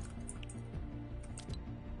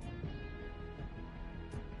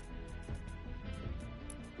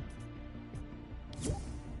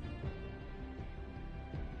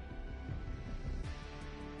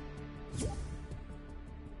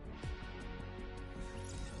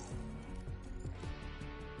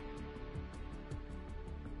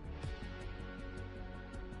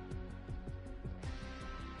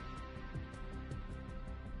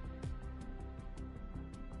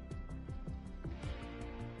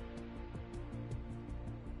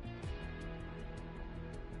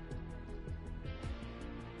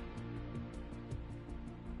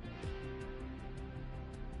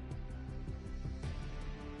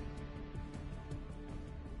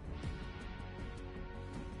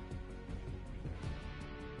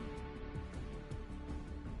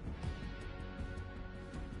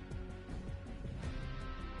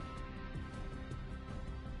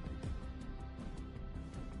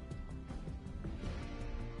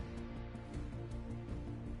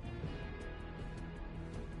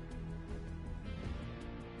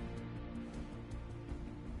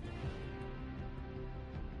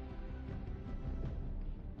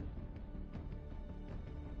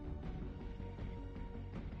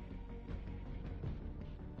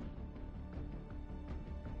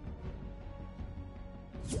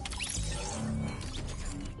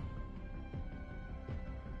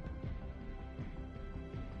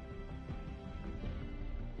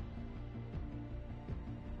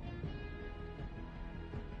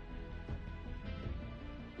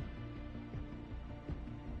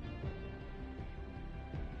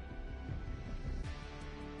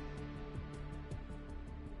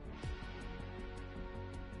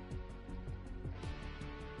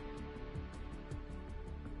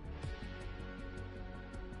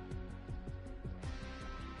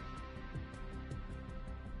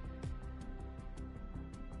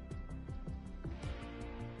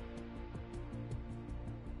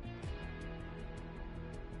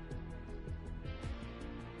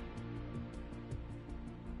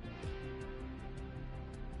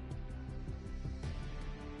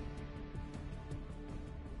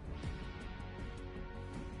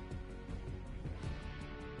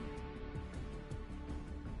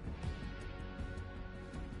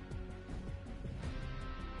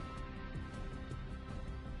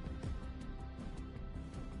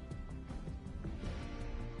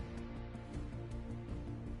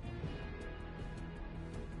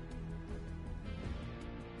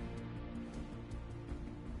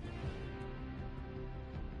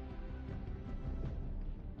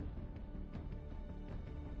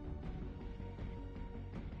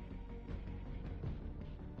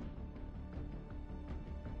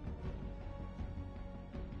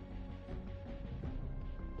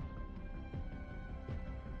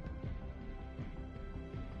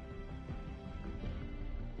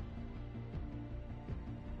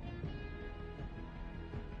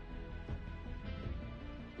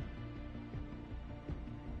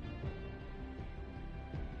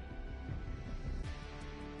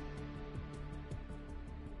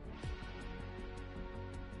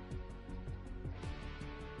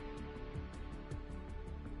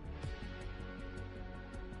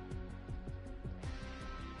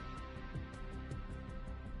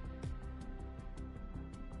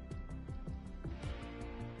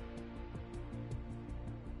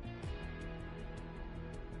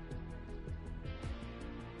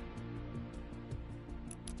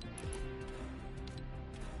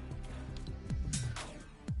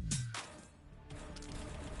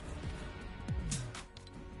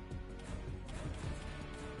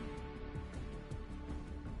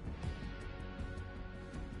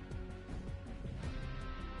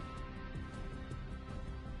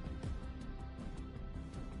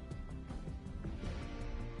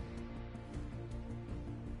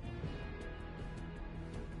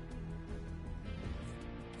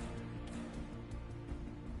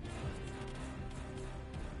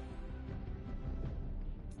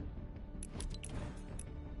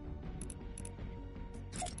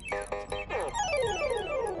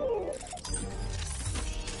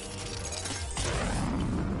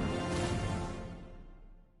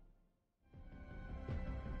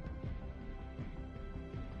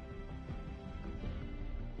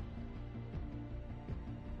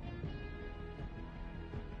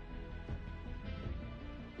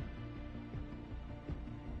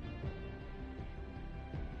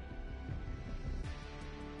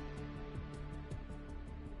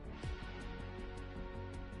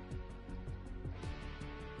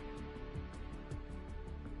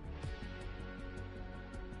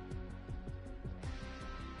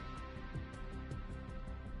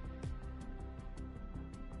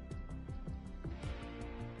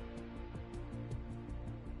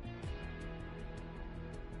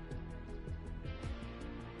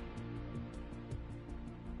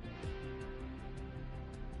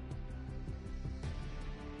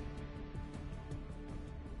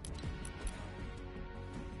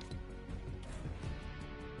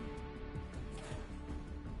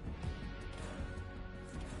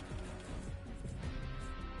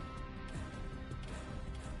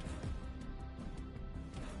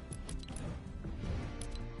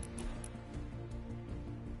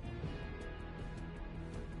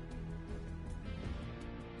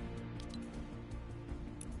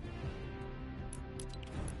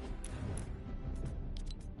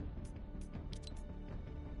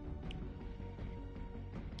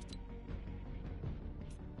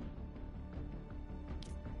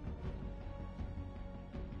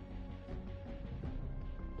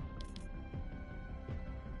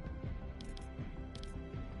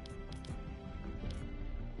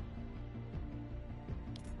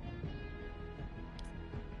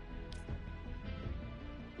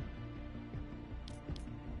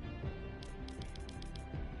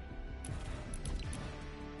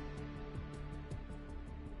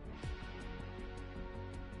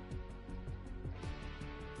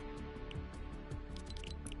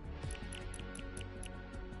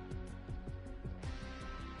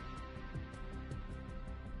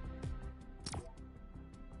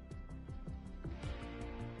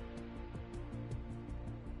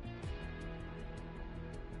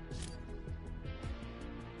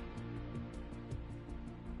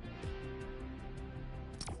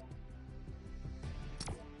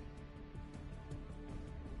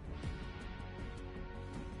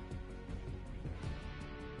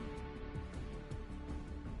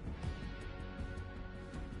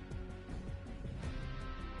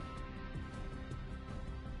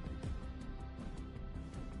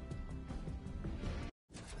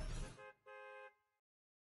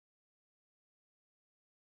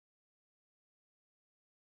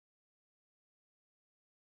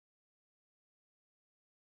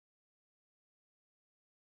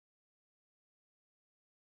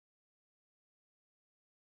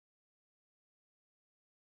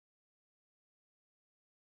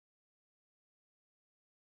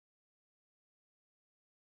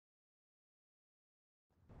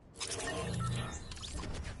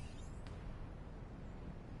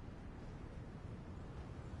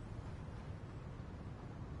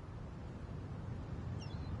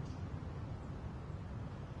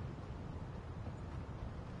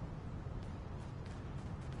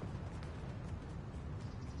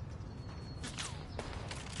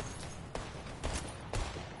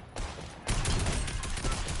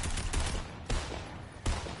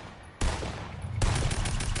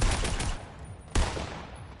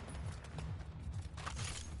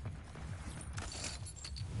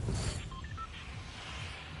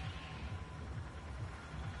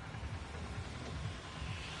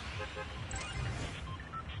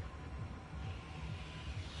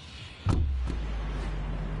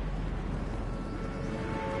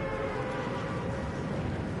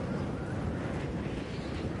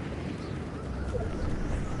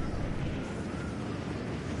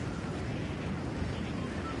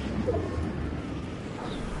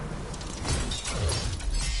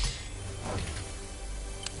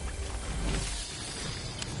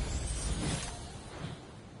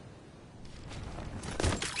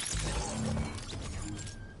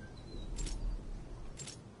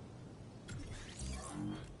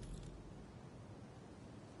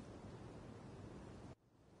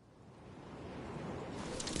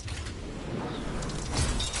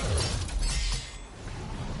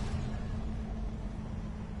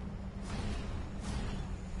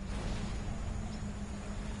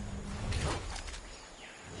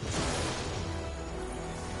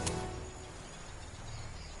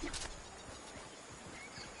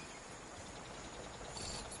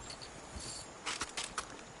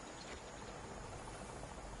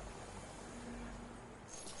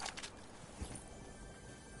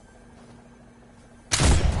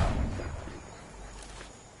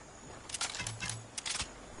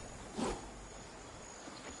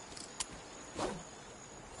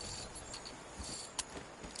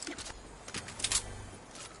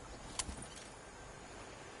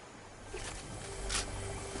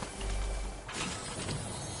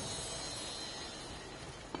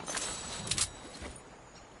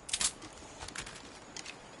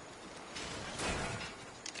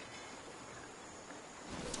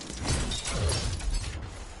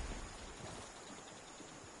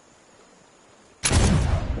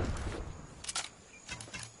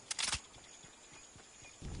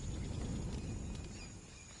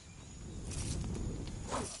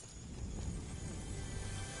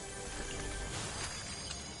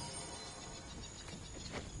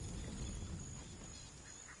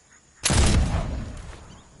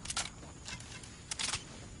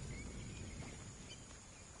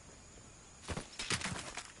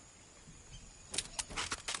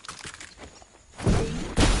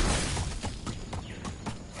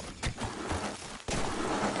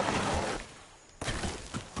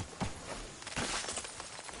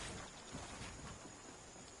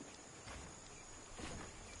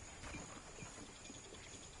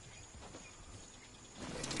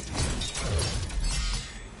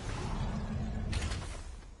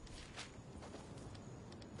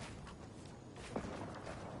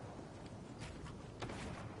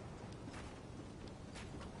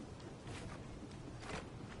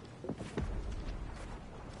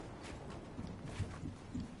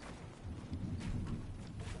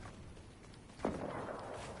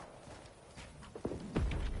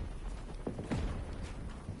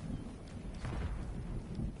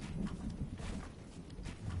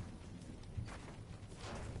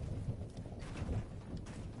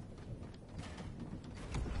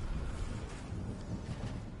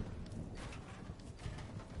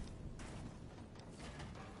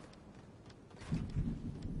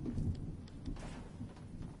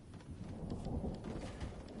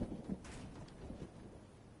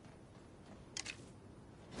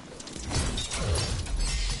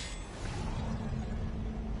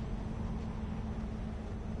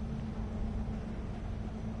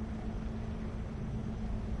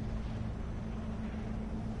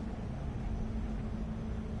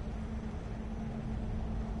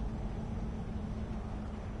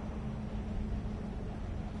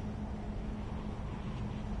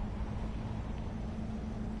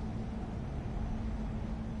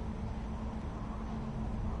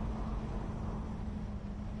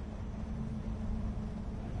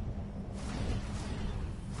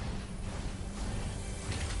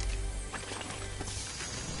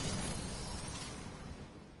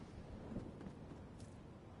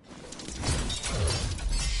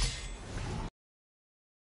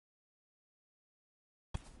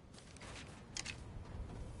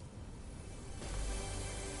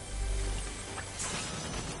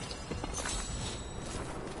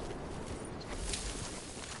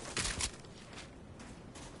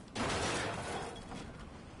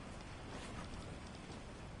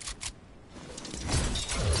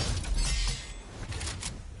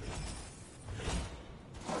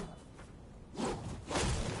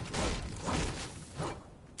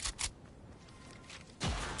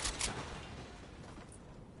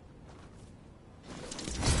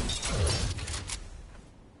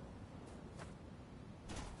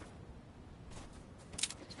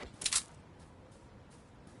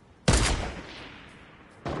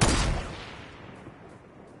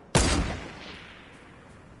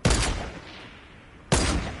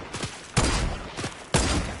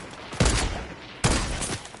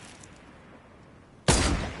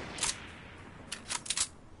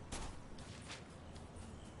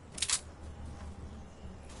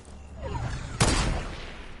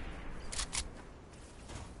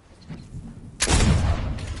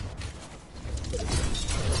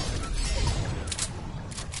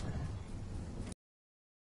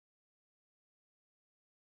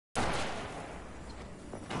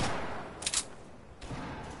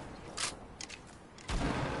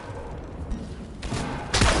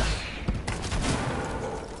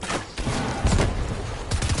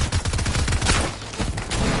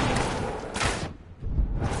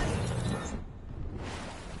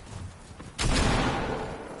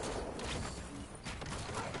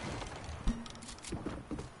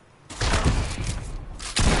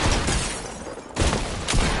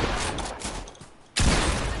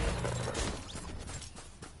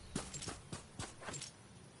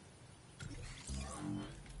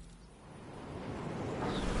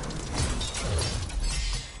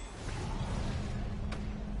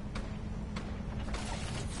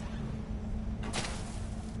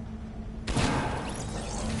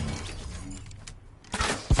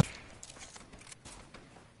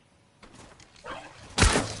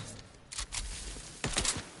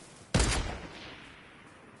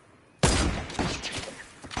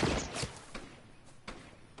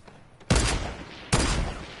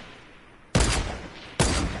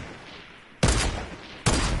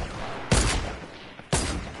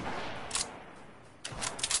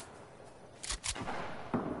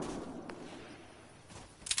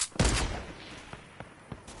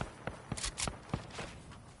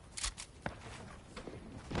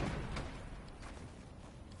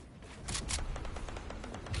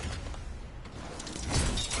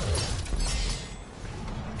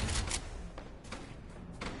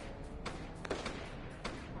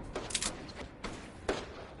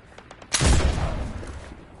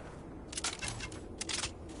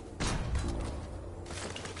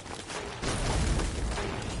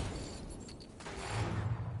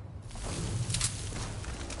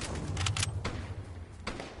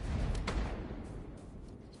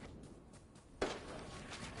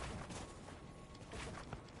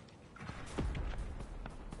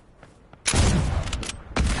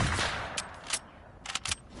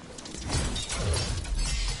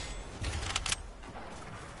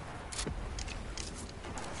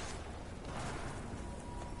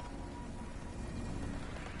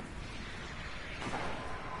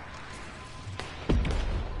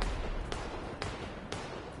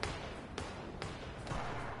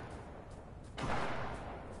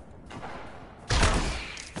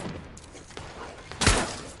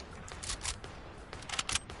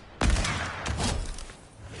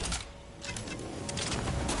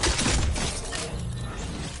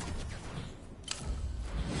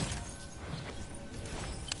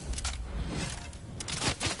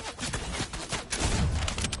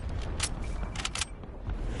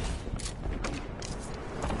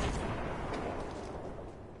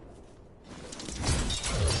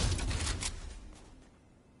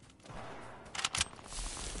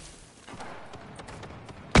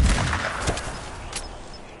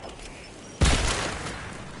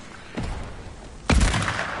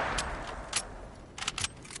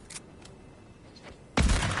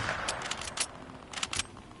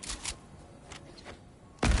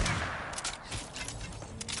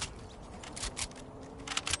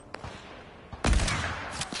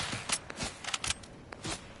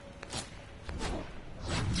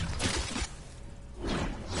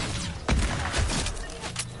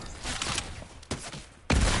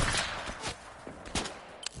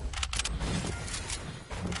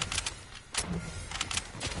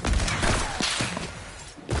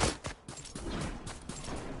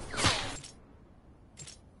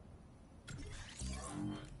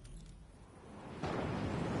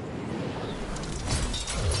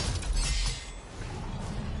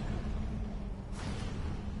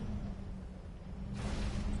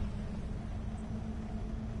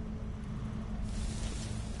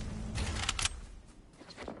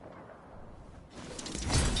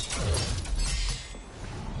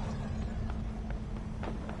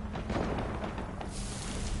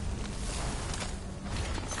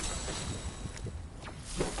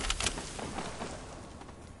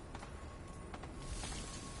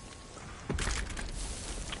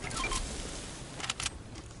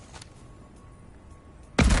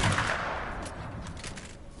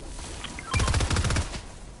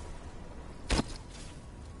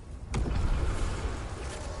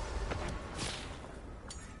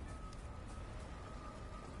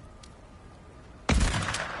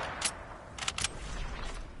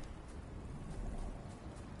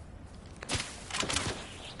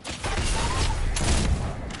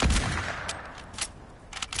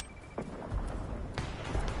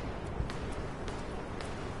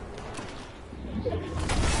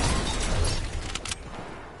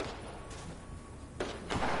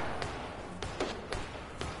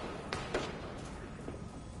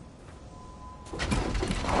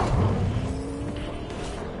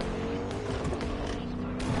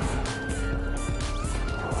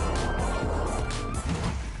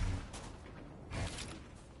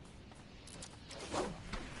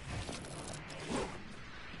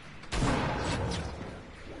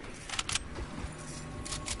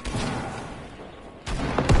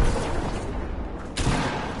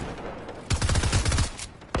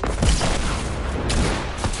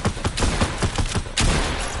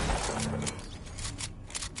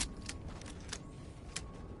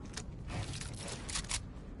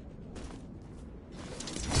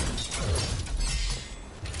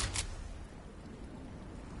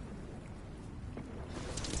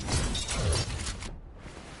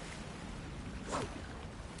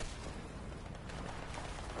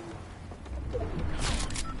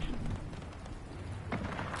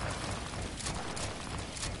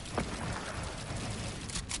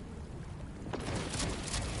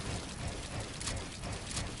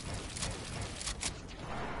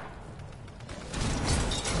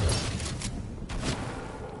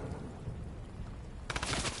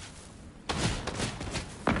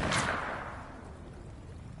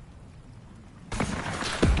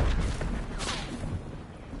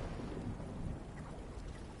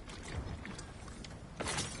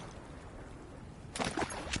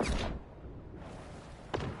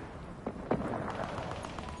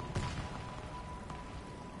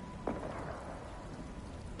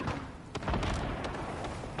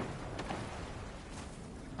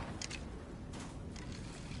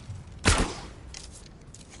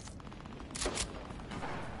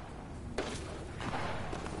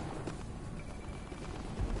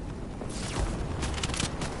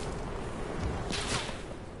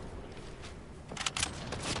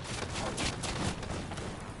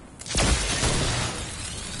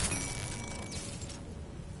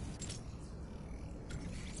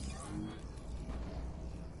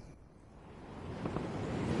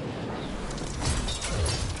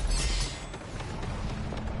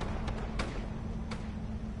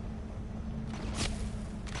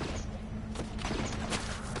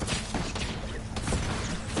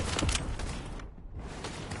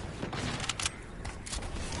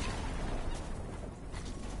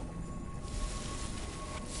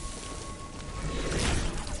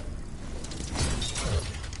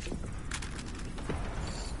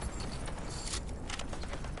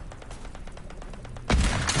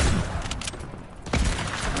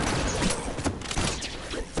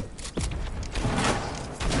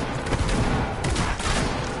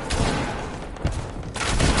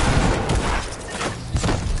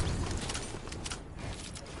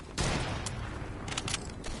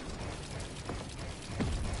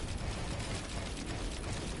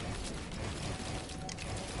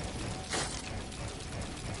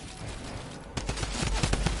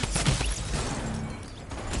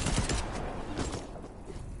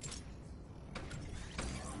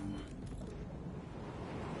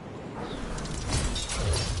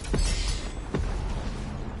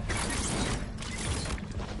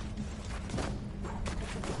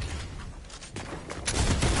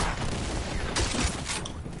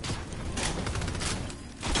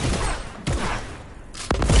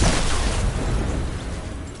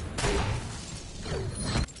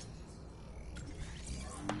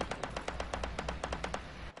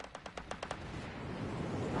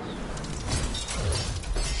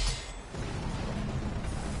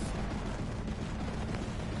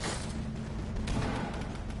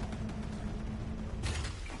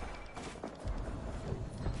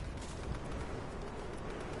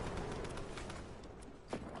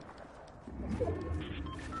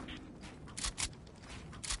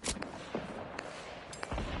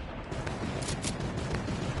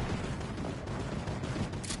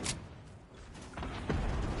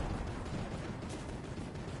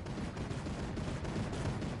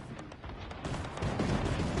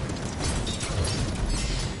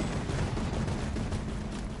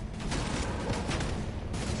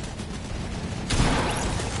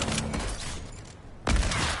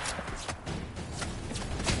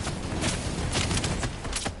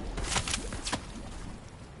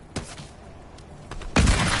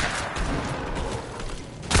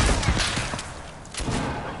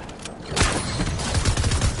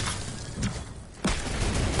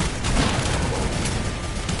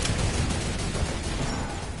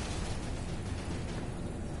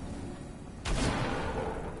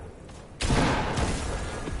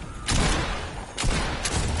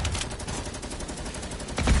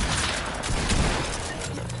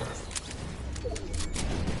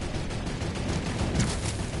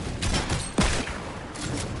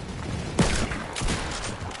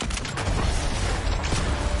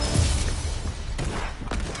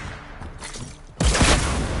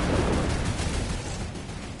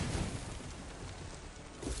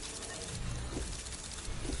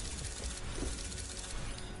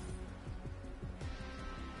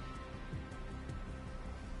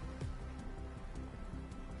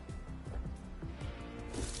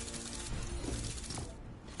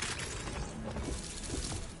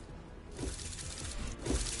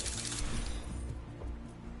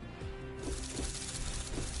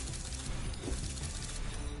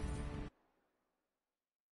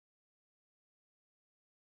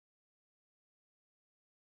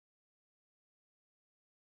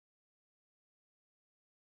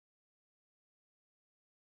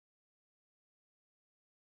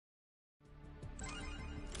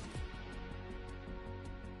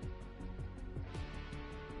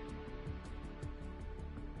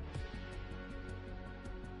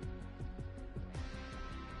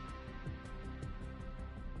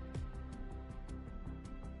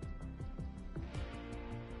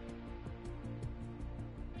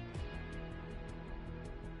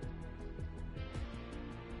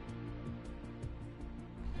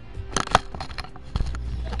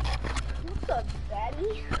 up,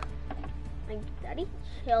 daddy? Like, daddy,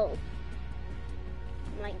 chill.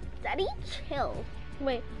 Like, daddy, chill.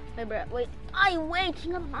 Wait, bro, wait. Wait,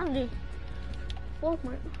 king of laundry. Oh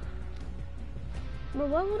my. Bro,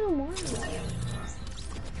 what would I want?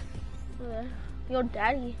 Your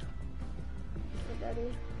daddy. Your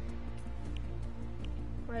daddy.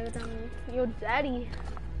 Why are you telling me? Your daddy.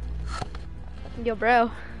 Yo,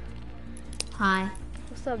 bro. Hi.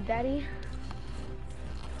 What's up, daddy?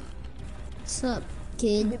 What's up,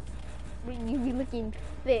 kid? You be looking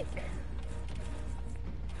thick.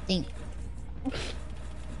 Think.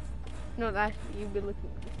 No, that's you be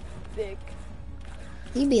looking thick.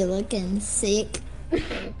 You be looking sick.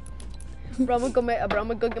 Bro, I'm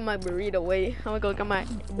gonna go get my burrito. Wait, I'm gonna go get my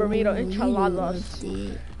burrito enchiladas.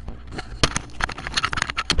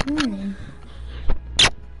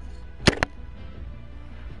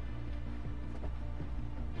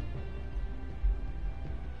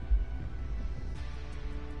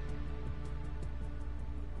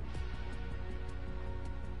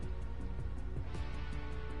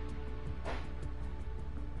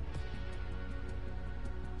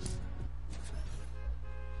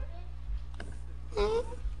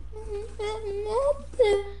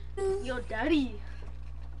 Yo, daddy.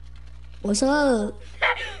 What's up?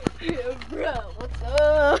 Bro, what's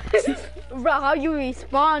up? Bro, how you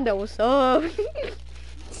respond? What's up?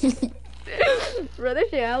 Bro, that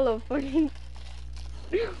shit hella funny.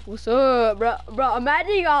 What's up, bro? Bro,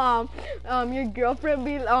 imagine your girlfriend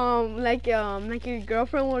be like your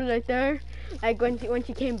girlfriend was right there, like when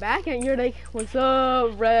she came back and you're like, what's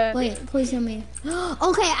up, bro? Wait, please tell me.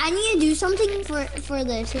 Okay, I need to do something for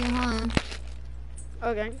this. Here, hold on.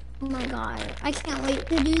 Okay. Oh my god, I can't wait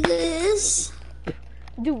to do this.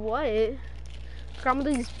 Do what? Grab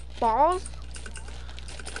these balls?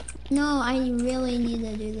 No, I really need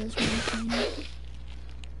to do this one thing.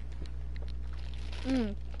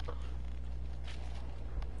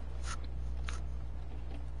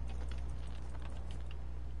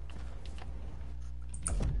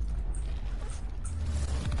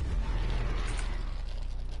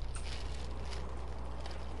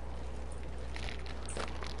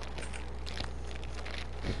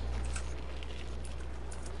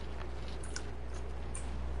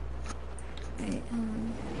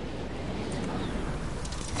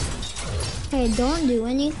 Hey, don't do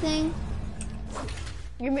anything.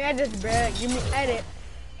 Give me edit, bro. Give me edit.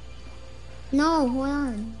 No, hold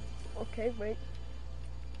on. Okay, wait.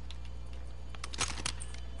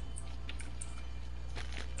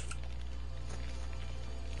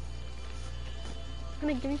 Can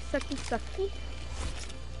I give you sucky?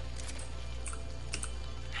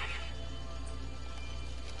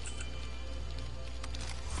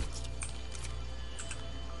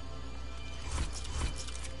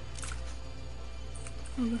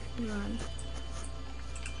 Oh my god.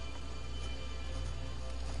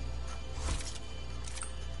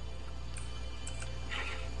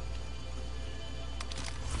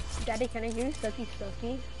 Daddy, can I give you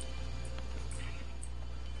sucky?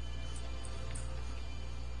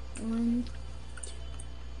 One.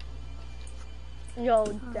 Yo,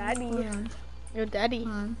 daddy. On. Yo, daddy.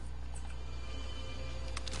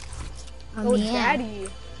 Oh, Yo, yeah. daddy.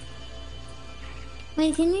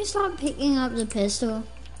 Wait, can you stop picking up the pistol?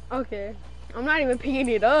 Okay. I'm not even picking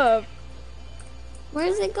it up.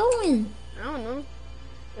 Where's it going? I don't know.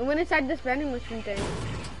 It went inside this vending machine thing.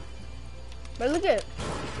 But look at it.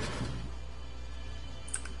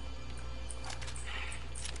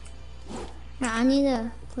 Yeah, I need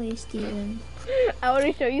to play Steven. I want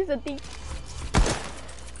to show you something.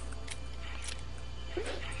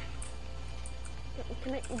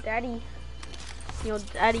 Can I, daddy? Yo,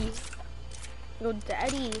 daddy. Yo,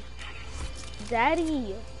 daddy.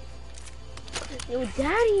 Daddy. Yo,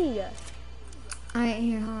 daddy. Alright,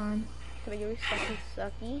 here, hold on. Can I give you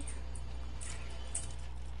sucky?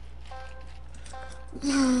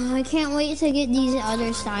 I can't wait to get these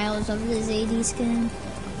other styles of the Zadie skin.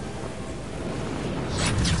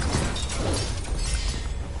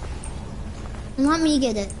 Let me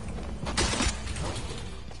get it.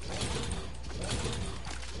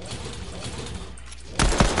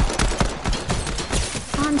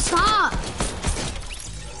 Stop!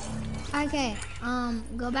 Okay,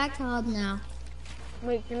 go back to hub now.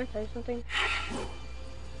 Wait, can I tell you something?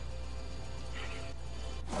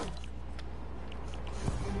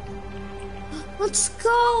 Let's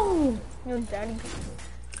go! Yo, daddy.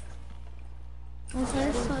 Let's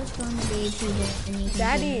first go on the BHE.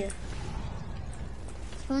 Daddy. Let's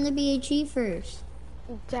go on the BHE first.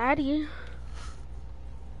 Daddy.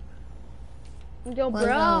 Yo, What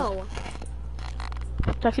bro. about?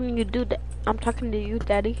 I'm talking to you, dude. I'm talking to you,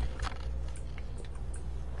 daddy.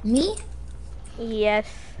 Me? Yes.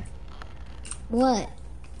 What?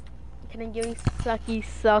 Can I give you sucky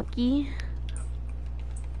sucky?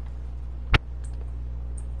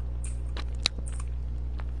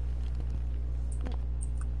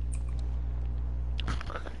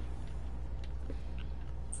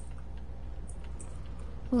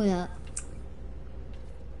 Hold up.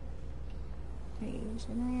 Are you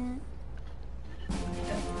using that?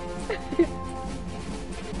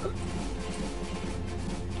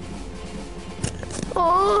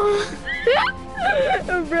 Oh,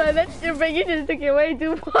 bro, that shit, bro, you just took it way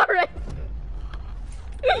too far, right?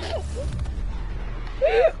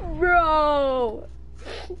 Bro.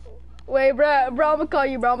 Wait, bro, I'm gonna call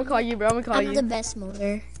you, bro. I'm gonna call I'm you. the best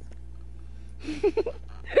motor.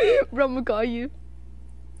 Bro, I'm gonna call you.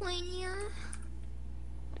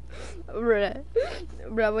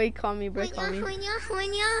 Bro, wait, call me, bro, call me.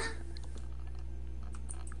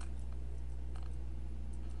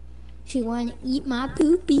 She wanna eat my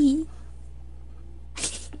poopy.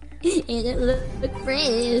 And it look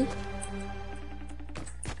fresh.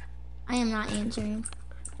 I am not answering.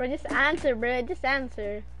 Bro, just answer, bro, just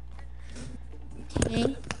answer.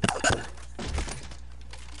 Okay.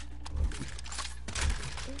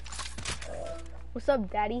 What's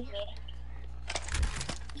up, daddy?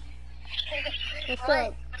 What's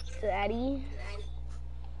up, daddy?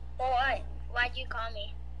 What? Why'd you call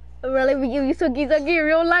me? Really, we give you sucky sucky in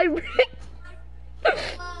real life, bro.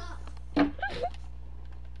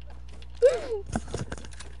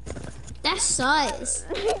 That's sus.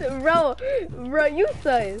 Bro, you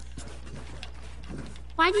sus.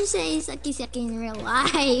 Why'd you say sucky sucky in real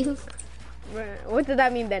life? Bro, what does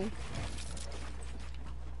that mean then?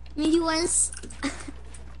 Maybe once.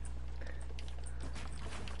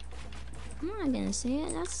 I'm not gonna say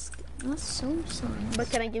it. That's so sus.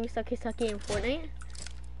 But can I give you sucky sucky in Fortnite?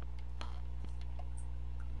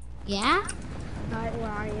 Yeah? Alright,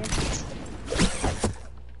 where are you?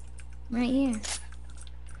 Right here.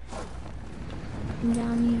 I'm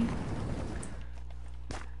down here.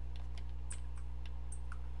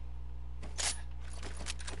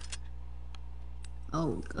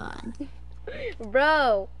 Oh God.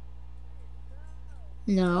 Bro.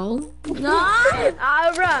 No. No. Bro.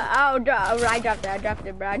 I dropped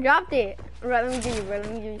it, bro. I dropped it. Bro, let me give you, bro.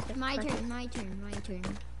 Let me give you some. My turn.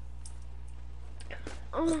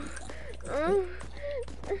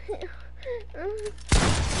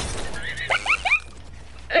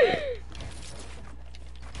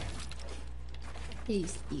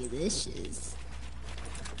 He's delicious.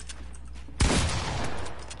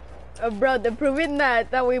 Bro, they're proving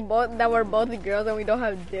that we're both girls and we don't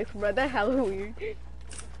have dicks, bro. That's hella weird.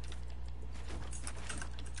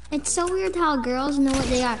 It's so weird how girls know what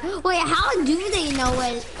they are. Wait, how do they know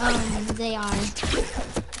what they are? I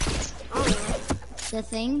don't know. The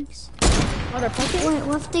things? Oh, they're pushing? Wait,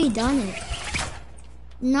 what if they done it?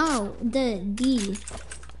 No, the D.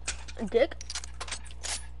 A dick?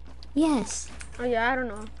 Yes. Oh yeah, I don't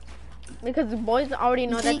know. Because the boys already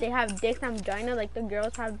know that they have dicks and vagina, like the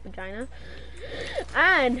girls have vagina.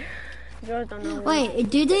 And girls don't know. Wait,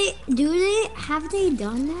 have they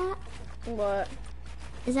done that? What?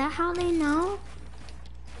 Is that how they know?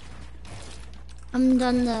 I'm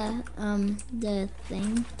done the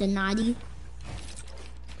thing, the naughty.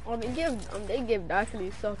 Oh, they give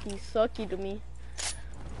actually sucky to me.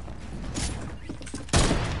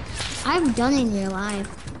 I've done it in real life.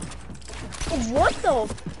 What the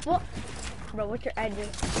fuck? Bro, what's your address?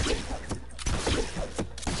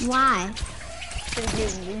 Why? Can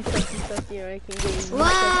give me sucky, or I can give you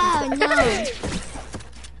Whoa,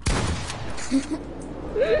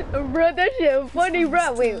 no. Bro, that shit funny,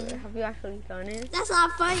 bro. Wait, have you actually done it? That's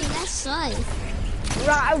not funny, that's sus.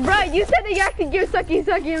 Bro, you said that you actually give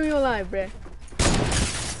sucky in real life, bro.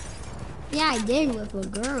 Yeah, I did with a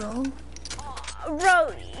girl.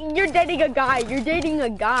 Bro, you're dating a guy.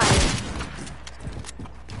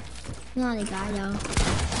 Not a guy though.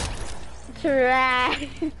 Trash.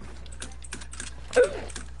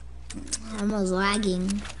 I was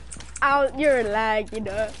lagging. You're lagging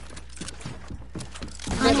up.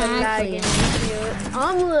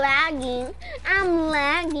 I'm lagging. I'm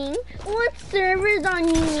lagging. What servers are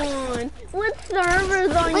you on? What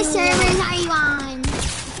servers are you on?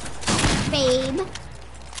 Babe.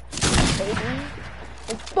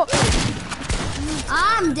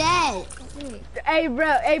 I'm dead. Hey,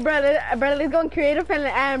 bro, let's go on creative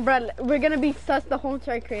and bro, we're gonna be sus the whole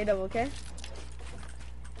entire creative, okay?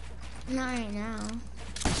 Not right now.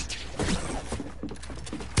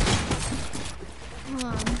 Hold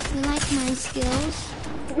on. You like my skills?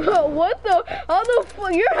 Bro, what the? How the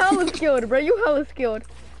fuck? You're hella skilled, bro. You hella skilled.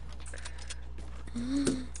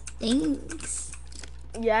 Thanks.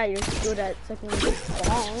 Yeah, you're good at sucking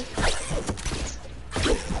balls.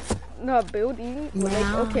 Not building. Like,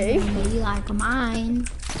 Well, okay. maybe like mine.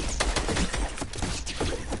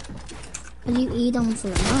 But you eat them for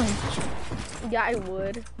lunch. Yeah, I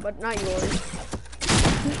would, but not yours.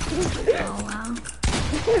 Oh wow.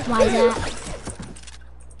 Why that?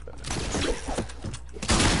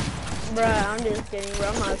 Bruh, I'm just kidding, bro.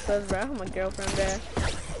 I'm not sus, bro. I'm a girlfriend, bruh.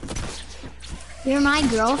 You're my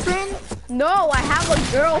girlfriend? No, I have a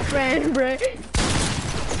girlfriend, bruh.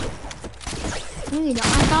 No, you don't.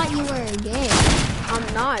 I thought you were gay.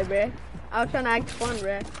 I'm not, bruh. I was trying to act fun,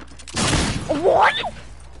 bruh. What?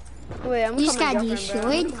 Wait, I'm You just calling got my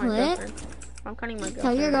girlfriend, destroyed, bruh. Clip. I'm calling my girlfriend.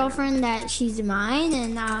 Tell your girlfriend that she's mine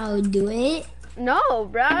and I'll do it. No,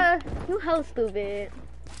 bruh. You hell stupid.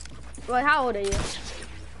 Wait, how old are you?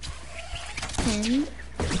 10.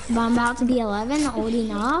 But I'm about to be 11, old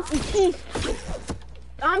enough.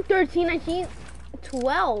 I'm 13 and she's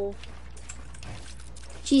 12.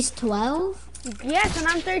 She's 12? Yes, and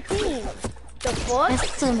I'm 13. The fuck?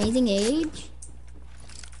 That's an amazing age.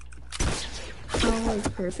 Oh,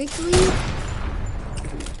 like perfectly.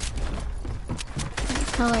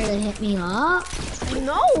 Tell her to hit me up.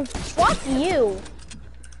 No, fuck you.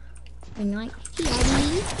 And like, hey,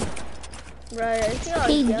 daddy. Bruh, she Hey,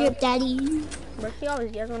 always yells. drip daddy. Bruh, she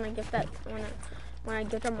always yells when I get that, when I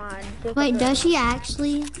get her my dick. Wait, does she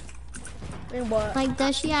actually? And what? Like,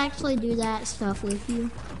 does she actually do that stuff with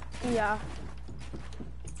you? Yeah,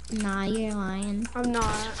 Nah, you're lying. I'm not.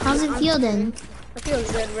 How's it feel then? It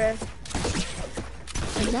feels good, bruh.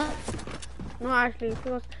 What's up? No, actually,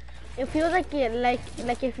 it feels like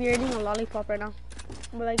if you're eating a lollipop right now.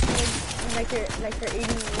 But like you're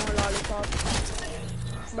eating more lollipop.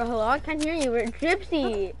 Bro, hello, I can't hear you. We're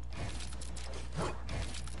Gypsy.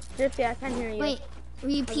 Gypsy, I can't hear you. Wait,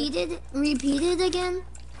 repeat it again?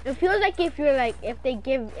 It feels like if you're if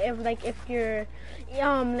you're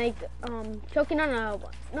choking on a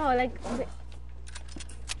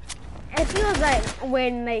it feels like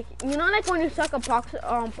when when you suck what's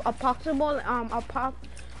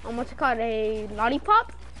it called, a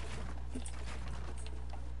lollipop,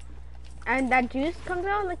 and that juice comes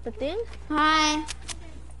out like the thing. Hi.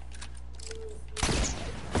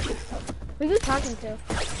 Who are you talking to?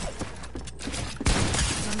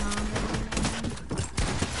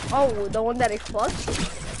 Oh, the one that explodes?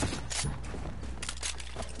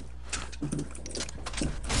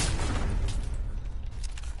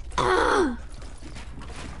 Ah!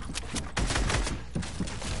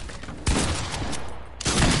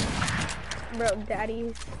 Bro,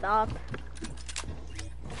 daddy, stop.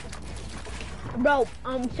 Bro,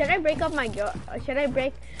 should I break up my girl? Should I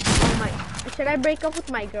break up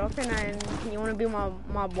with my girlfriend and you wanna be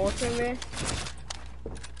my boyfriend, man?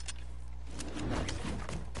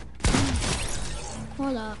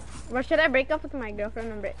 Hold up. Or should I break up with my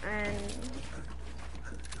girlfriend and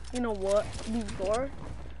you know what? Be your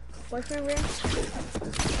boyfriend, man?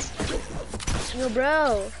 Yo,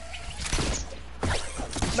 bro.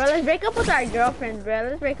 Bro, let's break up with our girlfriends, bro.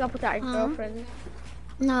 Let's break up with our girlfriends.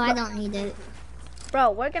 No, I don't need it.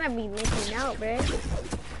 Bro, we're gonna be making out, bro.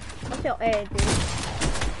 What's your age, dude?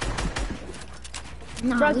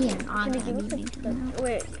 No, Bro, we can are not you gonna give be me making some? out.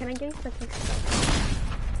 Wait, can I give you some?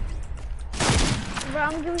 Bro,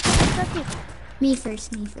 I'm giving you some cookies. Me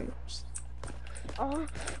first, me first.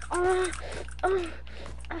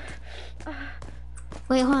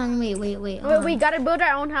 Wait, hold on, wait. hold Wait, on. we gotta build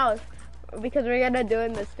our own house because we're gonna do it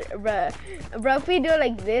in the street, bro. Bro, if we do it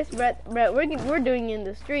like this, bro, we're doing it in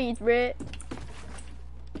the streets, bro.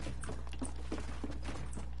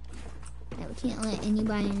 Yeah, we can't let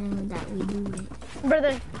anybody know that we do it.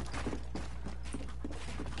 Brother.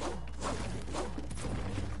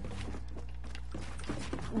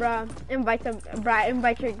 Bro, invite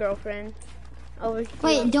your girlfriend over here.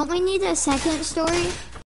 Wait, don't we need a second story?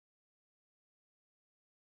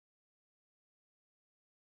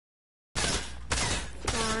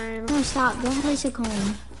 Fine. No, stop. Don't place a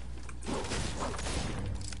cone.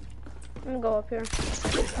 I'm gonna go up here.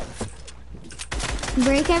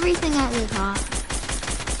 Break everything at the top.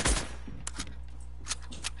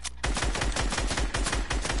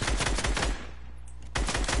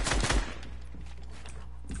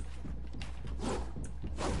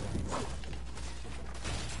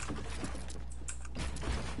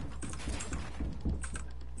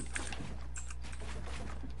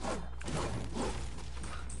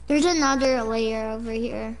 There's another layer over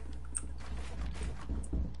here.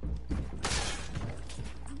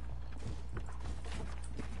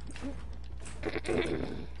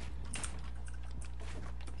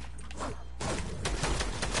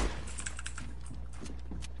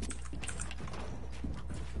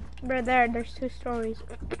 Bro, there's 2 stories.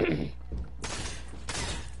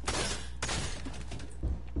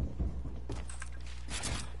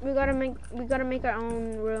 we gotta make our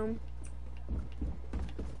own room.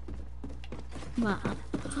 Wow.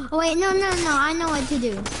 Oh wait, no, I know what to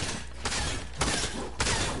do.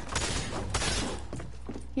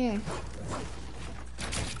 Here.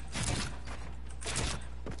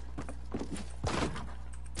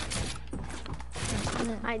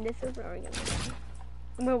 Alright, this is where we're gonna go.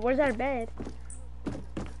 But where's our bed?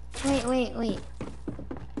 Wait.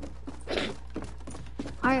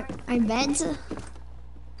 Our beds are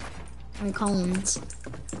columns.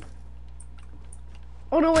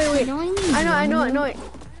 Oh no, wait. I know it.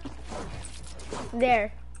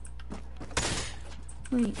 There.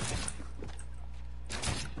 Wait.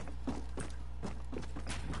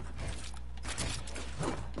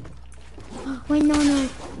 Wait, no,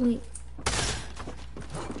 wait.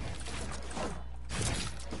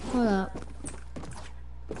 Hold up.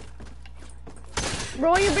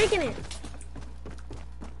 Bro, you're breaking it.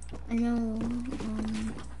 I know.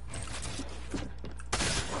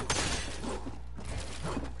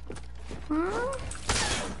 Huh?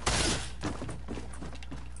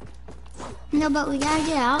 No, but we gotta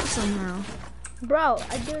get out somehow. Bro,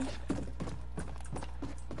 I did.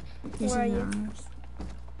 This Where are is you? ours.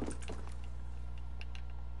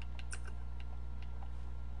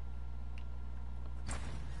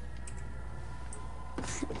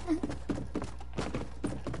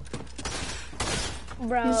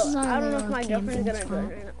 Bro, This is our I don't know if little my girlfriend is gonna camping join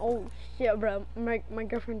spot. right now. Oh shit, bro. My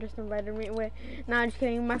girlfriend just invited me. Wait, nah, I'm just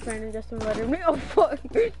kidding. My friend just invited me. Oh fuck.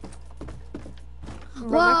 Bro,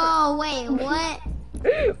 Whoa, wait, what?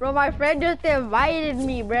 bro, my friend just invited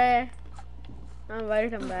me, bruh. I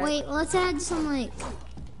invited him back. Wait, let's add some like.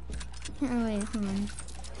 Oh, wait, hold on.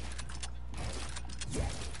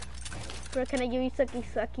 Bro, can I give you sucky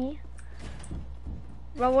sucky?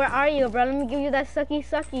 Bro, where are you, bro? Let me give you that sucky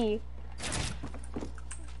sucky.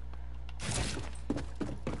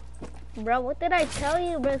 Bro, what did I tell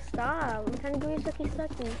you, bro? Stop. I'm trying to give you sucky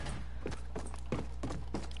sucky.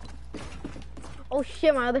 Oh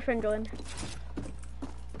shit, my other friend joined.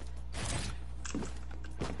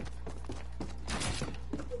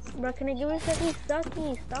 Bro, can I give you sucky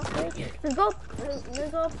sucky? Stop it. Let's go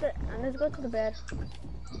to the bed.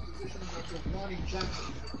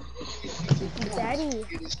 Daddy,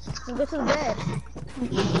 let's go to the bed.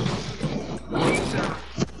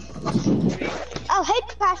 Oh, hey,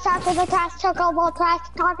 trash talker, the trash talker of all trash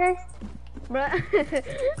talkers. Bro,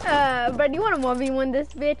 bro, do you want to 1v1 this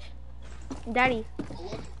bitch? Daddy,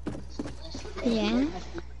 Yeah.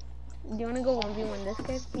 do you want to go 1v1 this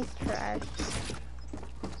kid? He's trash.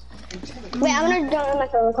 Wait, I'm gonna download my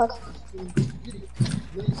phone real quick.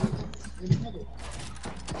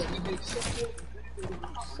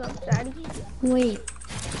 What's up, Daddy? Wait.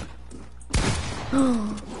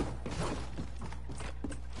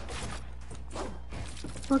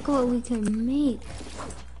 Look what we can make.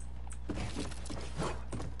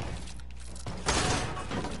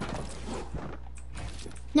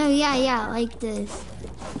 No, yeah, like this.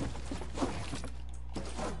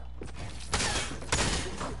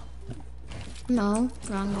 No,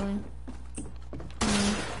 wrong way.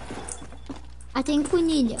 No. I think we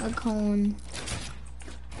need a cone.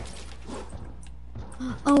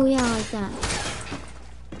 Oh yeah, like that.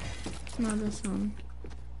 Not this one.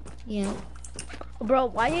 Yeah. Bro,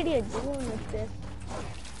 why did you do one like this?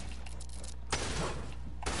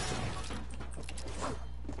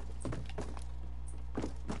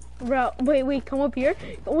 Bro, wait, come up here.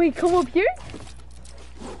 Wait, come up here.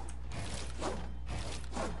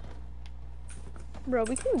 Bro,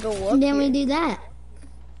 we can go up And here. then we do that.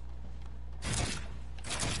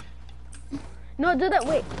 No, do that,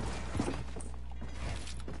 wait.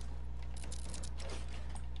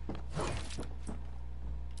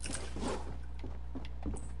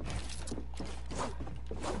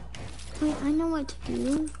 Wait, I know what to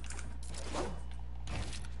do.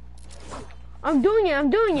 I'm doing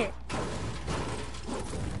it.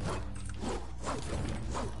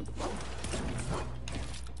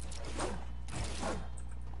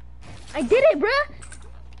 I did it, bruh.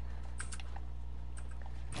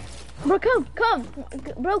 Bro, come.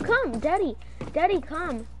 Bro, come. Daddy,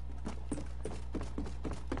 come.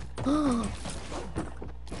 What?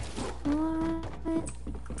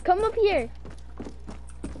 Come up here.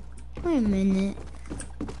 Wait a minute.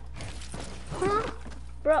 Huh?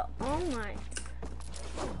 Bro, oh my.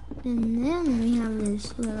 And then we have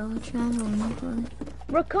this little traveling place.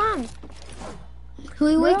 Bro, come. Can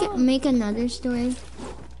we Bro. make another story?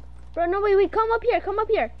 Bro, no, wait, come up here. Come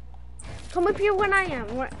up here when I am.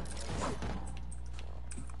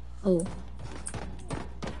 Oh.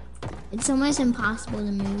 It's almost impossible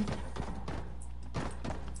to move.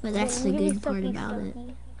 But that's the good part about it.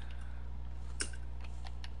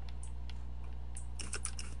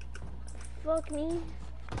 Fuck me.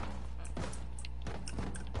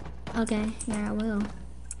 Okay, yeah, I will.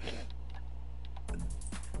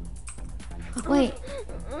 Wait.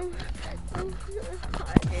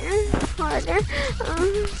 Harder.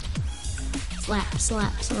 Slap,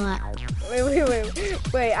 slap, slap.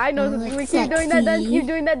 Wait, I know something. We keep doing that dance, keep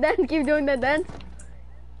doing that dance, keep doing that dance.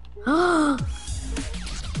 Oh!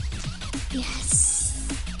 Yes!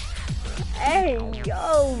 Hey,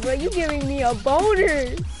 yo, bro, you giving me a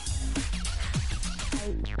boner.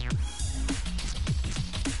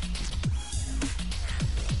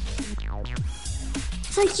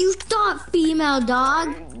 It's like you thought, female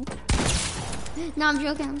dog. No, I'm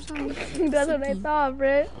joking, I'm sorry. That's what I thought,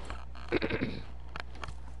 bro.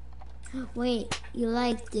 Wait, you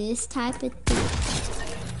like this type of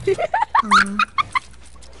thing?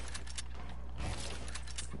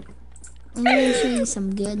 I'm gonna show you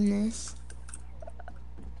some goodness.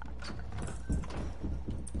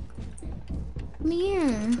 Come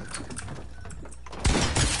here.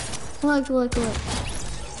 Look, look, look.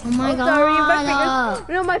 Oh my god.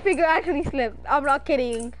 Sorry, my finger actually slipped. I'm not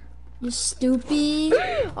kidding. You stupid.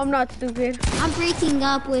 I'm not stupid. I'm breaking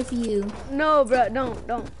up with you. No, bro,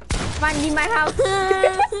 don't. Fine, leave my house.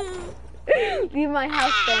 Leave my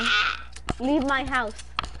house then. Leave my house.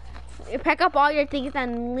 Pack up all your things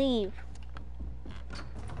and leave.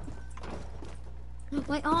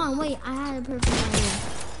 Wait, on, wait, I had a perfect idea.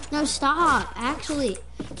 No, stop, actually.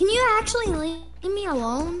 Can you actually leave me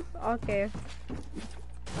alone? Okay.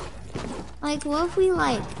 Like, what if we,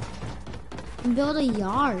 like, build a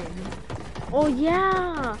yard? Oh,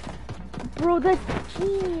 yeah. Bro, that's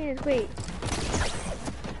genius. Wait.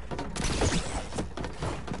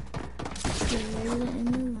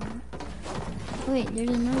 Wait, there's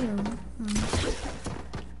another one.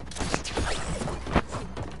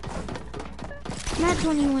 I'm at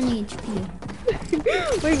 21 HP.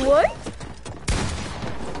 Wait, what?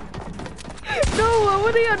 No,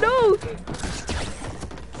 what are you? No!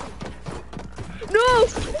 No!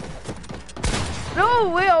 No,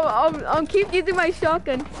 wait, I'll keep using my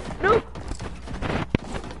shotgun. No!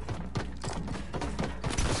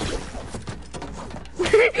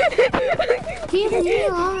 Leave me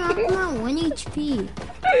alone, I'm at 1 HP.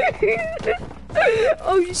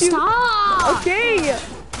 Oh, shoot. Stop! Okay!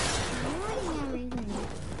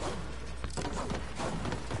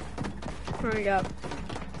 Hurry up.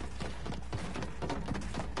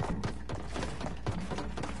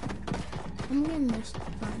 I'm getting this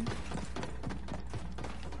fun.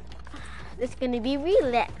 It's gonna be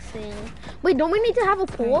relaxing. Wait, don't we need to have a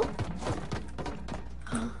pool?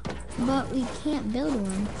 But we can't build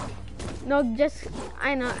one. No, just,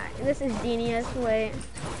 I know, this is genius. Wait.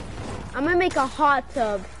 I'm gonna make a hot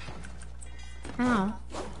tub. How?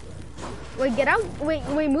 Wait, get out. Wait,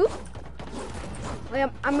 move. Wait,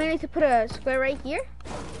 I'm gonna need to put a square right here.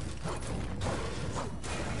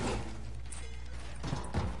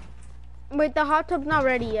 Wait, the hot tub's not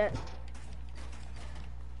ready yet.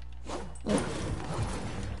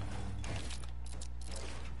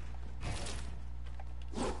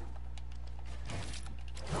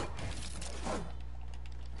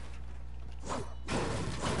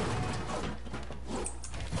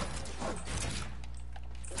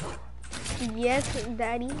 Yes,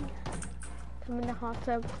 Daddy. Come in the hot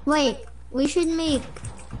tub. Wait, we should make...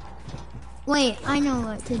 Wait, I know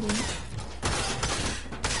what to do.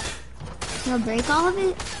 You'll break all of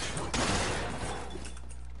it?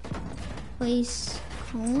 Place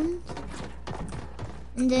cones?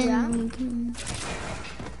 And then we can...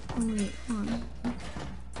 Oh wait, hold on.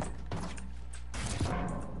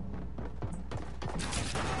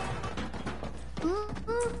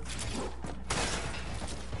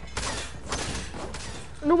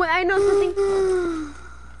 No, wait, I know something.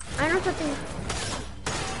 I know something.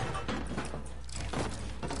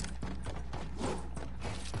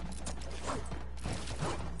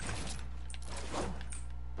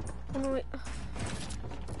 Oh, no, wait.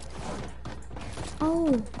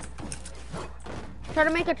 Oh. Try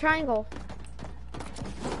to make a triangle.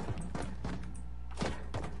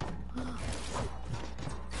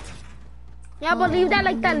 Yeah, but leave that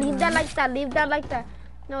like that. Leave that like that. Leave that like that.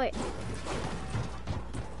 No, wait.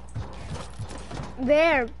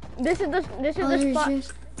 There. This is the spot.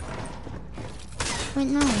 Just... Wait,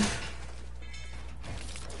 no.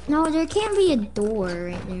 No, there can't be a door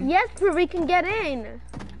right there. Yes, but we can get in.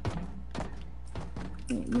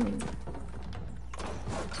 Wait, move.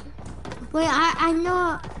 Wait, I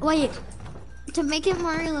know. Wait. To make it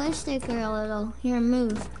more realistic or a little. Here,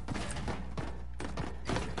 move.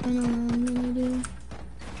 I don't know what I'm gonna do.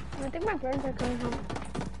 I think my parents are coming home.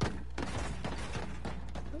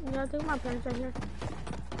 Yeah, I think my parents are here.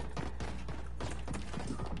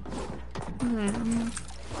 Okay,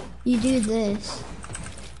 you do this.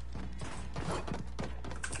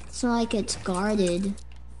 So like it's guarded.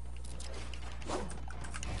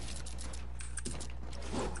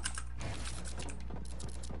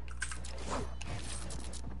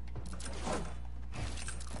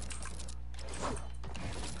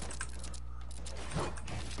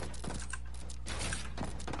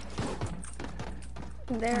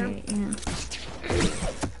 There. Right, yeah.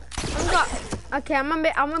 Okay, I'm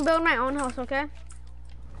gonna build my own house. Okay.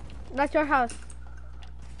 That's your house.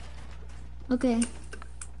 Okay.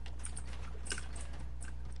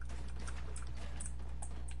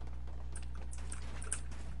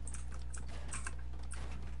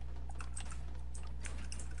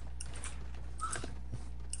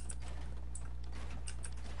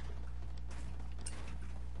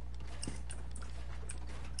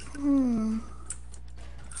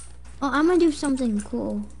 Oh, I'm gonna do something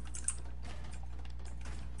cool.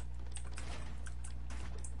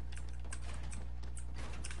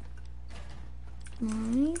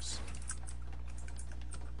 Nice.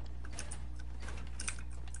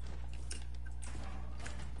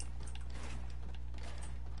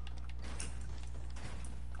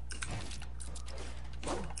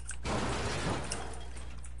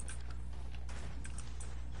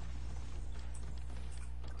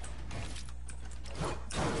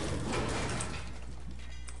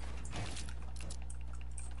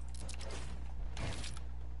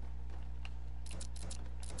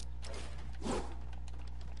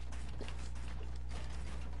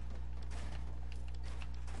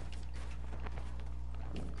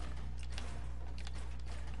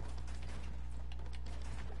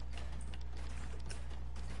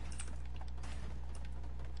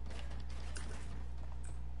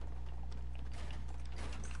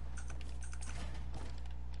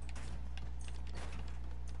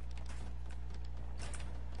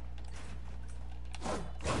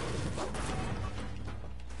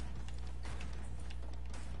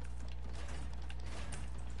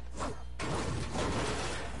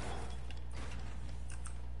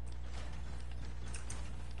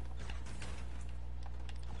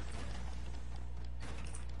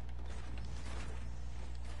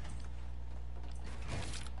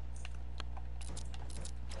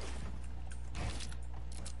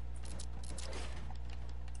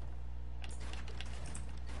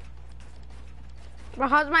 Well,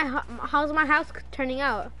 how's my house turning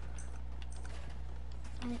out?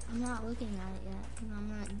 I'm not looking at it yet.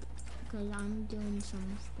 Because I'm doing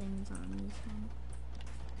some things on this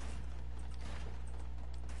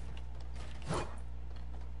one.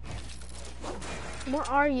 Where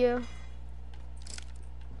are you?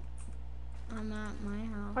 I'm at my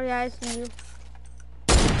house. Oh yeah, I see you.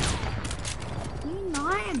 You're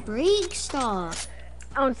not break stuff.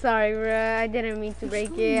 I'm sorry, bro. I didn't mean to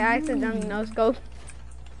break it. I accidentally no scope.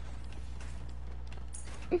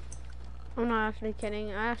 I'm not actually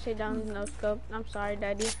kidding. I actually don't no scope. I'm sorry,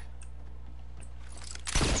 Daddy.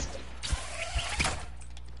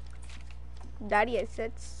 Daddy, I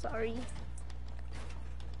said sorry.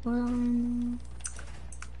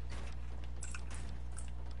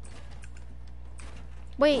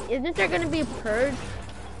 Wait, isn't there gonna be a purge?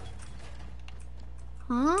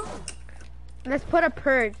 Huh? Let's put a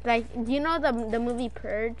purge. Like, do you know the movie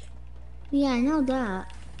Purge? Yeah, I know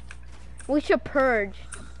that. We should purge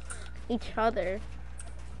each other.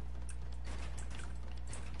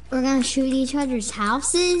 We're gonna shoot each other's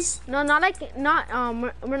houses? No,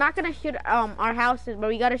 we're not gonna shoot our houses, but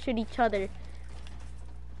we gotta shoot each other.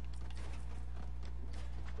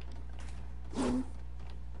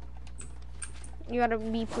 You gotta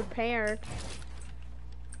be prepared.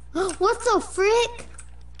 What the frick?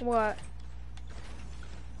 What?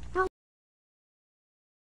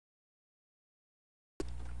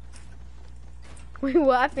 Wait,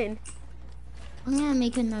 what happened? I'm gonna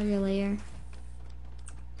make another layer.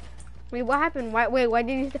 Wait, what happened? Why did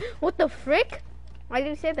you say, what the frick? Why did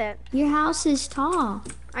you say that? Your house is tall.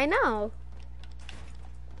 I know.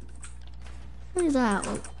 What is that?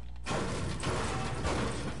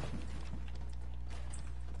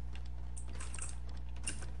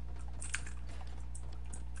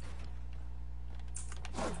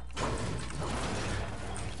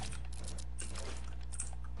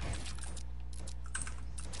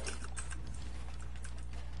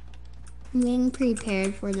 I'm getting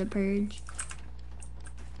prepared for the purge.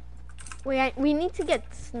 Wait, we need to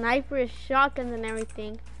get snipers, shotguns, and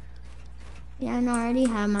everything. Yeah, I know. I already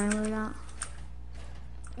have my load out.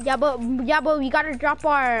 Yeah, but we gotta drop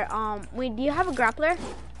our wait, do you have a grappler?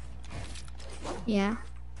 Yeah.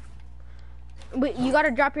 Wait, you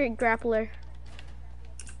gotta drop your grappler.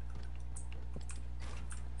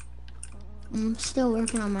 I'm still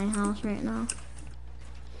working on my house right now.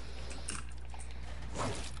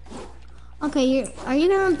 Okay, are you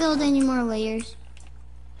gonna build any more layers?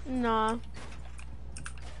 No.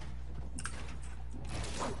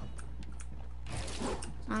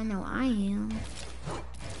 I know I am.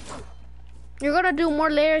 You're gonna do more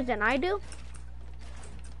layers than I do?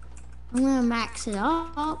 I'm gonna max it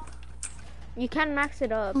up. You can max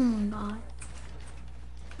it up. Oh my god.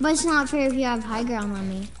 But it's not fair if you have high ground on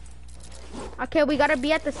me. Okay, we gotta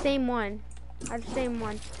be at the same one. At the same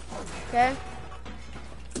one. Okay?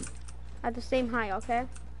 At the same height, okay?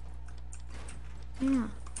 Yeah.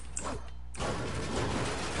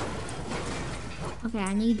 Okay,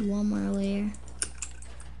 I need one more layer.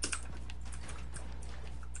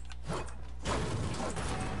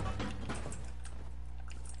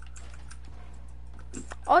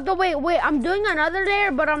 Oh, wait, I'm doing another layer,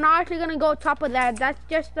 but I'm not actually gonna go top of that. That's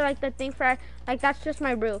just like the thing for, like, that's just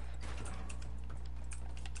my roof.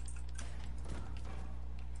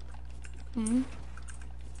 Okay.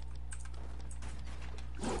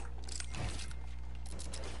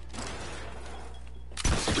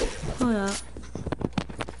 Hold up.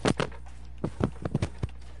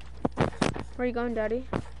 Where you going, Daddy?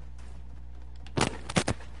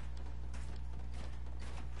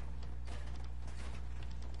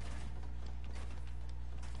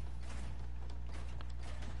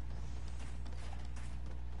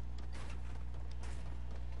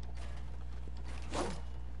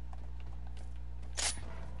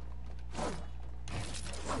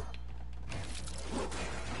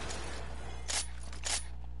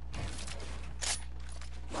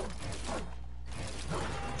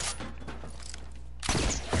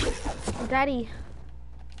 Daddy.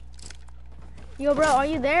 Yo, bro, are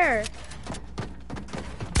you there?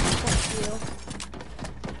 Fuck you.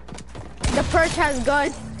 The perch has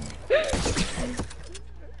guns.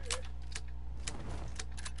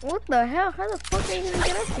 What the hell? How the fuck are you gonna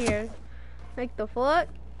get up here? Like the fuck?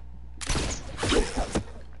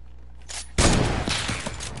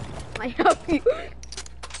 I help you.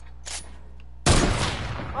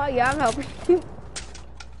 Oh yeah, I'm helping you.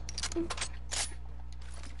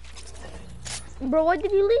 Bro, why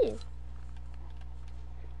did you leave?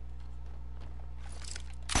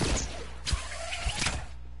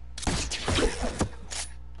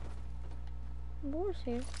 Where's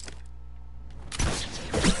here?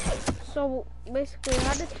 So basically,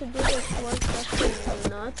 how did you do this was just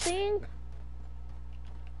nothing?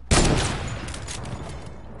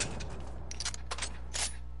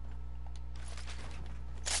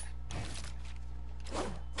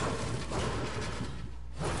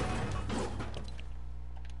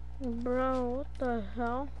 Bro, what the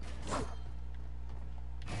hell?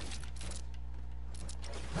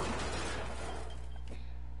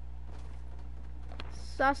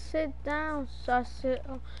 Suss it down, suss it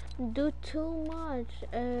up. Do too much,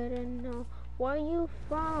 I don't know where you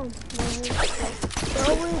from.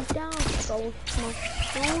 Go it down, go smoke,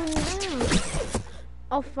 going down.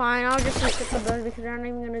 Oh fine, I'll just stick with those because I'm not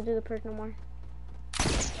even gonna do the perch no more.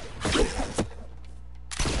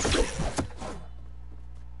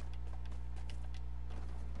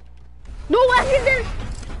 No, I hit this!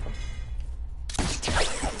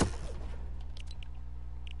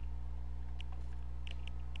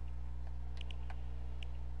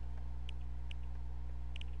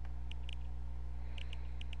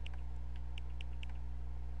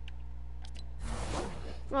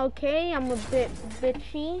 Okay, I'm a bit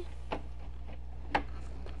bitchy.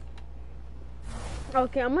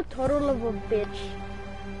 Okay, I'm a total of a bitch.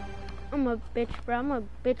 I'm a bitch, bro. I'm a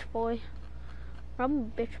bitch boy. I'm a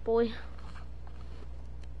bitch boy.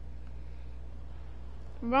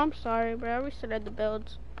 Bro, I'm sorry, bro. I restarted the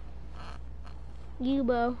builds.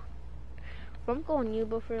 Yubo. Bro, I'm going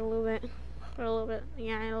Yubo for a little bit. For a little bit.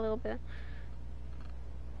 Yeah, a little bit.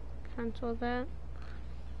 Cancel that.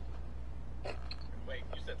 Wait,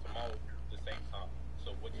 you said tomorrow the same time.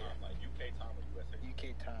 So what time? Like UK time or USA?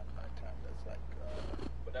 UK time, my time. That's like,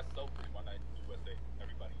 But that's so free. Why not USA?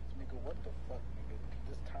 Everybody. nigga, what the fuck, nigga?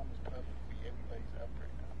 This time is perfect for everybody's up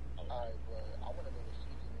right now. Oh, Alright, well, I wanna know the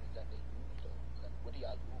seasonings that they use, though. Like, what do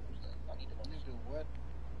y'all use? Like, I need to know. Nigga, what?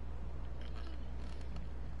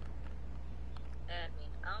 At me.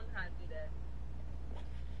 I don't know how to do that.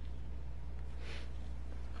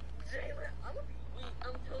 Jalen, I'm gonna be weak.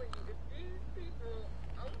 I'm telling you, if these people,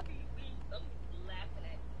 I'm gonna be weak. I'm laughing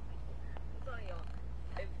at these people. I'm telling y'all,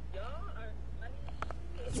 if y'all are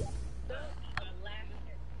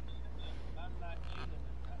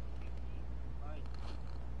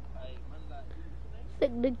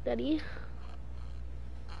Big Daddy.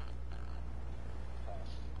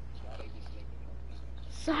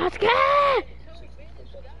 Sasuke!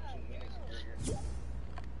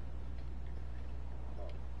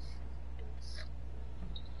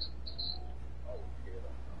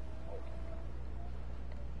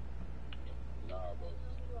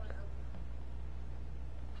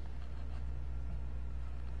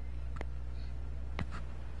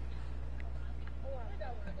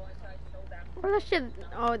 Well, that shit,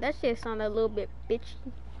 oh, that shit sounded a little bit bitchy.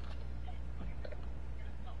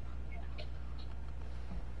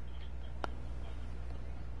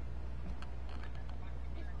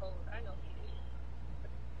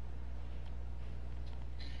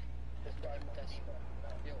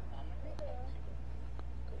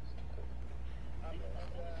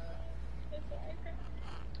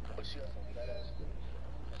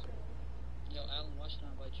 Yo, Alan, why should I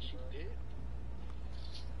invite you, bro? Did?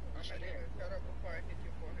 I'm right there. Shut up before I hit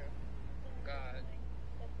your forehead. God.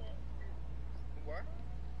 What?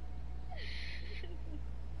 I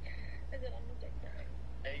said I'm gonna take that.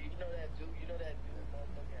 Hey, you know that dude,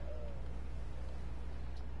 motherfucking,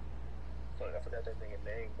 fuck, I forgot that nigga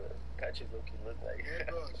name, but Patrick Loki look like.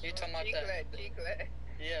 You talking about that?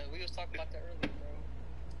 Yeah, we was talking about that earlier, bro.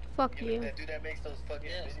 Fuck you. That dude that makes those fucking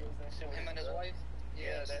videos and shit with him and his wife?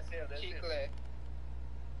 Yeah, that's him, that's him.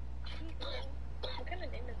 What kind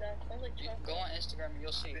of name is that? Sounds like chocolate. Go on Instagram and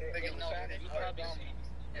you'll see. You probably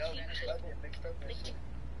see him.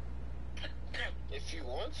 If you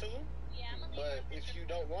want to, but if you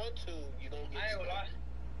don't want to, you don't get to.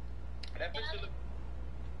 That bitch look.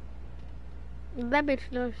 That bitch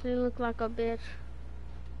does look like a bitch.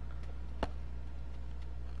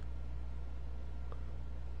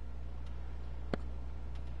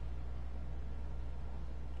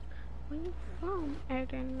 Where you from? I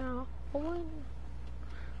don't know.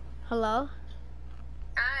 Hello?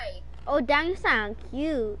 Hi. Oh, damn, you sound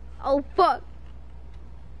cute. Oh, fuck.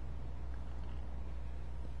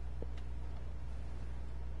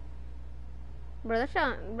 Bro,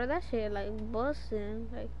 that shit like busting.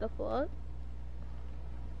 Like, the fuck?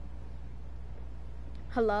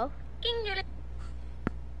 Hello? Can you lie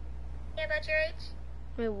about your age?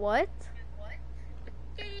 Wait, what?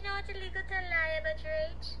 Do you know it's illegal to lie about your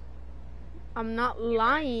age? I'm not Calm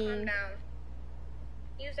lying. down.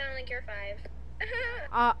 You sound like you're 5.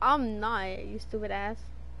 I'm not, you stupid ass.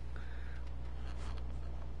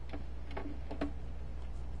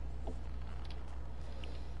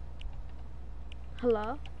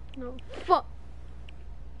 Hello? No, fuck.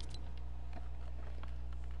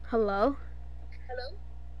 Hello? Hello?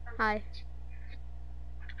 Hi.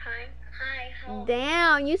 Hi. Hi. How?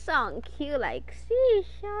 Damn, you sound cute like, see,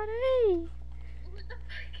 shawty.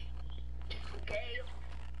 Okay.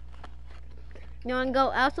 You wanna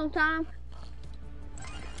go out sometime?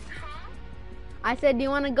 Huh? I said, do you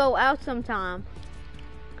wanna go out sometime?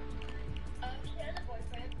 She has a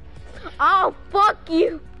boyfriend. Oh, fuck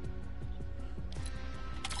you!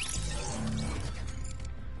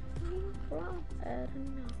 Where you from? I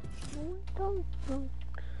don't know. No one don't know.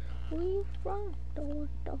 Where you from? No one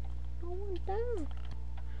don't. No one down.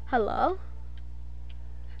 Hello?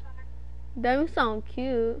 That you sound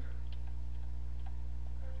cute.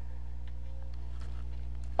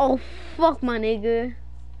 Oh, fuck my nigga.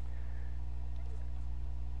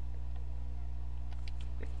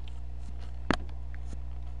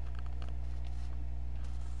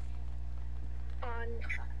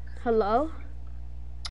 Hello?